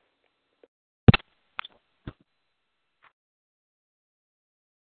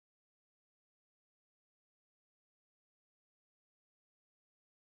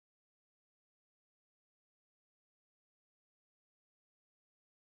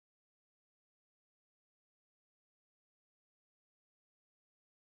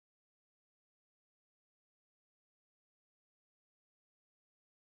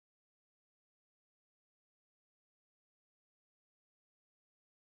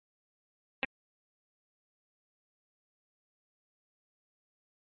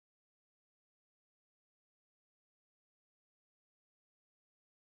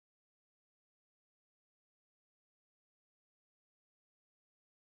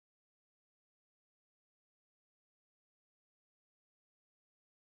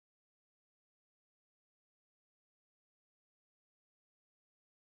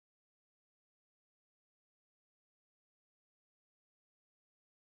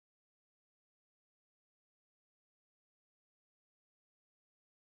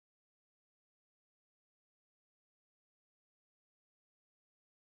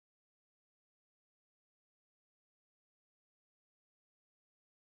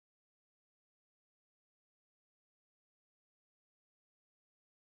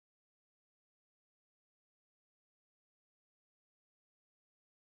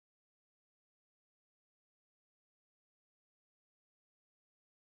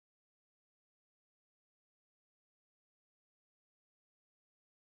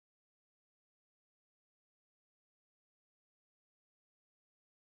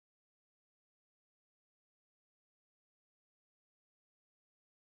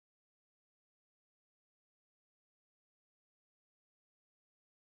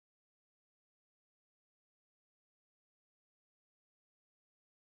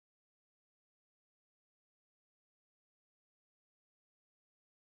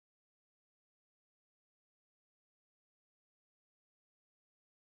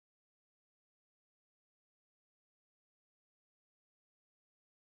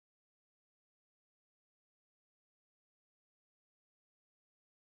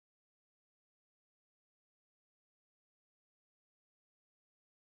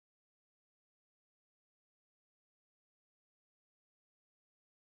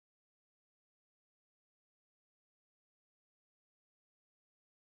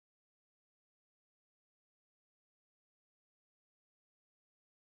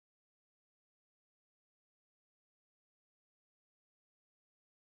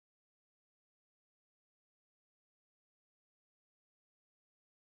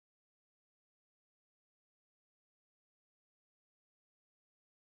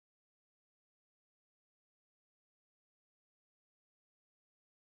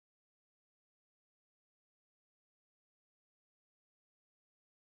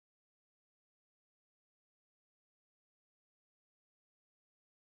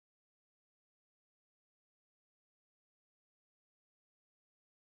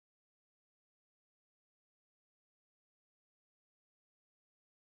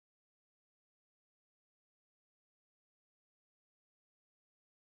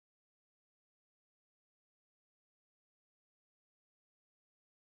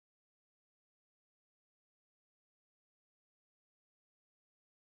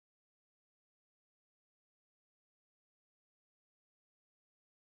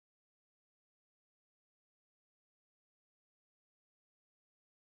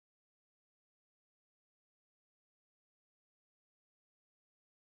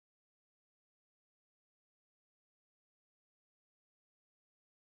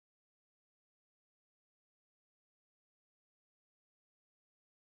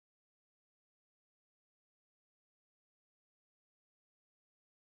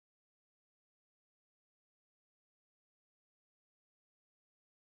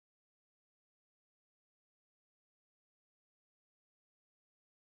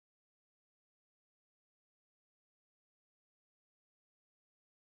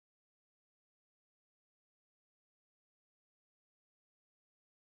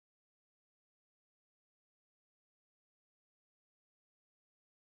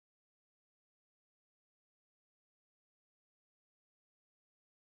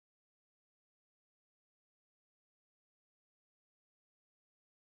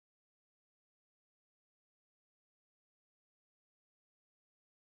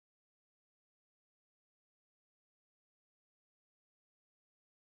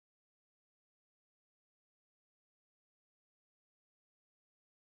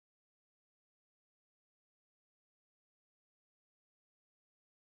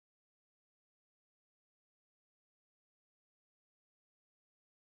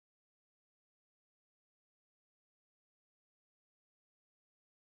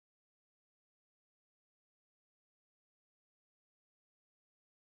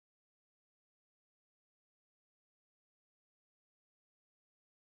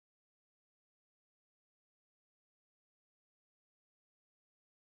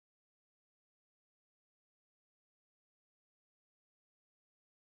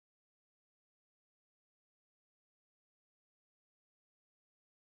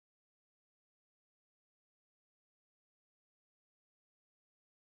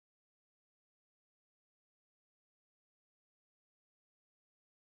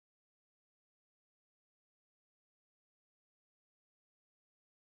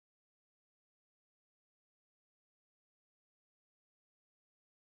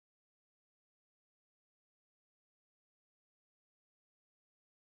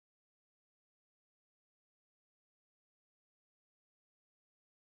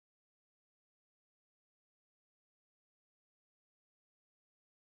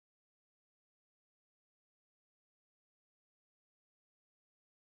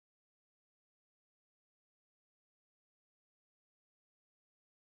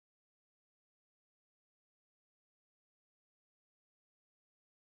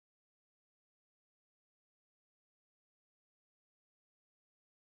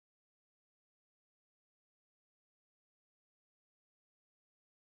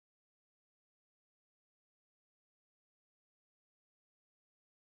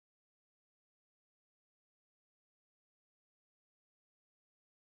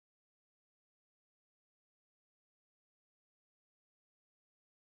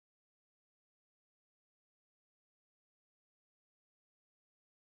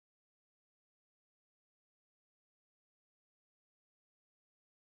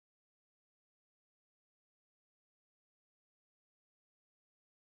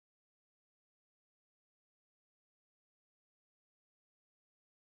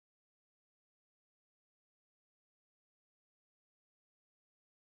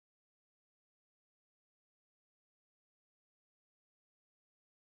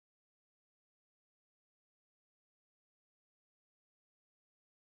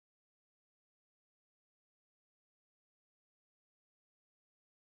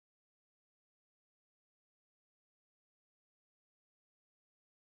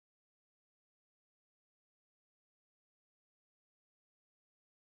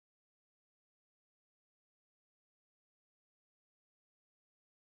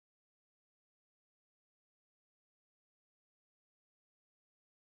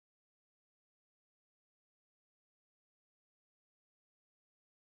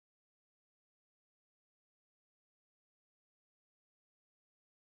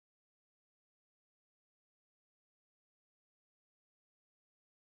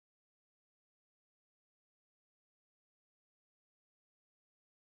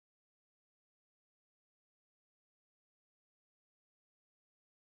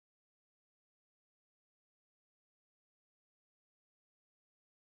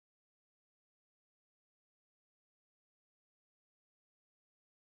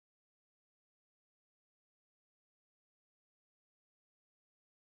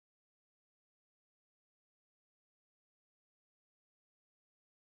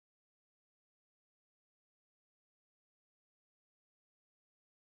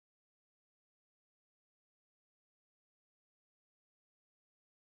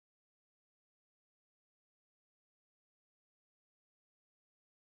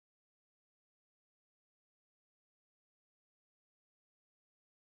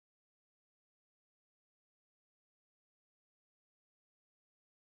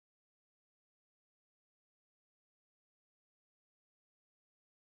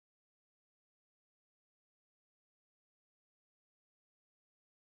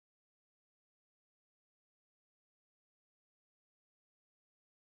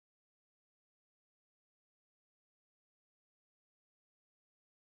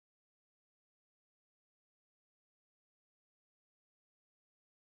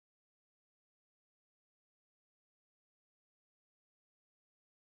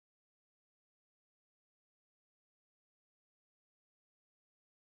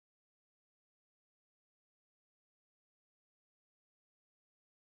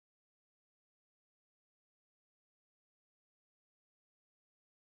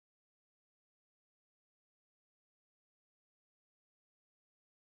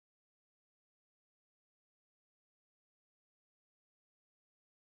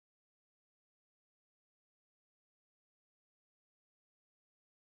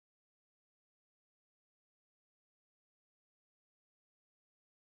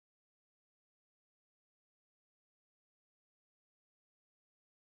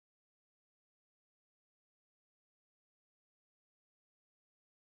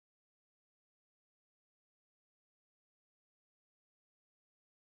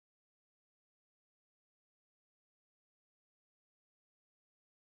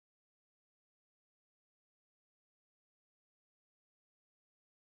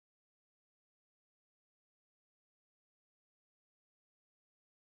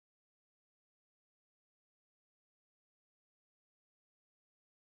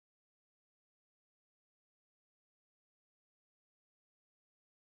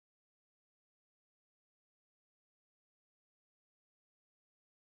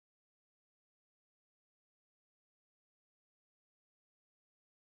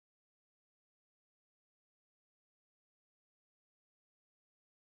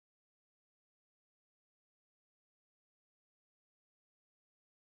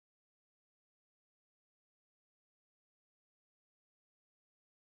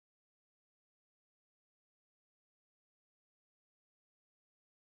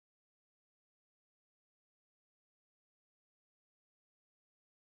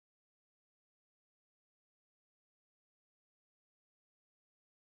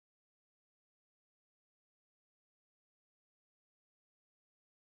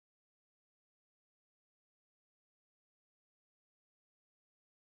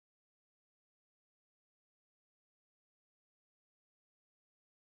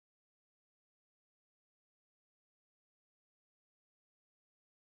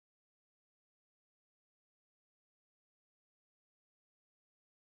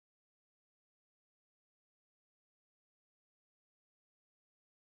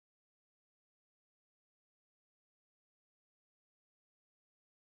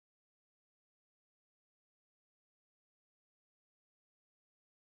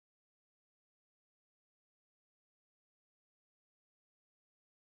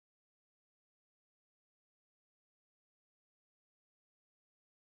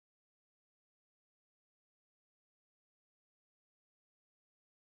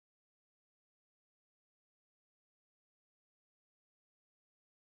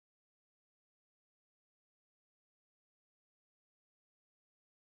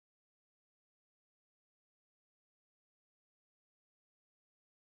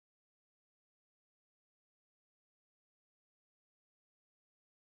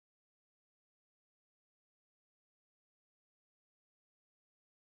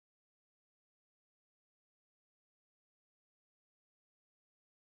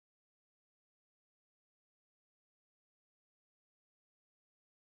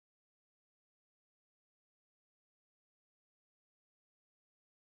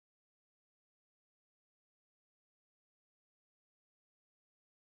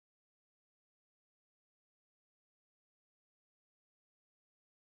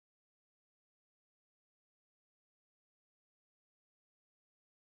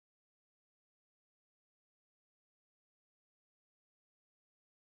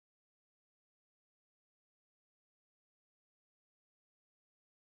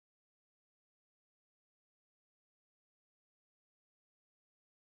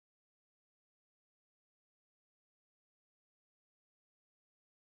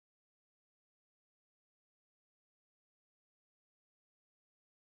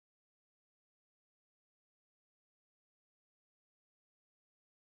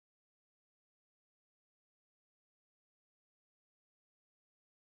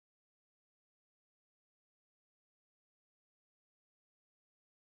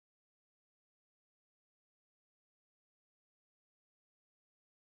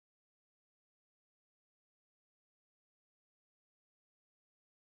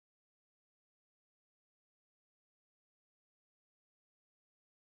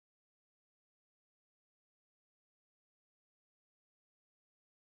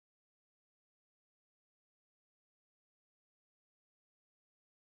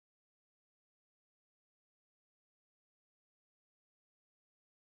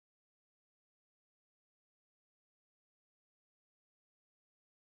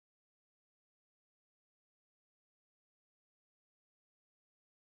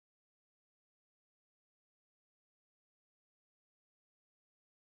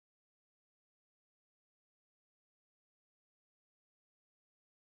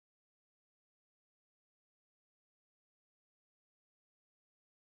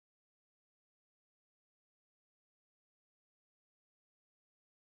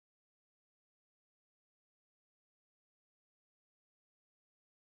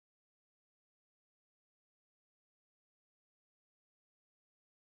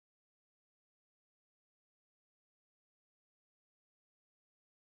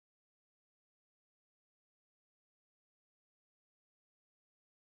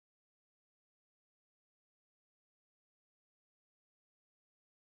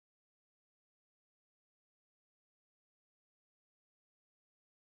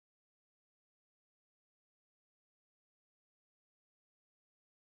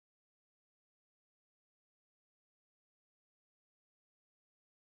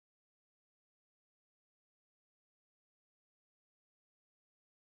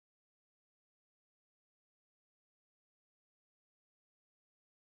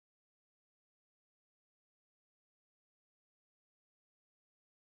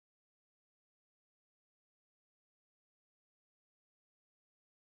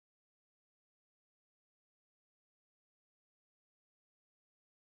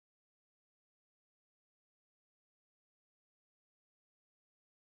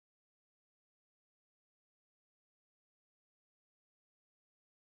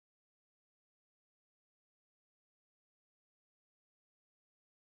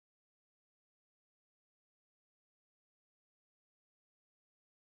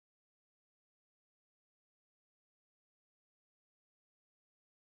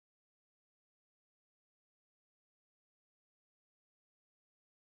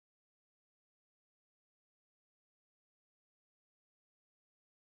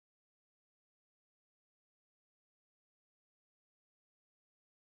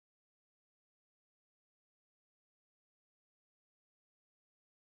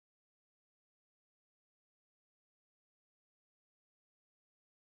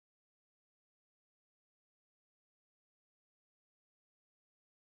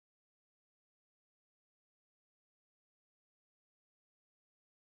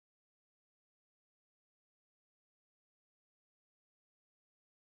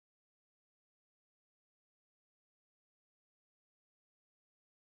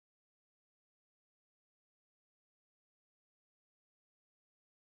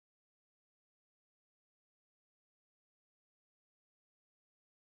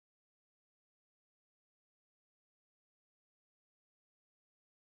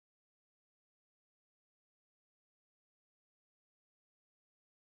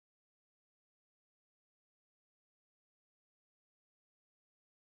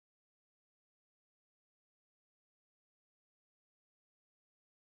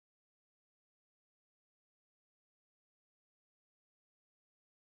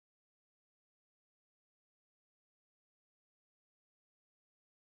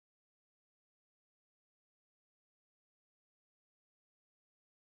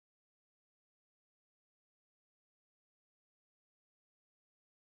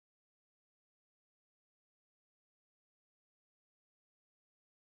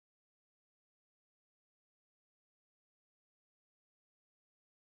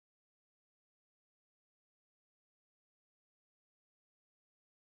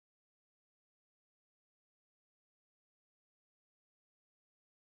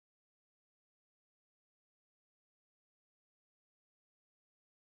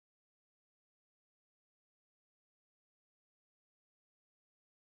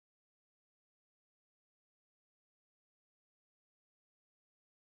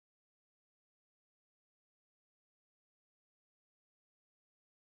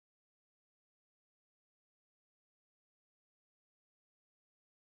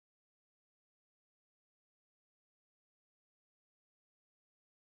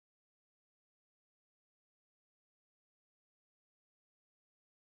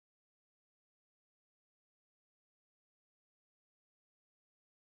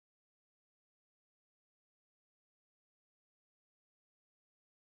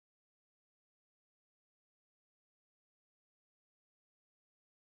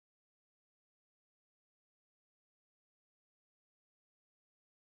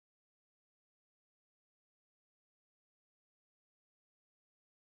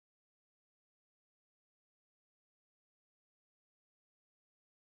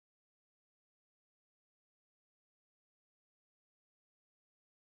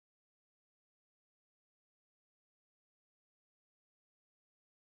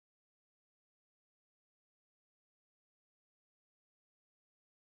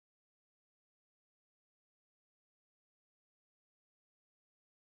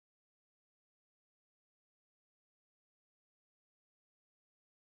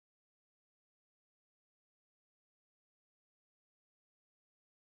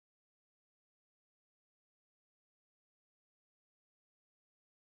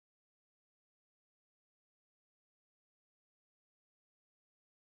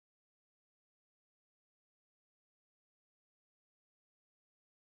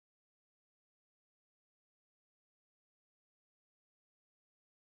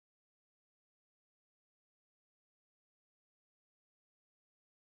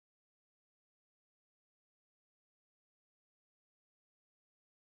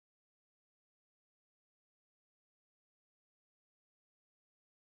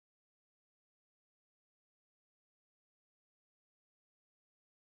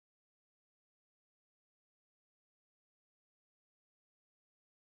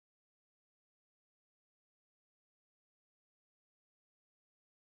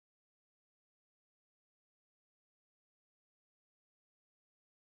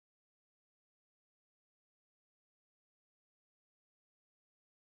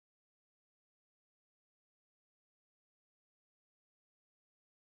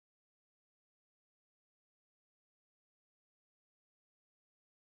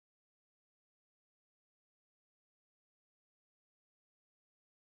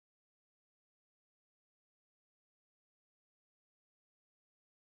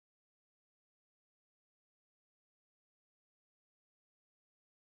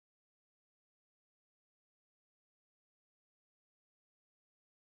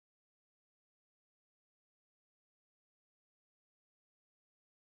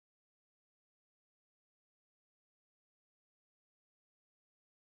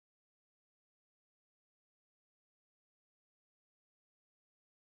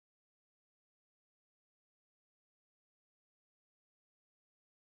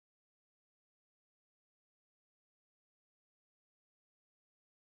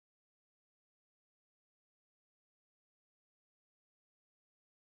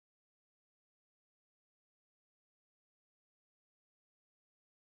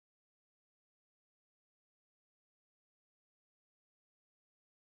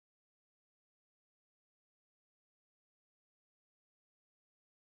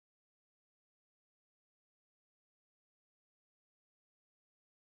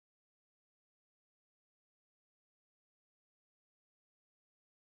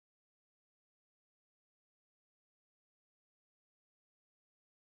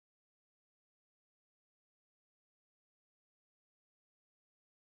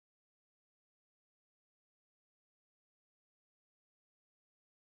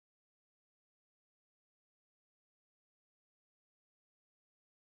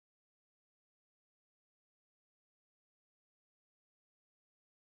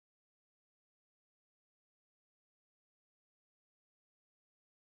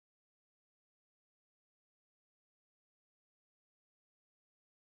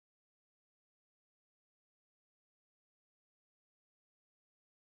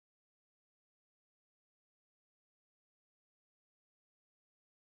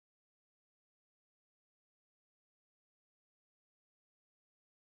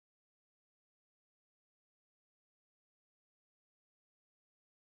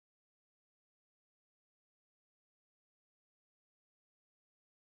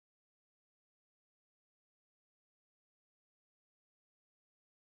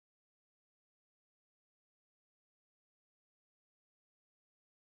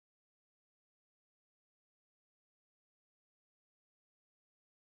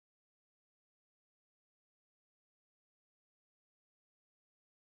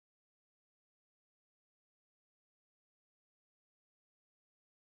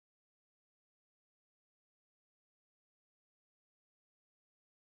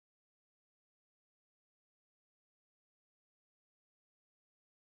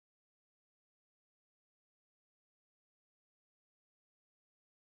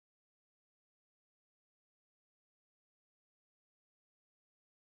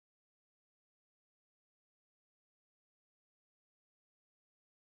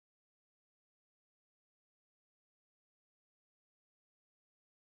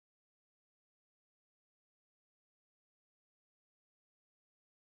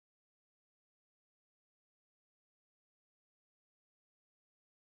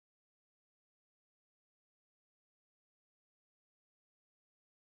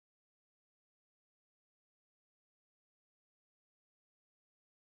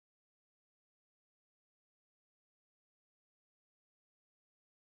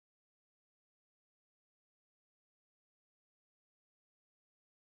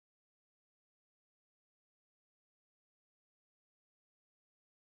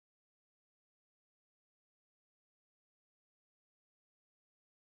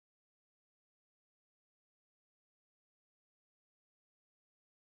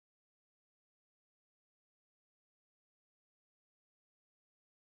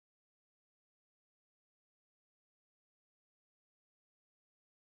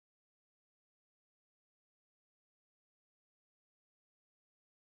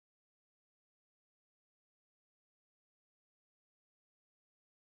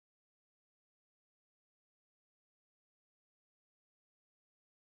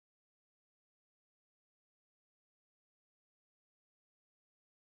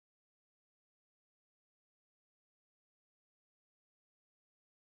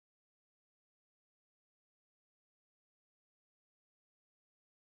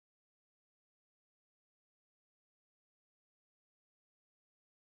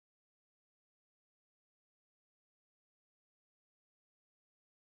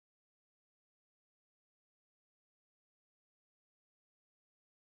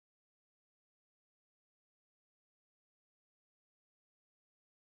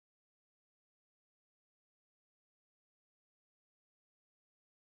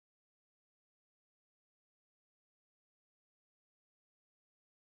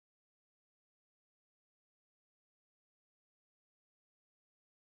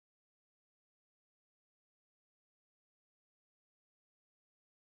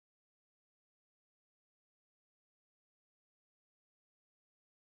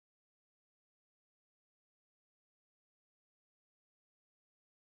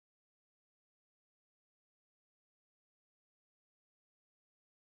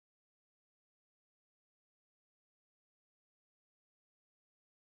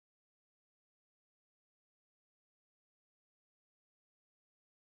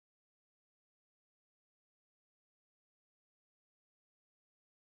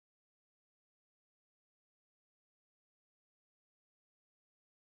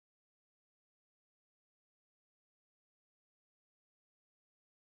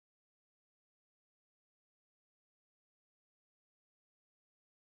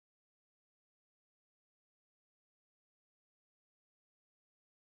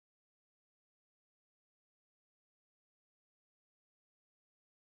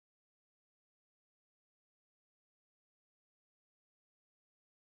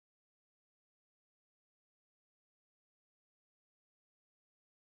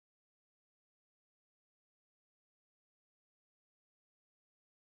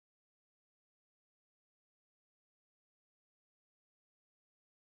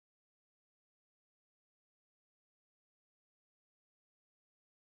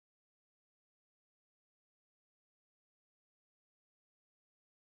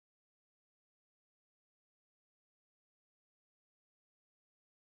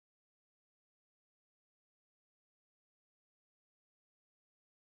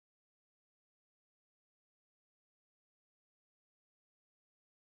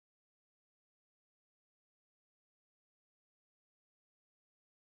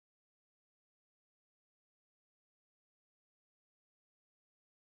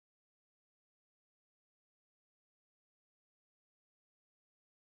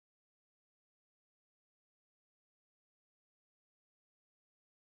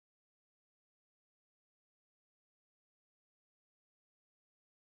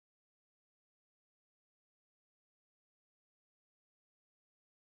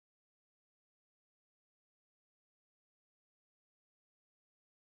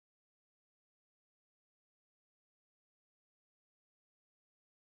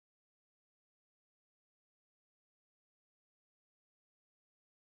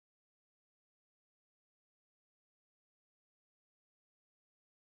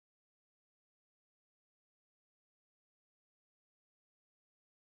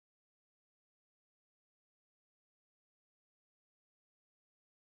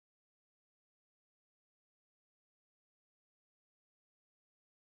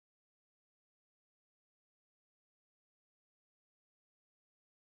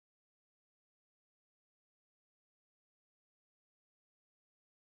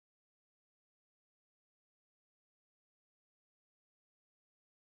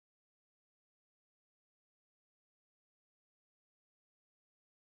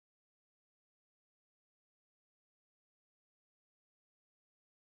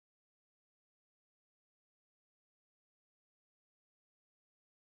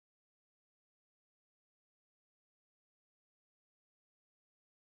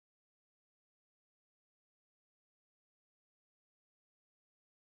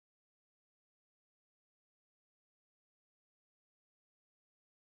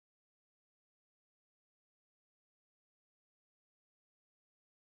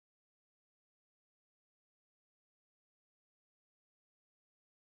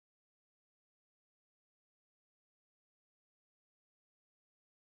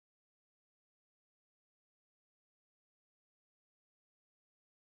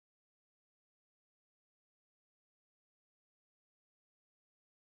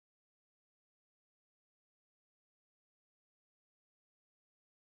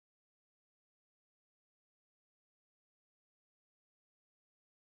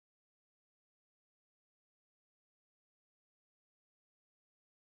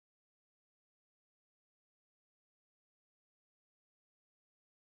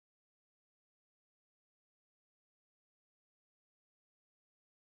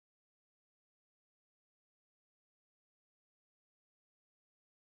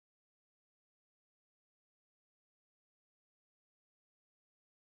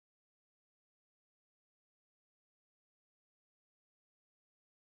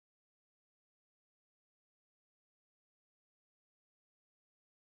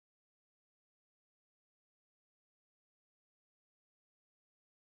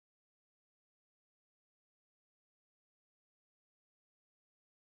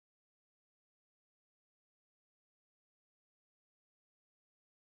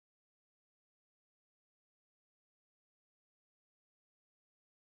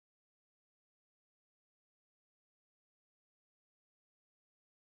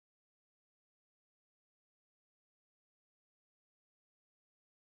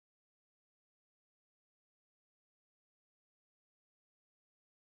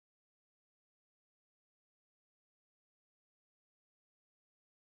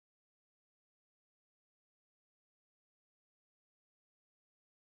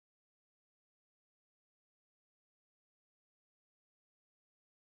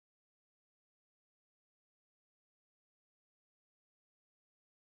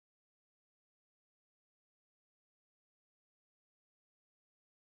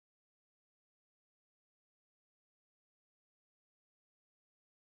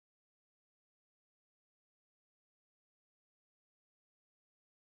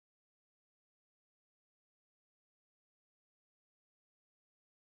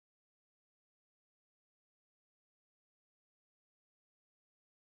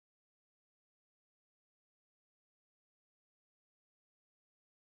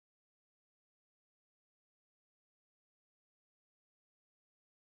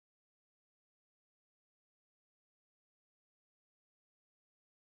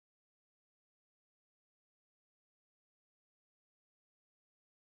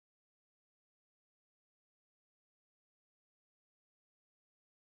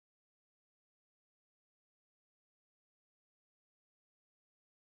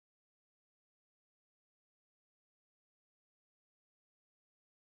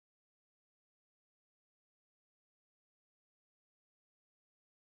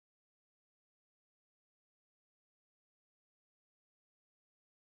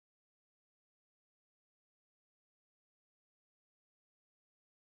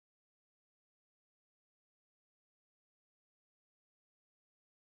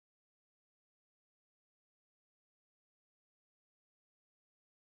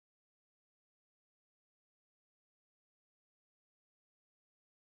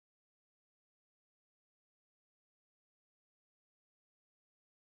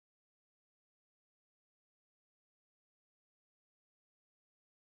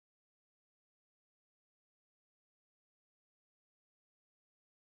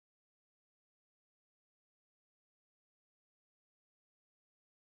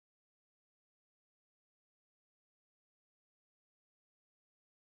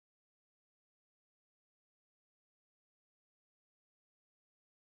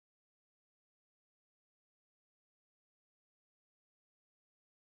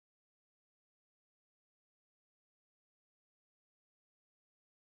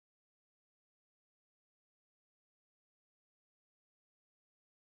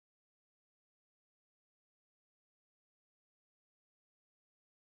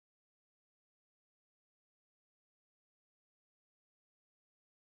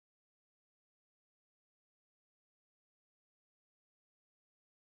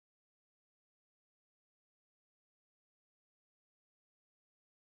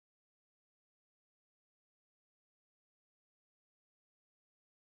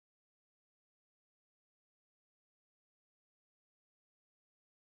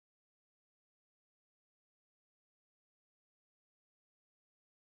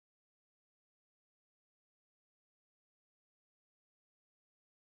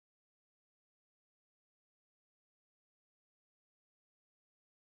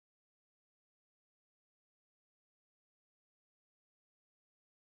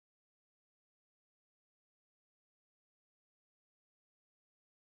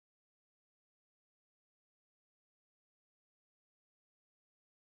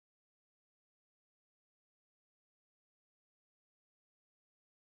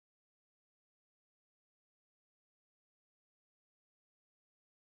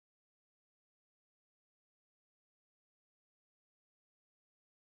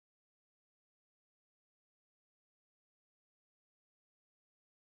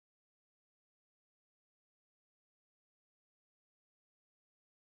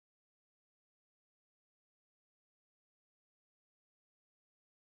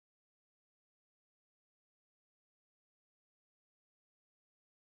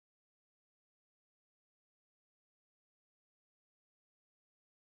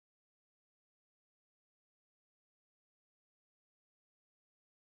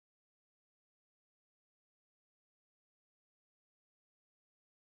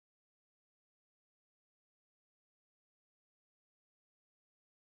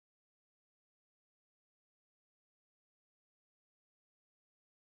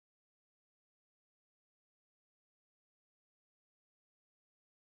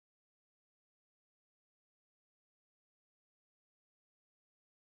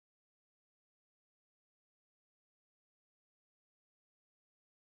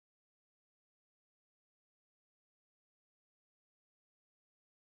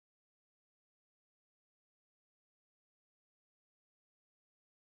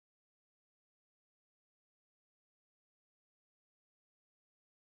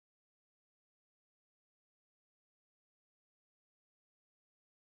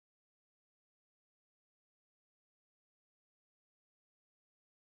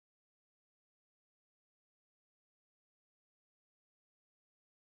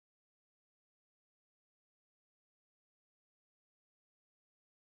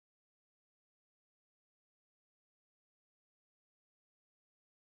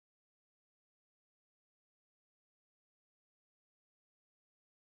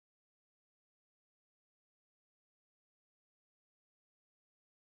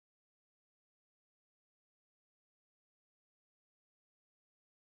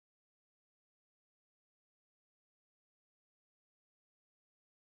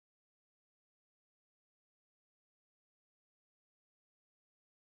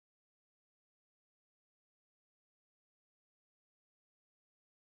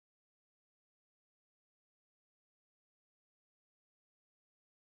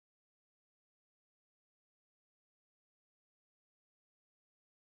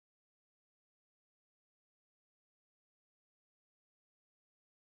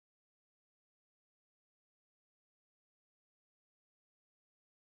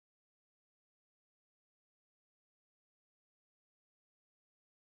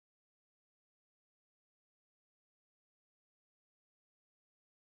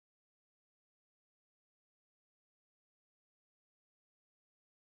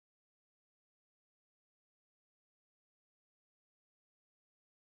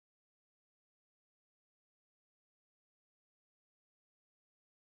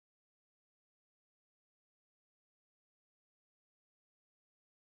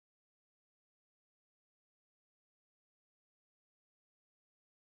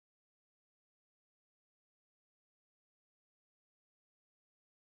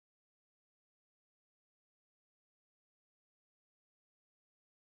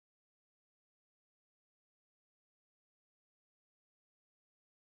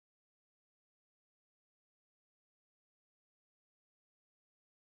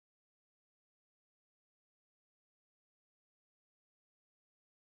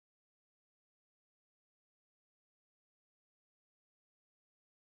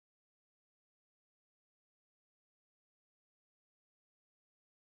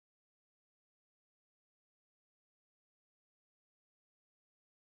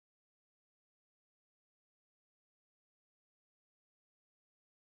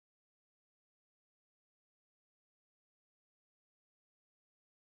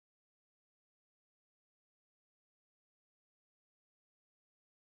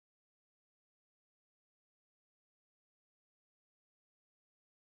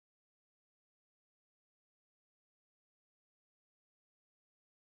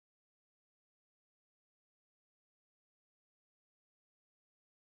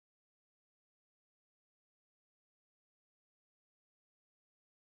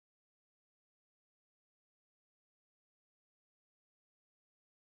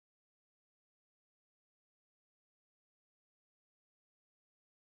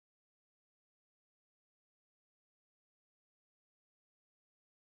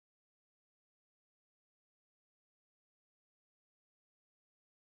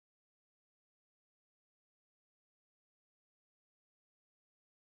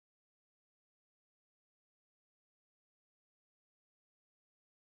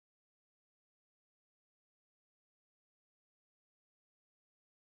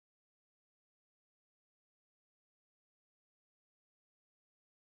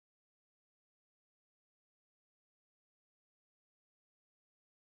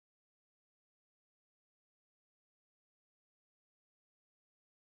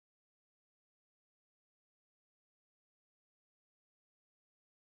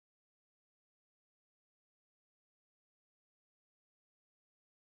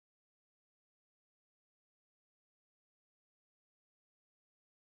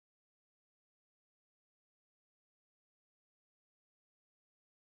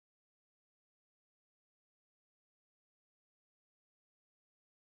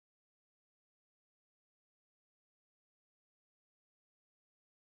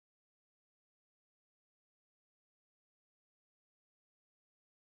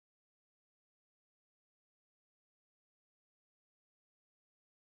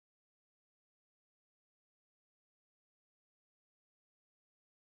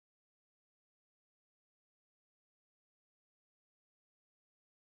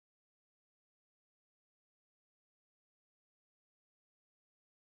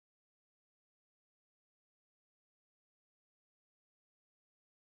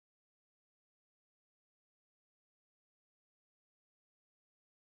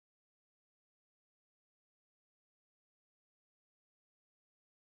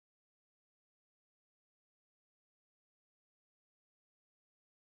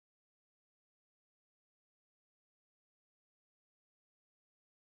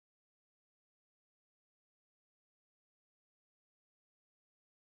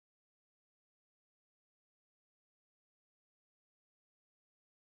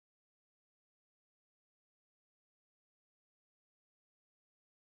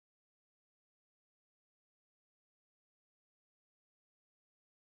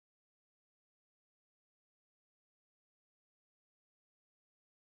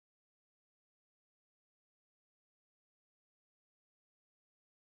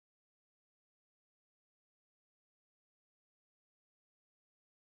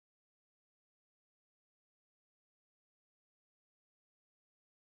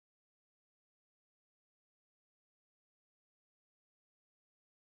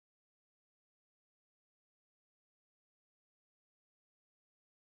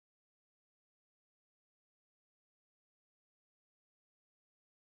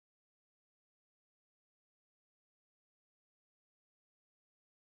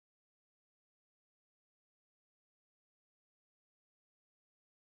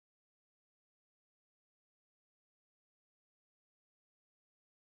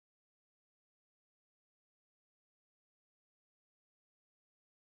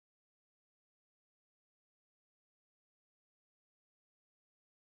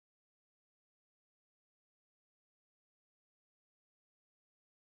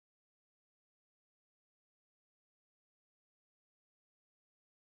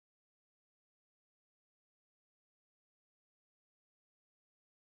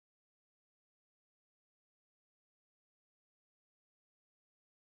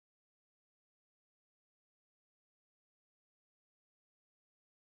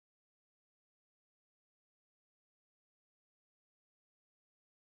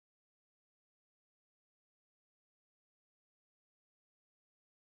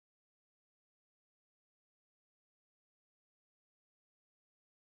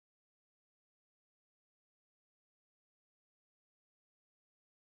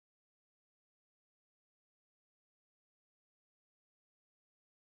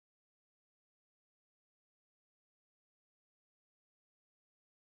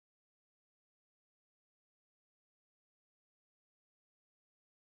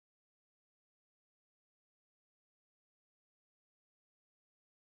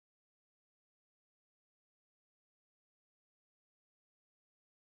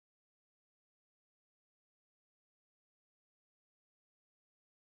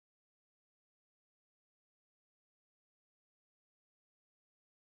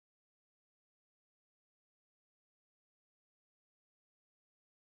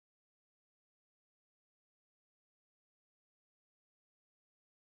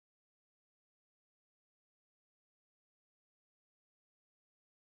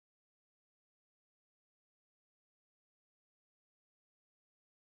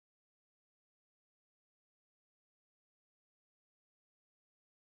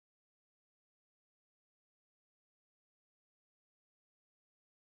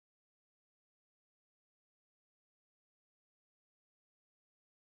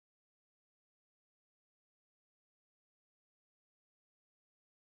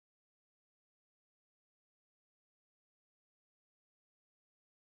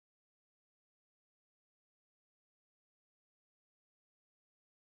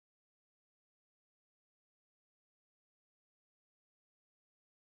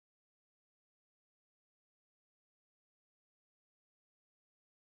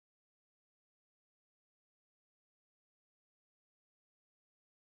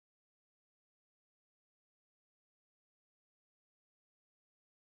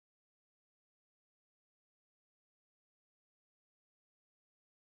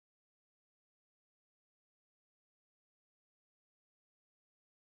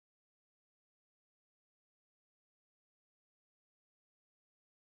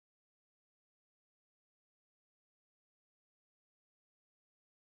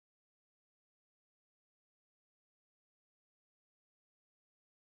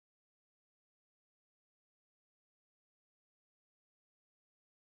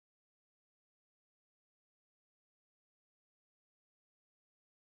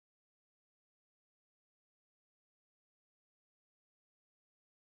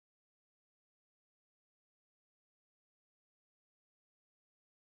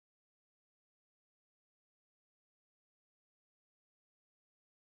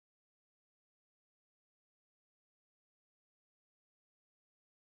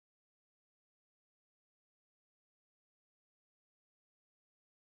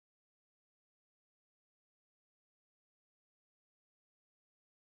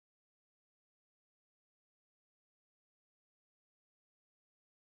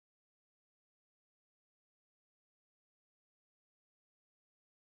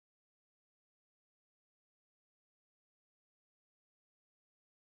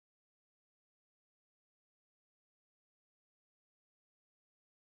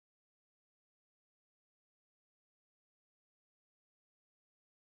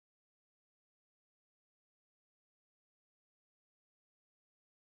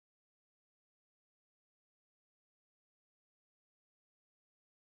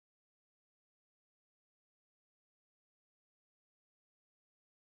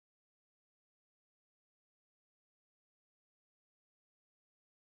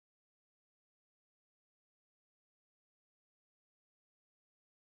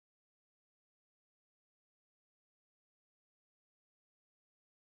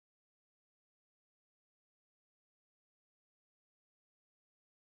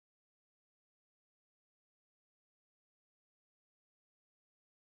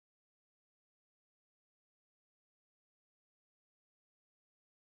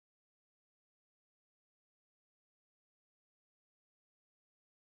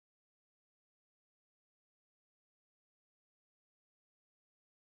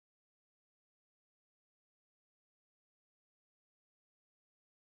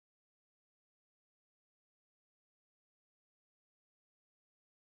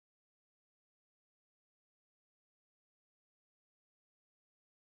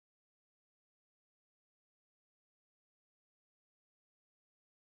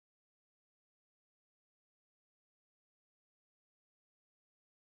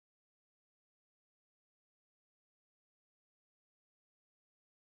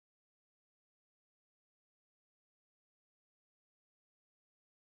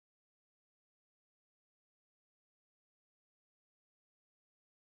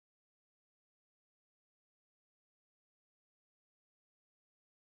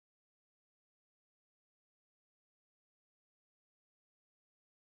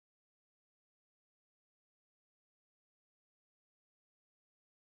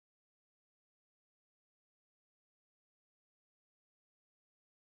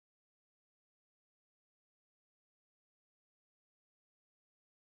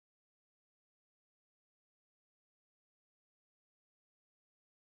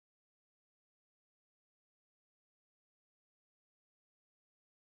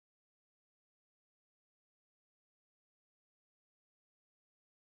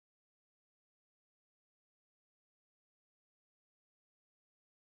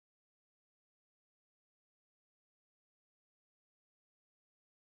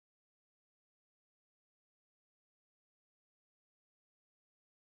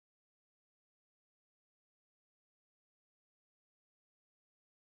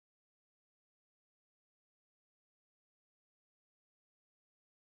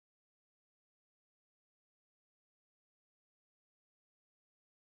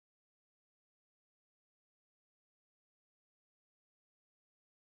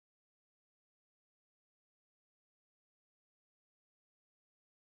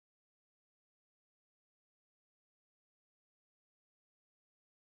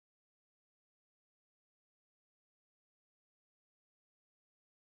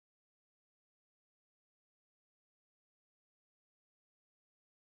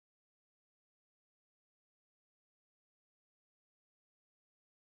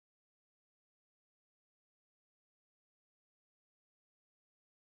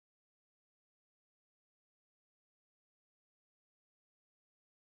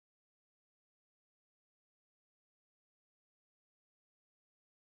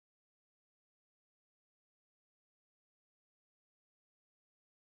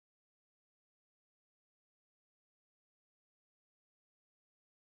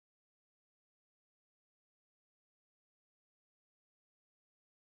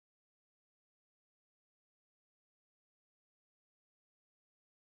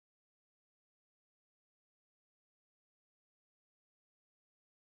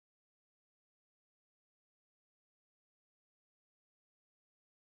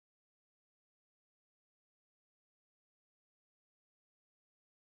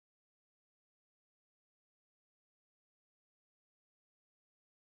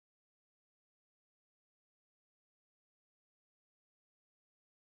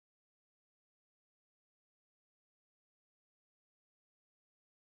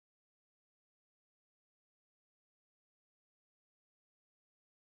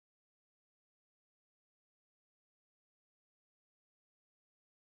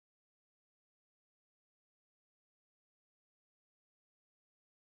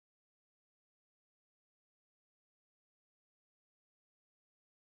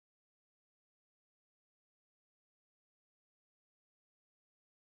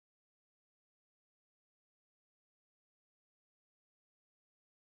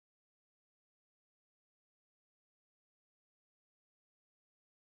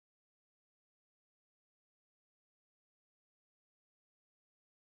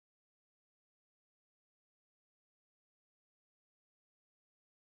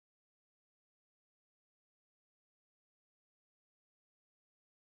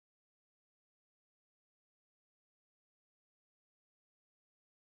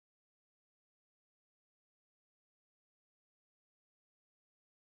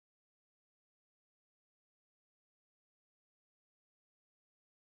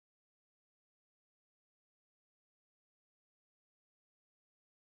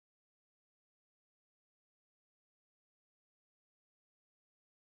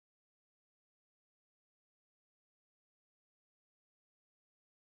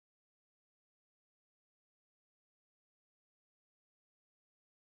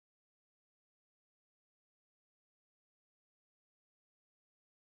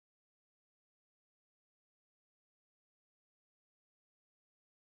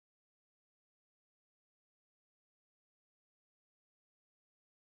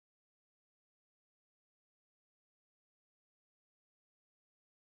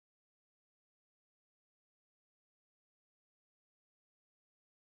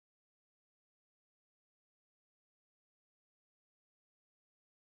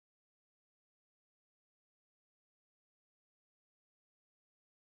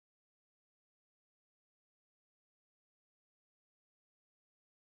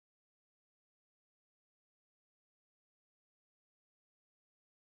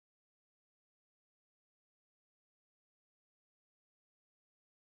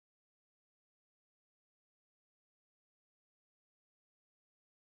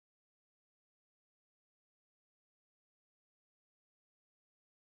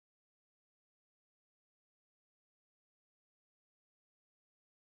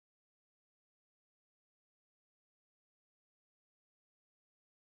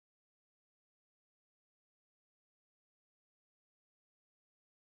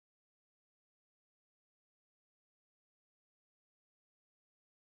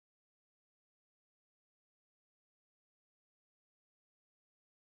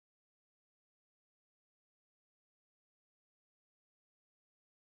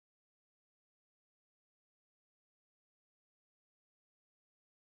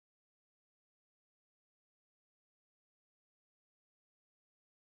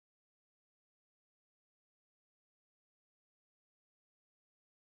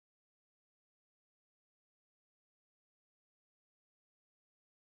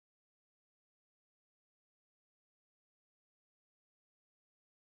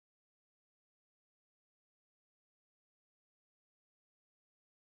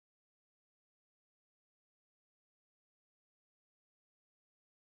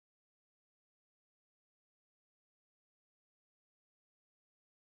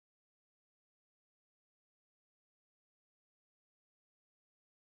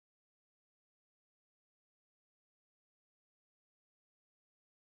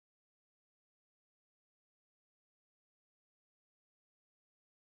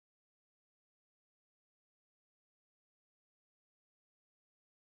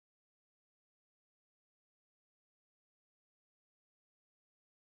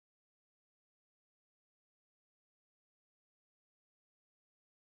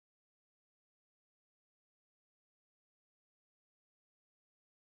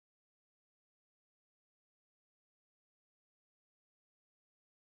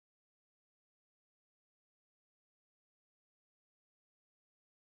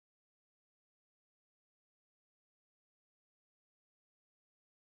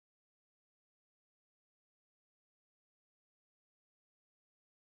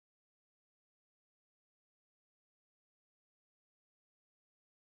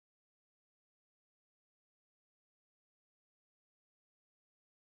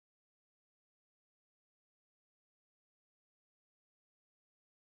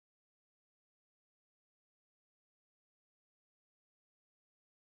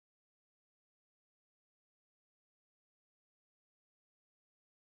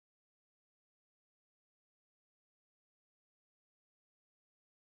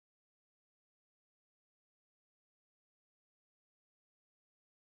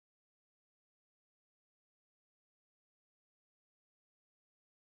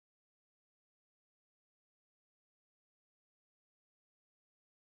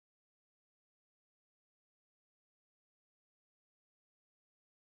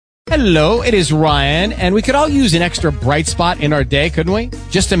 Hello, it is Ryan, and we could all use an extra bright spot in our day, couldn't we?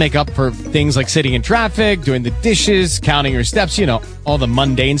 Just to make up for things like sitting in traffic, doing the dishes, counting your steps, you know, all the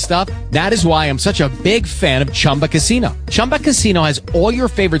mundane stuff. That is why I'm such a big fan of Chumba Casino. Chumba Casino has all your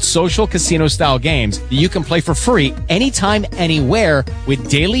favorite social casino-style games that you can play for free anytime, anywhere with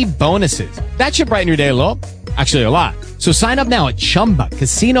daily bonuses. That should brighten your day a little. Actually, a lot. So sign up now at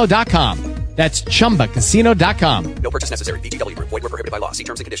ChumbaCasino.com. That's ChumbaCasino.com. No purchase necessary. VGW Group. Void where prohibited by law. See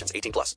terms and conditions. 18+.